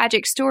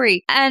tragic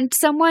story, and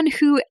someone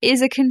who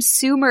is a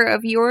consumer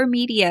of your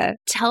media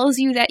tells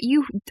you that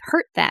you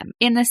hurt them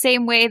in the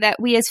same way that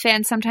we as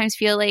fans sometimes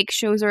feel like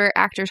shows or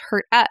actors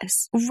hurt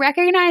us,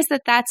 recognize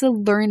that that's a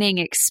learning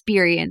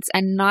experience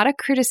and not a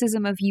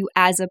criticism of you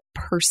as a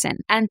person,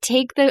 and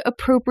take the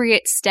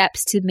appropriate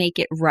steps to make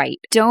it right.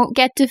 Don't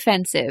get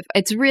defensive.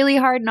 It's really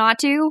hard not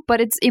to,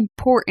 but it's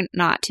important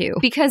not to,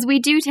 because we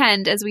do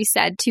tend, as we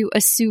said, to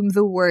assume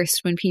the worst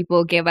when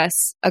people give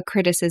us a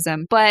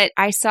criticism. But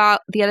I saw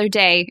the other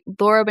day,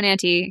 Laura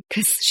Benanti,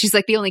 because she's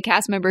like the only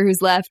cast member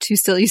who's left who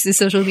still uses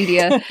social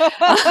media.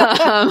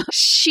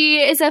 She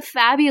is a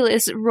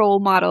fabulous role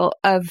model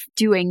of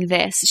doing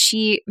this.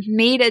 She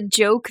made a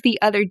joke the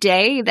other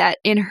day that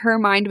in her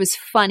mind was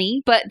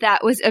funny, but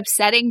that was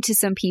upsetting to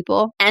some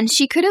people. And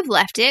she could have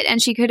left it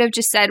and she could have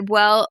just said,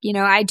 well, you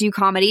know, I do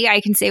comedy,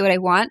 I can say what I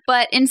want.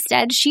 But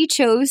instead, she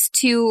chose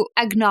to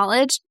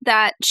acknowledge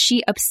that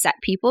she upset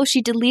people.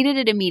 She deleted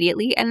it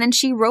immediately. And then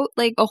she wrote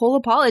like a whole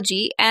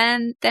apology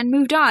and then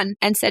moved on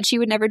and said she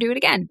would never do it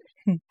again.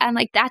 And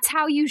like, that's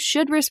how you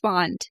should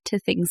respond to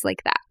things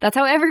like that. That's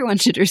how everyone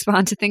should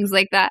respond to things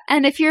like that.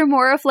 And if you're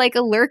more of like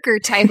a lurker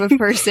type of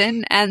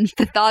person and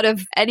the thought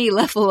of any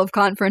level of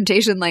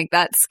confrontation like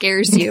that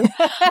scares you,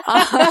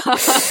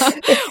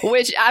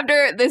 which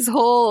after this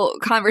whole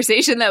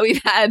conversation that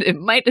we've had, it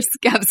might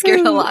have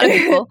scared a lot of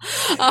people.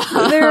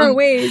 There are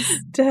ways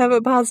to have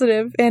a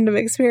positive fandom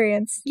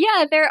experience.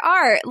 Yeah, there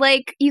are.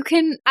 Like, you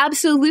can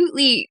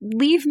absolutely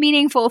leave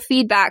meaningful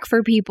feedback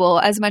for people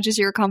as much as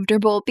you're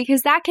comfortable,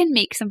 because that can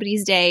make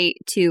somebody's day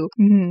too.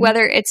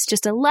 Whether it's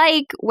just a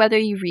like, whether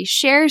you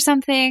reshare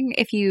something,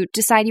 if you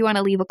decide you want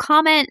to leave a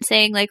comment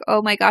saying like,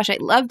 oh my gosh, I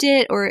loved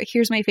it, or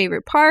here's my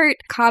favorite part.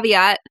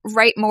 Caveat,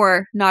 write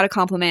more, not a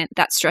compliment.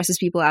 That stresses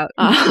people out.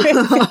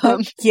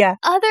 Yeah.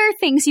 Other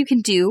things you can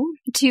do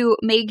to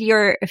make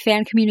your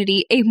fan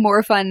community a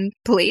more fun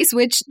place,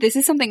 which this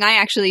is something I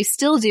actually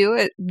still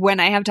do when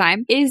I have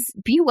time, is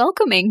be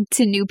welcoming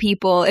to new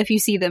people if you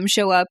see them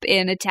show up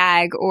in a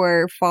tag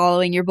or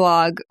following your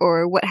blog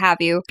or what have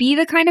you. Be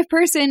the kind of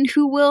person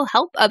who will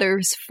help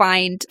others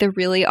find the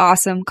really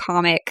awesome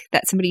comic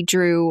that somebody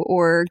drew,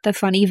 or the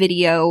funny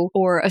video,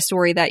 or a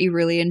story that you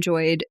really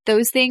enjoyed.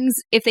 Those things,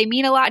 if they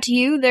mean a lot to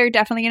you, they're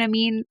definitely going to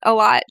mean a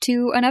lot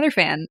to another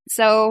fan.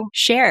 So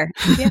share.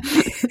 Yeah.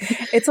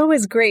 It's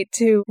always great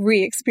to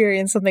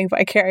re-experience something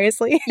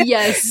vicariously.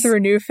 Yes.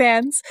 Through new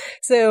fans.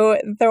 So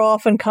they'll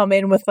often come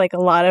in with like a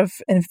lot of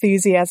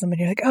enthusiasm and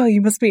you're like, oh,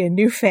 you must be a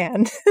new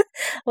fan.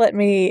 Let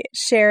me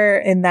share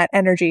in that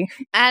energy.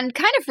 And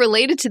kind of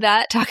related to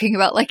that, talking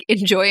about like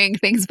enjoying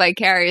things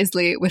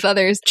vicariously with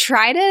others,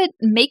 try to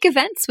make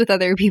events with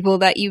other people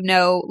that you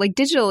know, like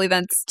digital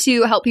events,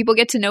 to help people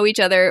get to know each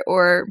other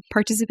or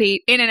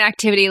participate in an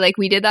activity. Like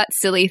we did that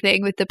silly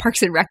thing with the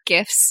Parks and Rec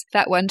gifts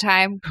that one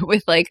time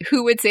with like,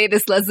 who would say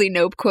this Leslie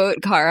Knope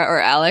quote, Cara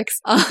or Alex?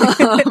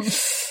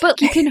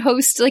 But you can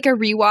host like a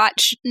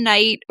rewatch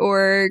night,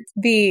 or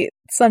the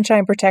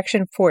Sunshine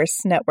Protection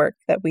Force network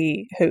that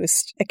we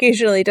host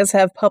occasionally does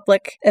have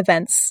public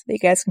events that you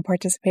guys can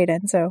participate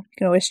in, so you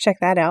can always check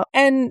that out.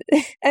 And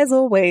as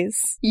always,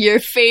 your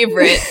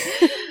favorite.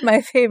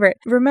 My favorite.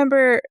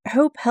 Remember,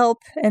 hope, help,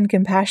 and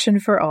compassion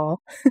for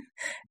all.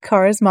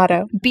 Cara's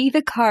motto. Be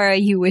the Cara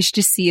you wish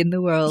to see in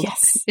the world.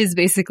 Yes. Is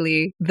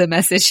basically the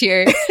message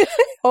here.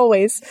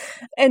 Always.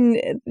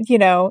 And, you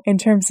know, in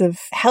terms of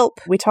help,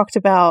 we talked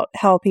about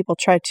how people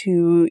try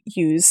to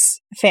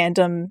use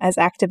fandom as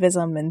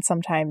activism and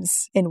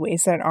sometimes in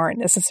ways that aren't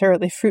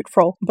necessarily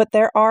fruitful. But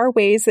there are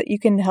ways that you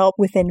can help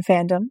within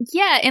fandom.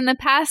 Yeah, in the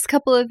past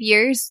couple of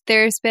years,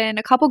 there's been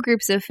a couple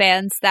groups of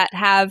fans that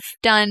have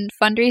done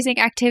fundraising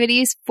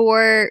activities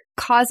for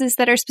causes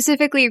that are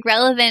specifically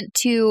relevant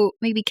to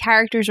maybe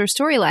characters or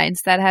storylines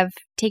that have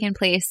taken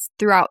place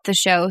throughout the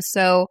show.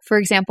 So, for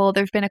example,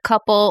 there have been a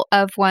couple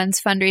of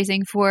ones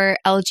fundraising for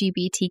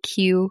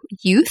LGBTQ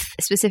youth,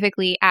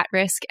 specifically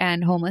at-risk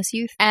and homeless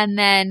youth. And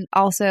then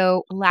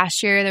also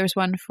last year, there was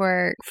one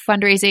for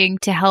fundraising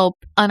to help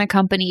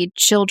unaccompanied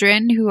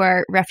children who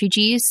are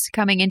refugees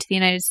coming into the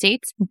United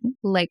States,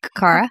 like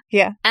Cara.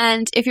 Yeah.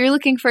 And if you're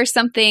looking for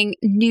something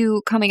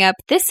new coming up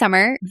this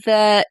summer,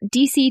 the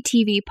DC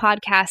TV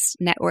Podcast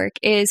Network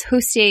is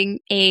hosting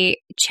a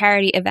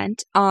charity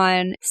event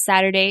on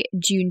Saturday,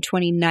 June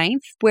 29th,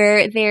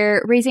 where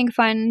they're raising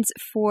funds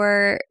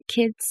for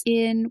kids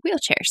in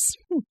wheelchairs.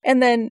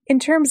 And then in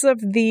terms of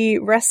the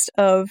rest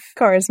of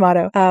Cara's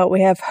motto,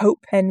 we have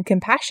hope and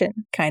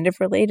compassion, kind of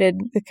related,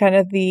 kind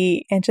of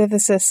the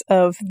antithesis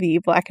of the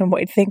black and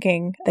white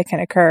thinking that can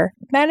occur.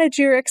 Manage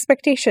your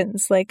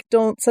expectations. Like,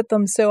 don't set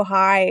them so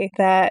high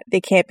that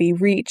they can't be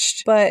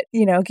reached, but,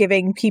 you know,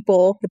 giving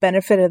people the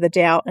benefit of the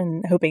doubt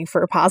and hoping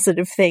for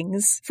positive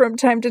things from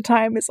time to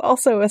time is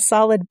also a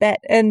solid bet.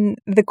 And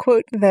the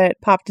quote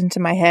that popped into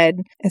my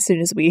head as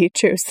soon as we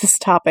chose this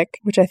topic,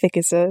 which I think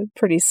is a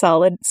pretty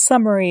solid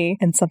summary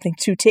and something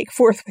to take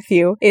forth with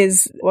you,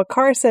 is what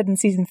Cara said in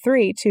season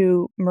 3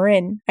 to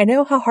Marin. I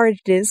know how hard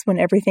it is when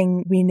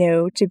everything we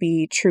know to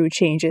be true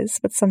changes,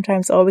 but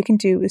sometimes all we can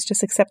do is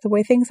just accept the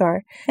way things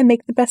are and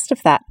make the best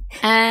of that.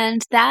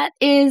 And that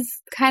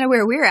is kind of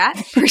where we're at,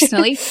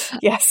 personally.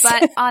 Yes.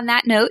 But on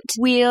that note,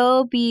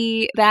 we'll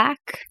be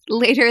back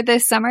later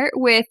this summer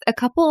with a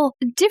couple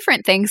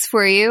different things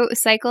for you.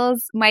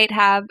 Cycles might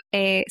have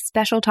a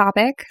special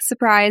topic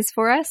surprise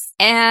for us.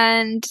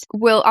 And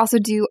we'll also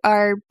do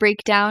our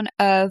breakdown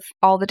of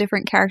all the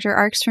different character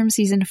arcs from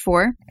season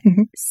 4.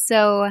 Mm-hmm.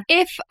 So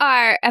if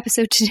our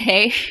episode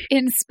today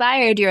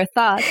inspired your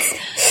thoughts,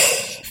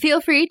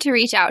 feel free to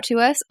reach out to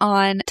us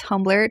on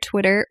Tumblr,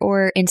 Twitter,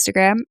 or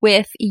Instagram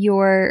with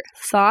your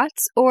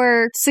thoughts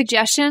or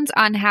suggestions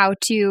on how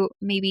to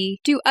maybe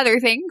do other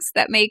things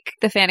that make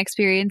the fan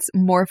experience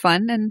more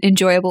fun and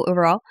enjoyable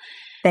overall.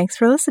 Thanks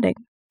for listening.